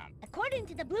plan? According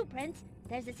to the blueprints,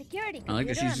 there's a security I like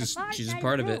computer that on the far she's side just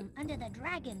part of it. room under the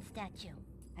dragon statue.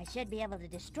 I should be able to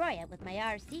destroy it with my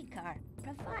RC car,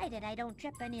 provided I don't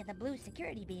trip any of the blue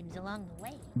security beams along the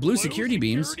way. Blue security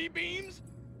beams? Security beams?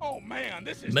 Oh man,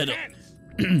 this is Metal. tense.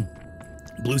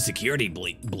 Blue security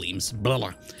beams. Blah,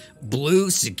 blah. Blue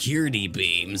security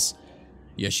beams.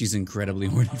 Yeah, she's incredibly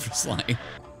horny for Sly.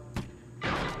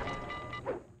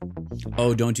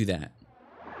 Oh, don't do that.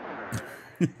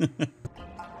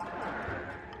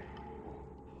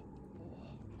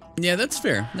 Yeah, that's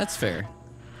fair. That's fair.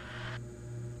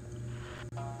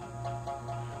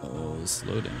 Oh,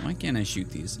 slow down. Why can't I shoot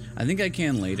these? I think I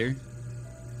can later.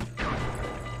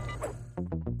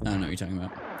 I don't know what you're talking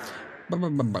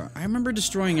about. I remember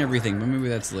destroying everything, but maybe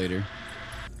that's later.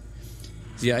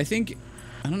 So yeah, I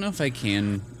don't know if I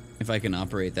can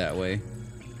operate that way.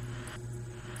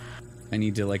 I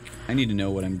need to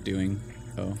know what I'm doing.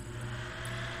 Oh.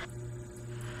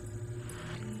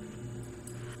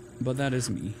 But that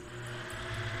is me.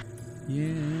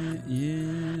 Yeah,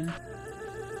 yeah.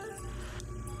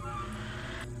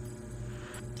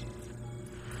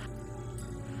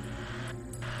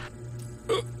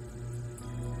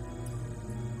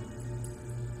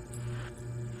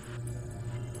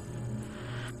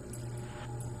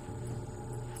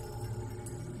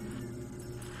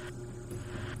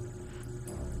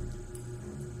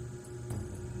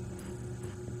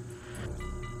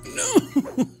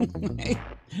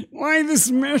 Why this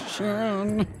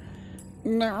mission?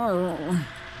 No.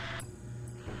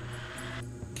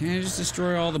 Can I just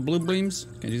destroy all the blue beams?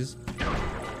 Can I do this?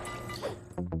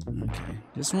 Okay.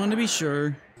 Just wanted to be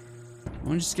sure. I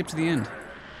want to just skip to the end.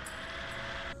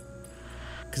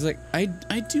 Cause like I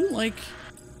do like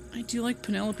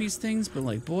Penelope's things, but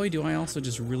like boy do I also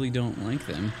just really don't like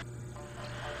them.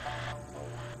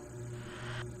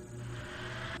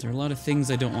 There are a lot of things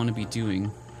I don't want to be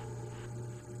doing.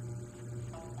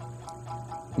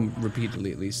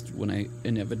 Repeatedly, at least, when I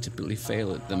inevitably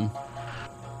fail at them.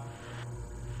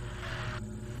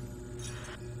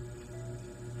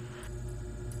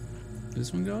 Does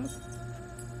this one go up?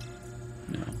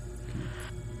 No. Okay.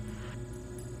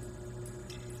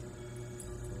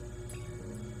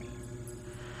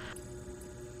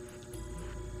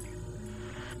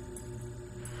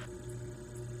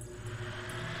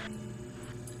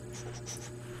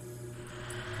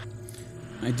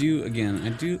 I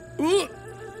do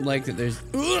like that there's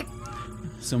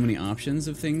so many options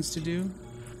of things to do.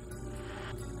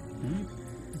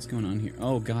 What's going on here?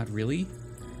 Oh god, really?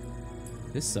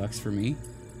 This sucks for me.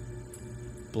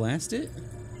 Blast it?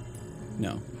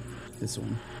 No. This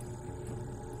one.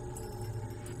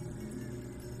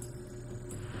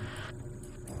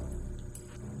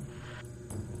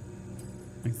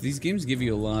 Like, these games give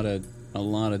you a lot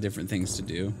of different things to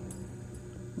do,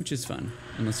 which is fun,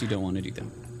 unless you don't want to do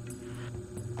them.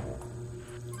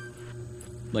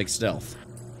 Like stealth.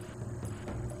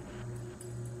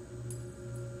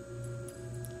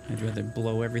 I'd rather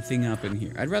blow everything up in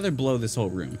here. I'd rather blow this whole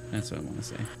room. That's what I want to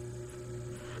say.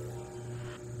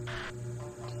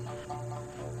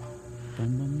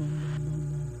 Bum, bum, bum,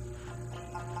 bum,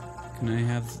 bum. Can I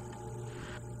have...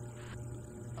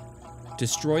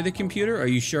 Destroy the computer? Are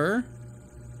you sure?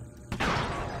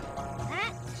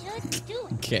 That should do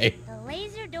it. Okay. The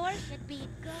laser door should be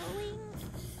going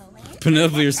away.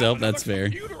 Penelope yourself, that's fair.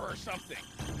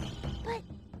 But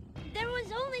there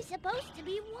was only supposed to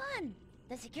be one.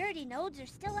 The security nodes are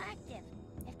still active.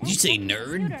 If Did you say that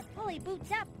nerd? computer fully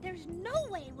boots up, there's no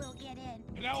way we'll get in.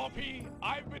 Penelope,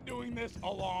 I've been doing this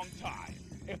a long time.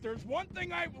 If there's one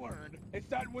thing I've learned, it's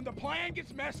that when the plan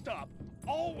gets messed up,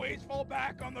 always fall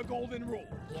back on the golden rule.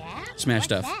 Yeah? Smash What's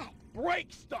stuff. that?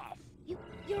 Break stuff.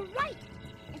 You're right.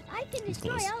 If I can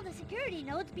destroy close. all the security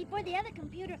nodes before the other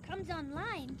computer comes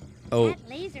online, Oh, that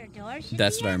laser door should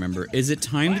that's be what I remember. activated. Is it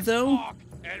timed Less though? talk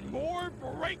and more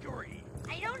breakery.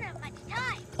 I don't have much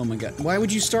time. Oh my god. Why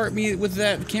would you start me with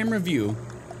that camera view?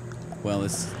 Well,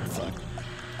 it's... fuck.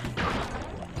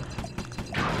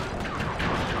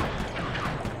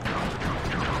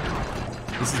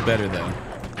 This is better, though.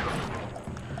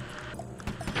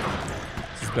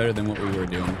 This is better than what we were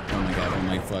doing. Oh my god, oh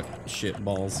my fuck. Shit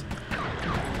balls.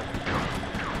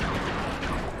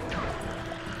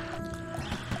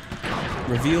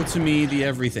 Reveal to me the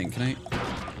everything. Can I...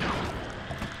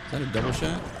 Is that a double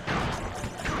shot?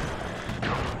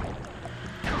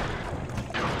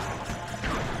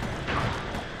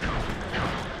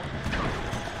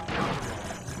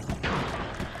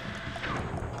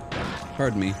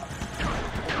 Pardon me.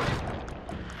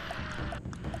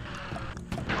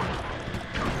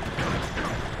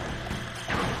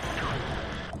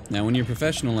 Now, when you're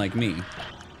professional like me,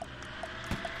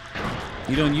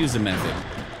 you don't use a method.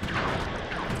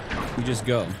 You just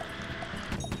go.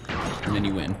 And then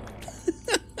you win.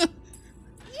 Yes.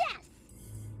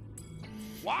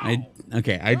 Wow.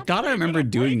 Okay, I thought I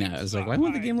remembered doing that. I was like, why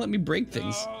won't the game let me break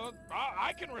things?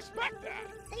 I can respect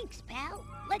that. Thanks, pal.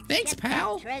 Let's Thanks, get that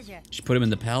pal. treasure. She put him in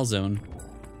the pal zone.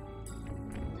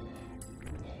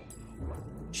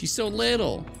 She's so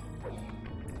little.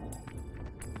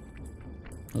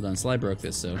 Hold on, Sly broke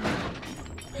this, so.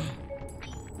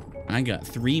 I got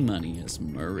 3 money as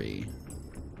Murray.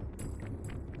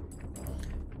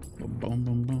 Boom,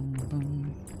 boom, boom,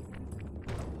 boom.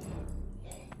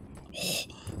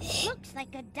 Looks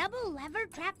like a double lever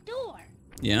trapdoor.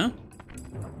 Yeah?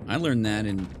 I learned that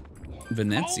in Hold it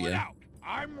Venezia. out.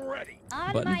 I'm ready.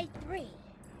 On Button. my 3.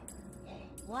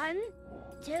 1,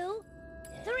 2,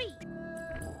 3.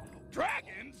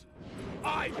 Dragons?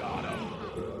 I got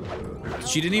 'em.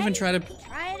 She didn't even try to...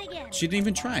 Try it again. She didn't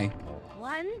even try.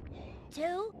 1,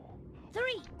 2,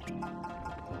 3.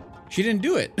 She didn't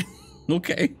do it.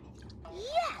 Okay.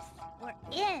 Yes, we're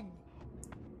in.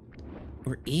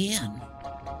 We're in.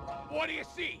 What do you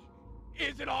see?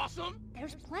 Is it awesome?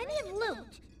 There's plenty of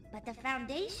loot, but the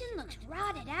foundation looks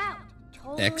rotted out.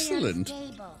 Totally Excellent.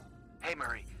 unstable. Hey,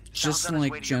 Murray. Just Sal's on his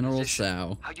like way to your General position.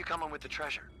 Sao. How you coming with the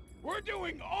treasure? We're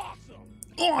doing awesome.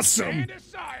 Awesome! Stand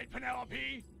aside,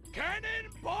 Penelope.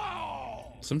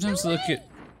 Cannonball! Sometimes look at...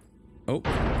 Oh.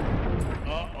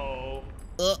 Uh-oh.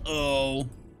 Uh-oh.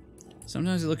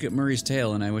 Sometimes I look at Murray's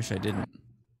tail and I wish I didn't.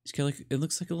 It's kind of like, it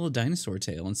looks like a little dinosaur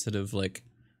tail instead of like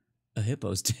a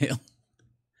hippo's tail.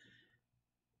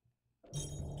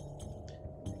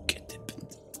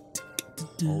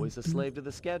 Always a slave to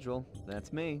the schedule.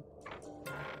 That's me.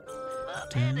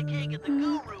 Panda King and the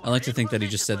Guru I like to are think that he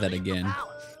in just said that position to leave the again.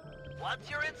 palace. Once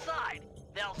you're inside,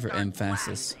 they'll For start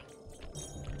emphasis.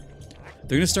 blasting.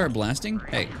 They're gonna start blasting?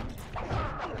 Hey.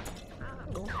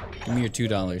 Give me your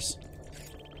 $2.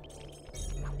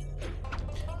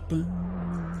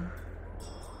 Boom.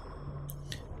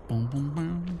 Boom, boom,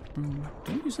 boom, boom.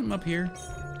 Can we do something up here?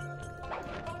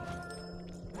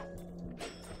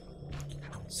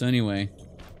 So anyway,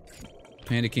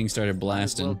 Panda King started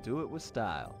blasting. Might as well do it with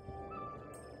style.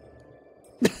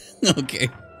 Okay.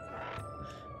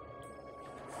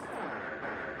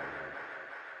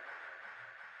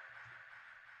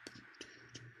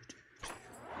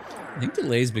 I think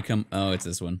delays become... Oh, it's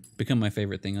this one. Become my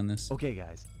favorite thing on this. Okay,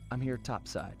 guys. I'm here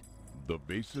topside. The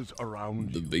bases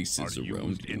around The bases you are around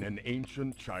used you. in an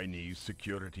ancient Chinese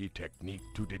security technique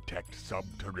to detect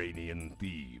subterranean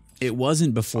thieves. It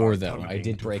wasn't before, Our though. I coming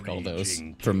did to break all free those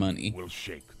Jing for King money. Will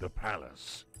shake the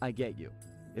palace. I get you.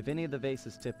 If any of the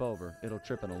vases tip over, it'll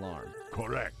trip an alarm.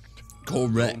 Correct.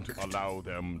 Correct. Don't allow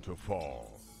them to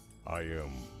fall. I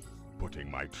am putting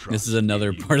my trust. This is another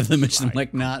in you, part of the mission. I'm Sly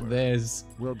like, not Cooper. this.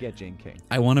 We'll get Jing King.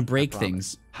 I want to break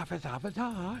promise. things.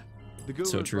 The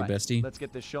Guru's So true, right. bestie. Let's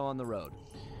get this show on the road.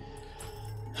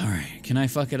 All right. Can I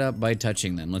fuck it up by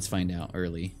touching them? Let's find out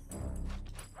early.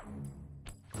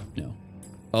 No.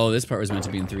 Oh, this part was meant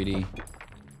to be in 3D.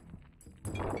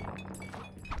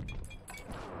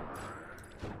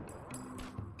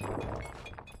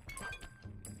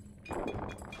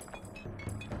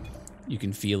 You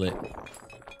can feel it.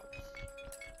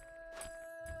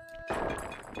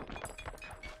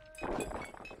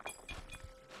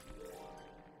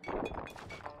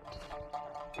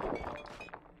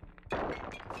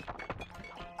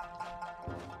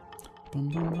 Bum,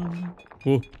 bum, bum.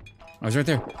 Oh, I was right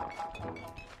there.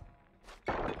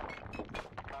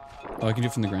 Oh, I can do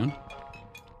it from the ground?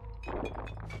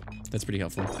 That's pretty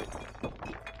helpful.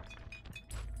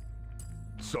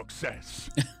 Success.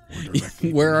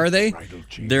 Where are they?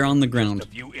 They're on the ground. Just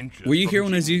a few inches Were you from here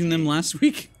when I was Jing using them last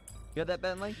week? Get that,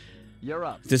 Bentley? You're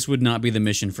up. This would not be the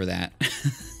mission for that.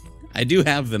 I do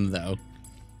have them, though.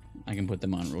 I can put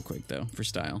them on real quick, though, for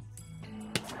style.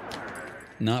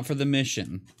 Not for the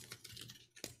mission.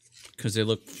 Because they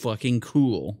look fucking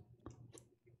cool.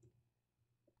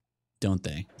 Don't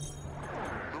they?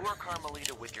 Lure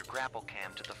Carmelita with your grapple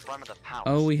cam to the front of the palace.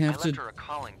 Oh, we have I left her a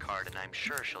calling card, and I'm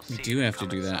sure she'll see. We do have to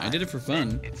do that. I did it for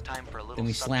fun. It's time for a little Then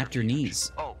we slapped her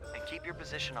knees. Oh, and keep your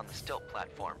position on the stilt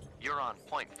platform. You're on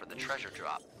point for the treasure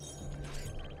drop.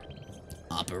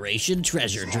 Operation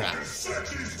Treasure Drop.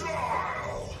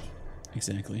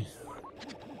 Exactly.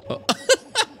 Oh.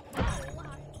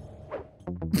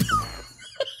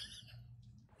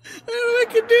 I don't know if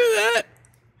I could do that.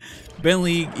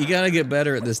 Bentley, you gotta get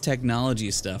better at this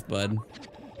technology stuff, bud.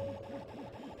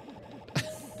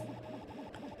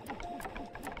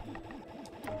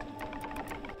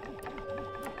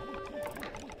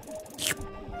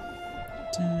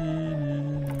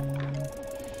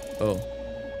 Oh,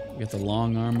 we got the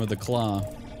long arm of the claw.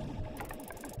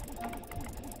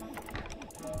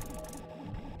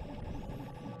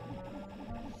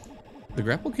 The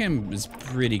grapple cam is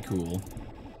pretty cool.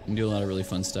 You can do a lot of really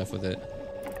fun stuff with it.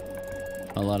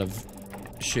 A lot of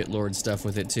shitlord stuff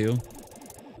with it too.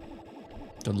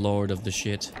 The lord of the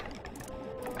shit.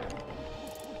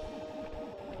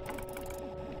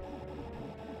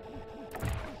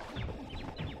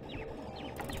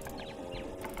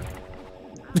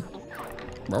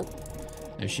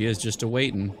 There she is, just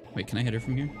a-waiting. Wait, can I hit her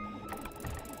from here?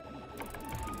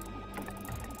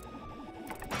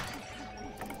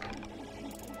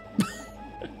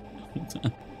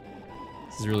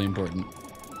 This is really important.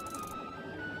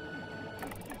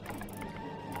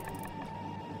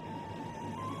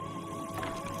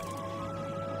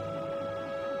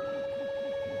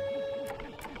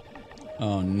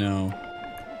 Oh no.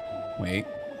 Wait.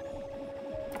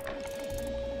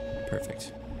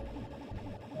 Perfect.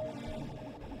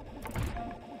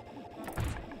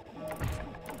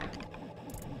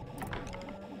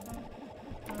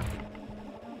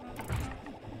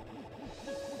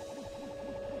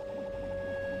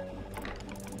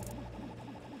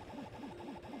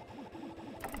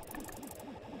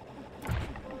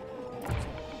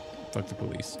 Fuck the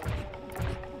police.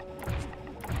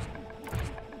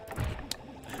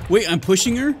 Wait, I'm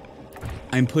pushing her?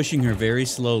 I'm pushing her very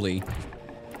slowly.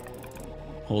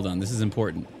 Hold on, this is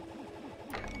important.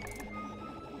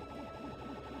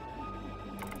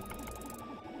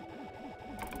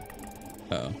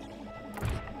 Uh-oh.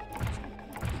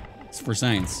 It's for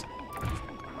science.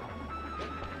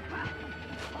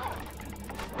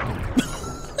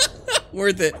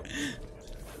 Worth it.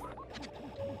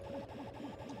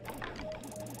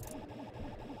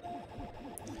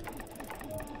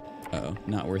 Uh-oh,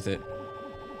 not worth it.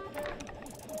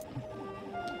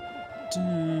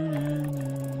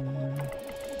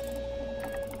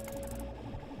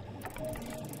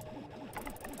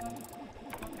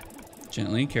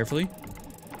 Gently, carefully.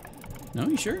 No,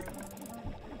 you sure?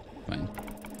 Fine.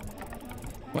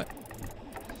 What?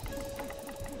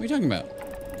 What are you talking about?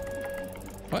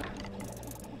 What?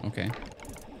 Okay.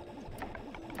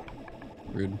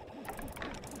 Rude.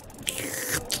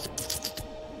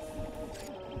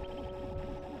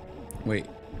 Wait.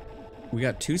 We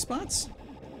got 2 spots?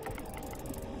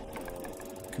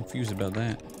 Confused about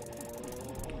that.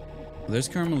 Well, there's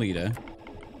Carmelita.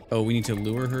 Oh, we need to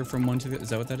lure her from one to the... Is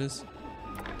that what that is?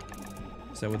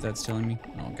 Is that what that's telling me?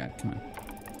 Oh, God, come on.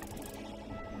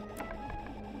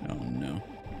 Oh, no.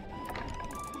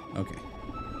 Okay.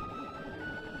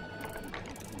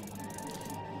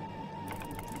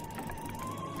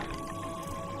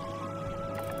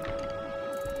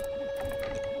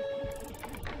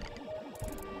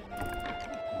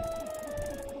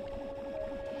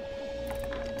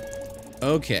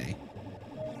 Okay.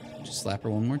 Just slap her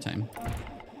one more time.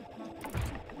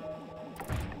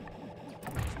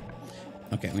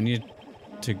 Okay, we need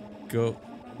to go...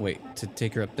 Wait, to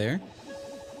take her up there?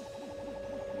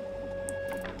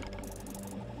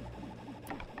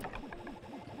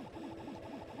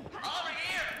 Over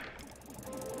here!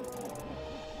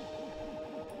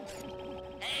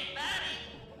 Hey, buddy!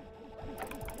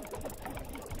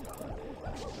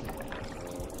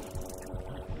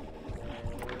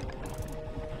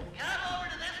 Come over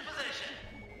to this position.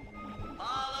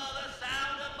 Follow the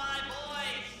sound of my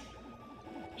voice.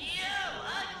 You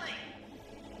ugly.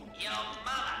 Yo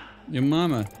mama. Your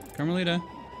mama. Carmelita.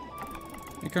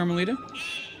 Hey, Carmelita?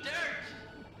 Eat dirt.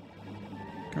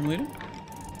 Carmelita?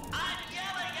 I'm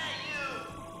yelling at you.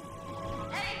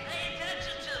 Hey, pay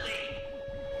attention to me.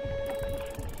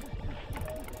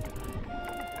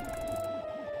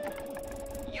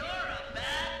 You're a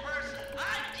bad person. I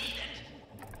need it.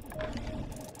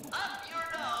 Up your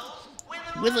nose with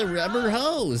a With a rubber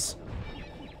hose.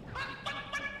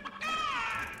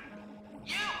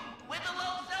 You with a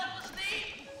low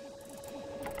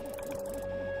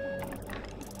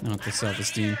Not the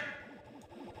self-esteem.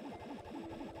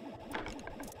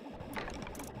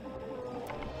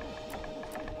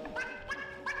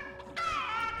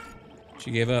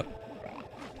 She gave up.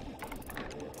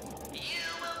 You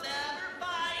will never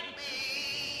find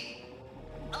me.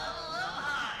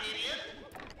 Aloha, idiot.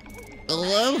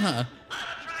 Aloha. I'm an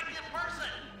attractive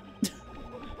person.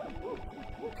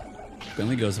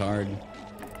 Bentley goes hard. I'm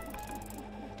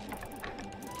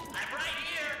right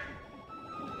here.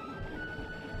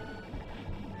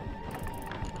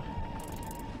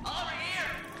 Over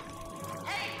here.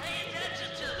 Hey, pay attention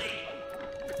to me.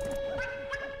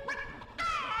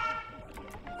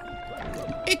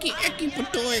 Icky, icky for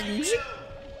toys.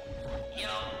 Yo,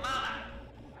 mama.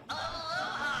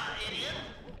 Aloha, idiot.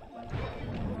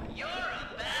 You're a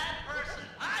bad person.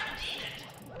 I need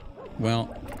it. Well,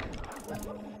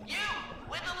 You,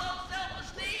 with the low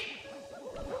self-esteem.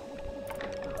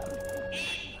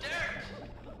 Eat dirt.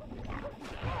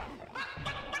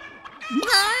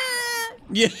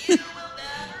 yeah. You will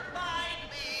never find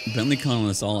me. Bentley calling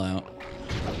us all out.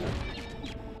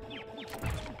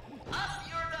 Up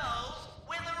your nose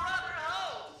with a rubber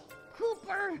hose.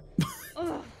 Cooper!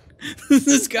 Ugh.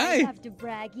 This They guy have to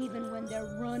brag even when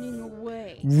they're running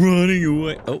away. running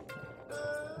away. Oh,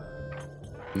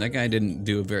 that guy didn't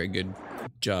do a very good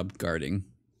job guarding.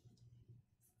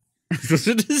 Supposed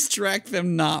to distract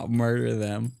them, not murder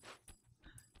them.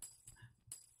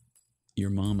 Your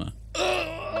mama.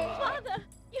 Father,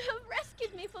 you have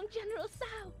rescued me from General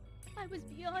Sao. I was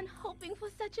beyond hoping for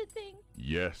such a thing.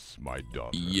 Yes, my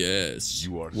daughter. Yes.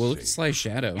 You are Well, look at safe. Sly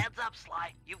Shadow. Heads up,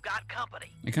 Sly. You've got company.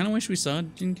 I kind of wish we saw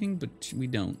Jin King, but we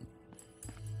don't.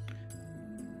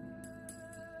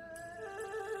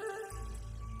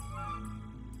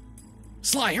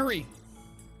 Sly, hurry!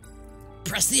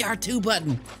 Press the R2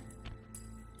 button.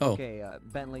 Oh, Okay,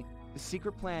 Bentley,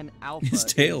 Secret Plan Alpha His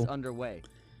tail. is underway.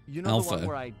 You know Alpha. the one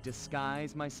where I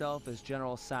disguise myself as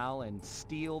General Sal and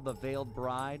steal the veiled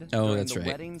bride Oh, during that's the right.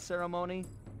 wedding ceremony?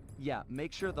 Yeah,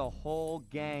 make sure the whole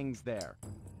gang's there.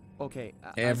 Okay,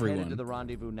 I'm Everyone. headed to the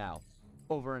rendezvous now.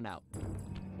 Over and out.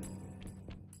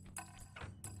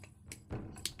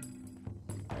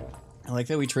 I like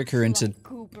that we trick her into Like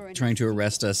Cooper and trying his to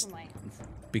arrest us plans.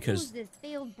 because Who's this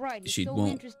failed bride she so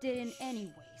won't- interested in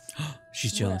anyways?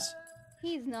 she's jealous.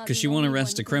 He's not 'Cause the she won't only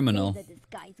arrest one a who criminal. knows that this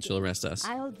guy's She'll gay. arrest us.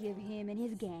 I'll give him and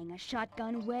his gang a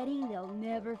shotgun wedding they'll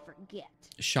never forget.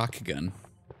 Shotgun.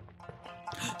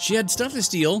 She had stuff to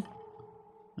steal.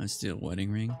 I steal a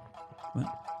wedding ring. What?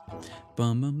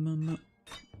 Bum, bum, bum, bum.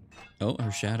 Oh,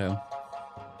 her shadow.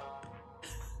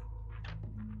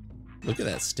 Look at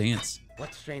that stance.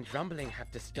 What strange rumbling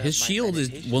have disturbed His my shield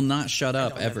meditation? will not shut And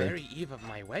up on ever. The very eve of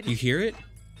my wedding. You hear it?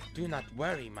 Do not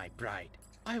worry, my bride.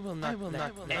 I will not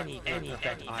let any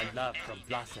that I love from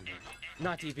blossoming.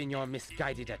 Not even your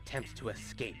misguided attempts to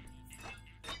escape.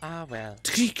 Ah well.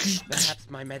 Perhaps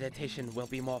my meditation will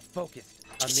be more focused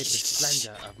amid the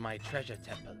splendor of my treasure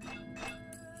temple.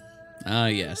 Ah,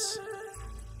 yes.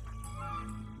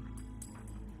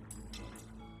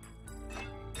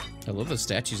 I love the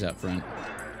statues out front.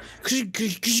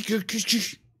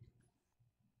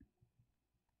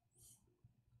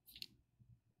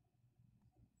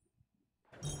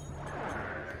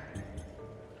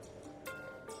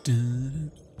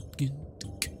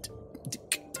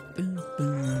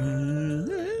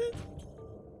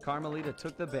 Carmelita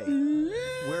took the bait.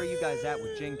 Where are you guys at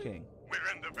with Jin King? We're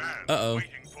in the van, Uh-oh.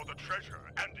 waiting for the treasure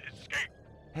and escape.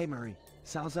 Hey, Murray.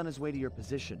 Sal's on his way to your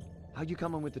position. How you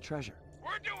coming with the treasure?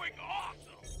 We're doing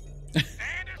awesome.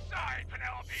 Stand aside,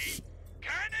 Penelope.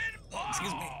 Cannonball!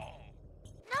 Excuse me.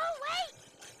 No, wait!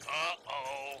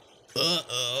 Uh-oh.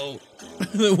 Uh-oh.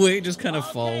 The way it just kind of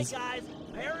falls. Okay, guys,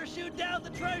 parachute down the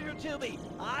treasure to me.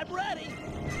 I'm ready.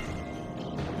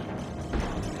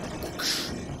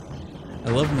 I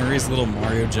love Murray's little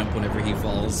Mario jump whenever he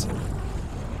falls.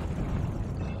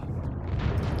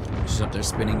 He's up there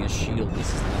spinning his shield.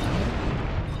 This is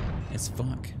loud as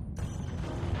fuck.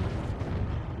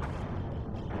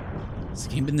 Has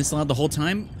the game been this loud the whole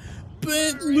time?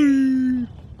 Bentley!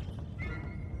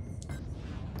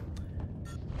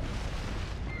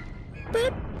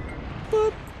 Beep,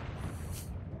 boop.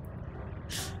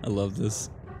 I love this.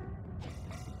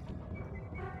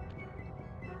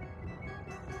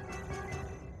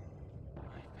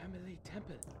 My family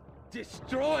temple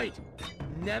destroyed.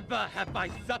 Never have I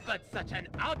suffered such an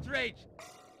outrage.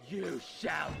 You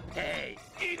shall pay.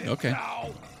 Eat it, Okay.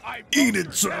 Sal. I Eat broke it,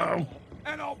 your Sal. temple,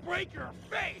 and I'll break your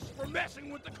face for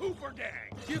messing with the Cooper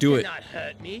gang. You Do it. cannot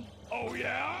hurt me. Oh,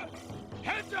 yeah?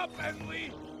 Heads up,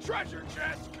 Bentley. Treasure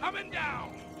chest coming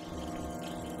down.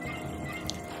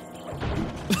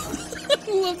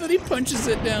 I love that he punches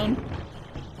it down.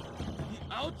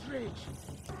 The outrage.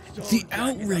 The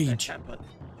outrage.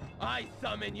 I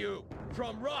summon you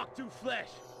from rock to flesh.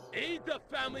 Aid the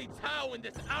family Tau in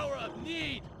this hour of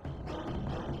need.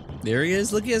 There he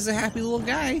is. Look, he has a happy little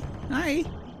guy. Hi.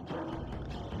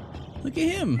 Look at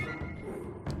him.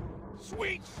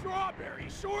 Sweet strawberry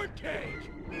shortcake.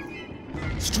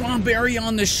 Strawberry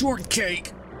on the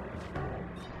shortcake.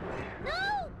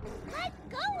 No! Let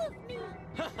go of me!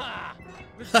 Ha ha!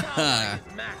 The Tau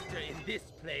is master in this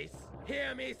place.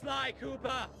 Hear me, Sly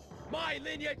Cooper. My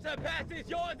lineage surpasses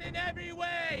yours in every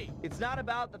way. It's not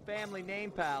about the family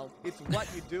name, pal. It's what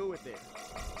you do with it.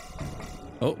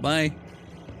 Oh, bye.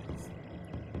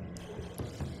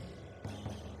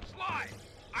 Sly,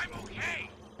 I'm okay.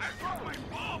 I broke my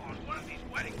ball on one of these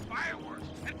wedding fireworks.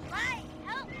 And Sly,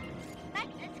 help! Smack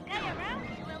this guy around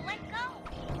so he'll let go.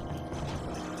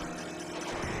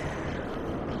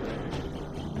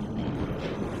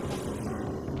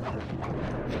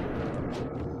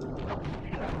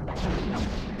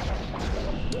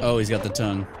 Oh, he's got the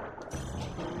tongue.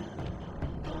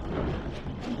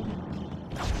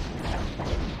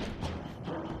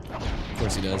 Of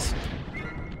course he does.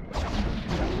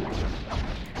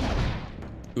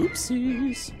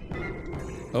 Oopsies.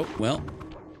 Oh, well.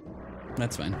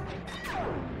 That's fine.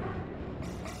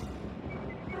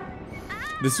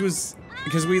 This was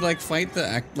because we like fight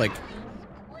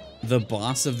the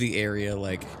boss of the area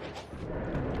like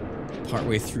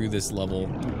partway through this level,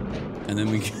 and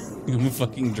then we become a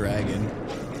fucking dragon.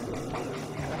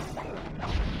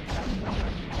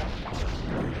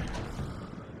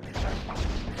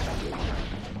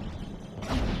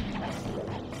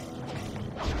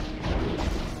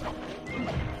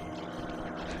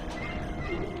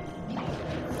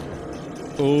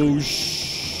 Oh,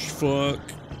 fuck.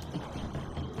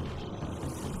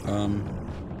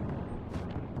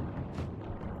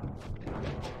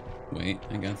 Wait,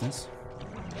 I got this.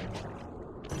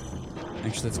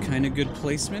 Actually, that's kind of good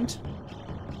placement.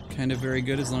 Kind of very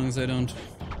good as long as I don't...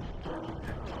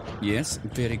 Yes,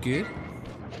 very good.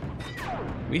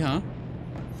 Weehaw.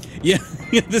 Yeah,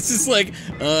 this is like,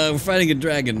 we're fighting a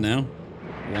dragon now.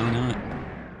 Why not?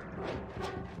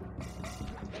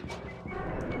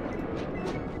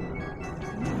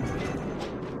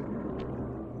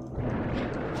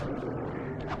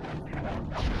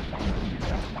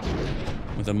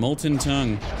 With a molten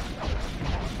tongue.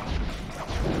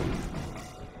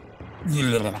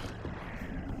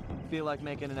 Feel like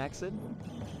making an exit?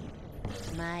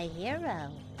 My hero.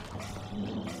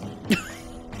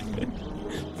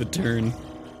 The turn.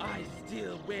 I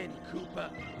still win, Cooper.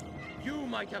 You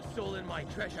might have stolen my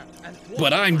treasure and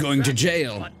but I'm going to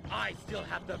jail. But I still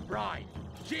have the bride.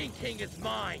 Jing King is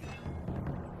mine.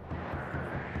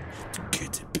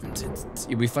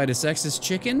 We fight a sexist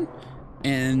chicken,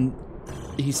 and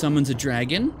he summons a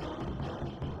dragon.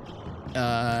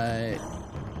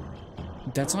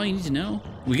 That's all you need to know.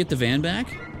 We get the van back.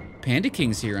 Panda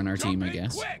King's here on our team, I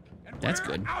guess. That's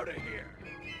good.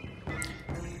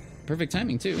 Perfect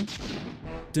timing, too.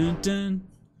 Dun dun.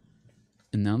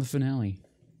 And now the finale.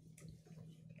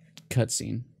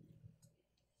 Cutscene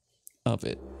of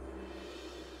it.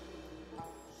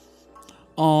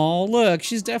 Oh, look,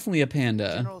 she's definitely a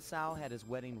panda. General Sao had his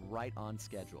wedding right on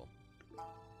schedule.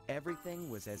 Everything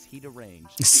was as he'd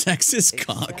arranged. Sexist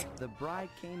cock. The bride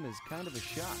came as kind of a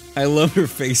shock. I love her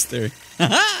face there.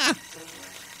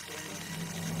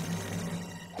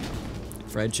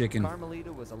 Fried chicken.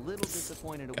 Carmelita was a little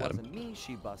disappointed it wasn't me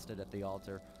she busted at the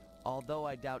altar, although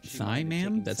I doubt she Thigh,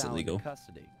 ma'am? That's illegal.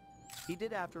 Custody. He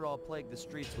did, after all, plague the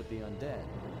streets with the undead.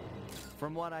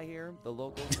 From what I hear, the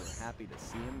locals were happy to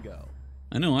see him go.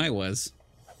 I know I was.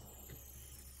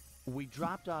 We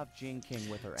dropped off Jing King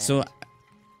with her aunt. So,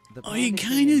 oh, you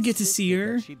kind of get to see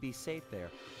her. She'd be safe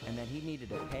there, and that he needed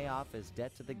to pay off his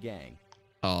debt to the gang.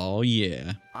 Oh,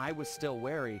 yeah. I was still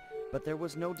wary, but there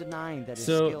was no denying that his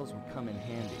skills would come in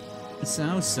handy.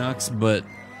 Sao sucks, but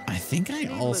I think I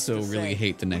also really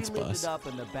hate the next we boss. lived up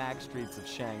in the back streets of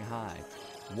Shanghai.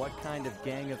 What kind of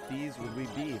gang of thieves would we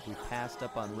be if we passed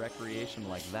up on recreation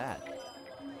like that?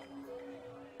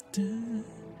 The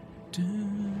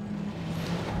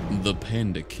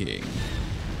Panda King.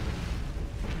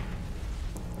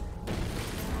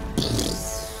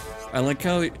 I like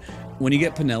how when you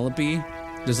get Penelope,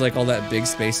 there's like all that big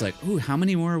space like, ooh, how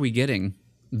many more are we getting?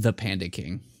 The Panda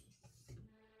King.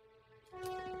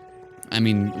 I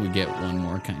mean, we get one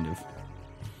more, kind of.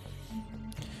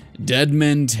 Dead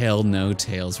Men Tell No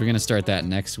Tales. We're gonna start that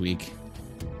next week.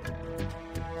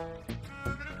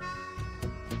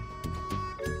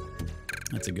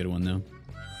 That's a good one, though.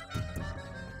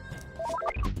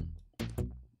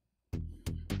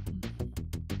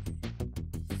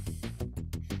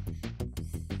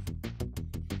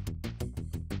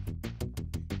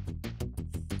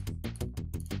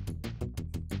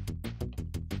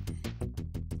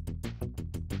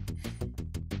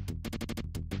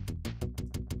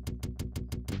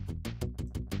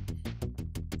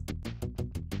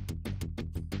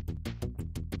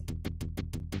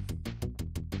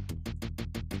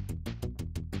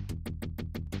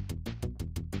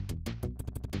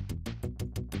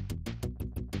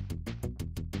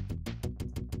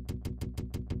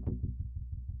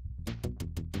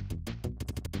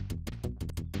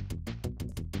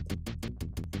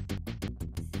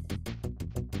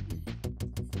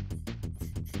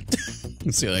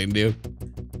 Let's see what I can do.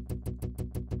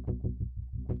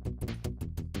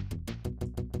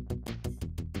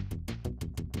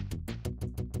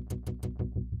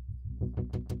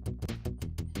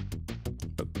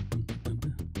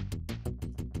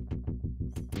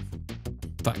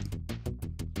 Fuck.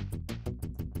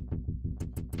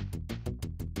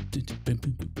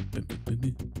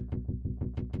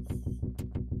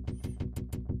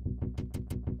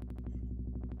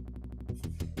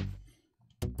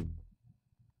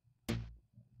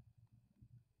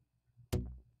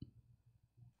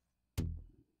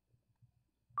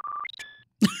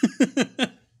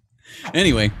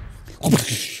 Anyway,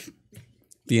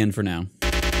 the end for now.